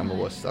can't. I'm a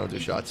wuss. I don't do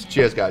shots.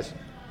 Cheers, guys.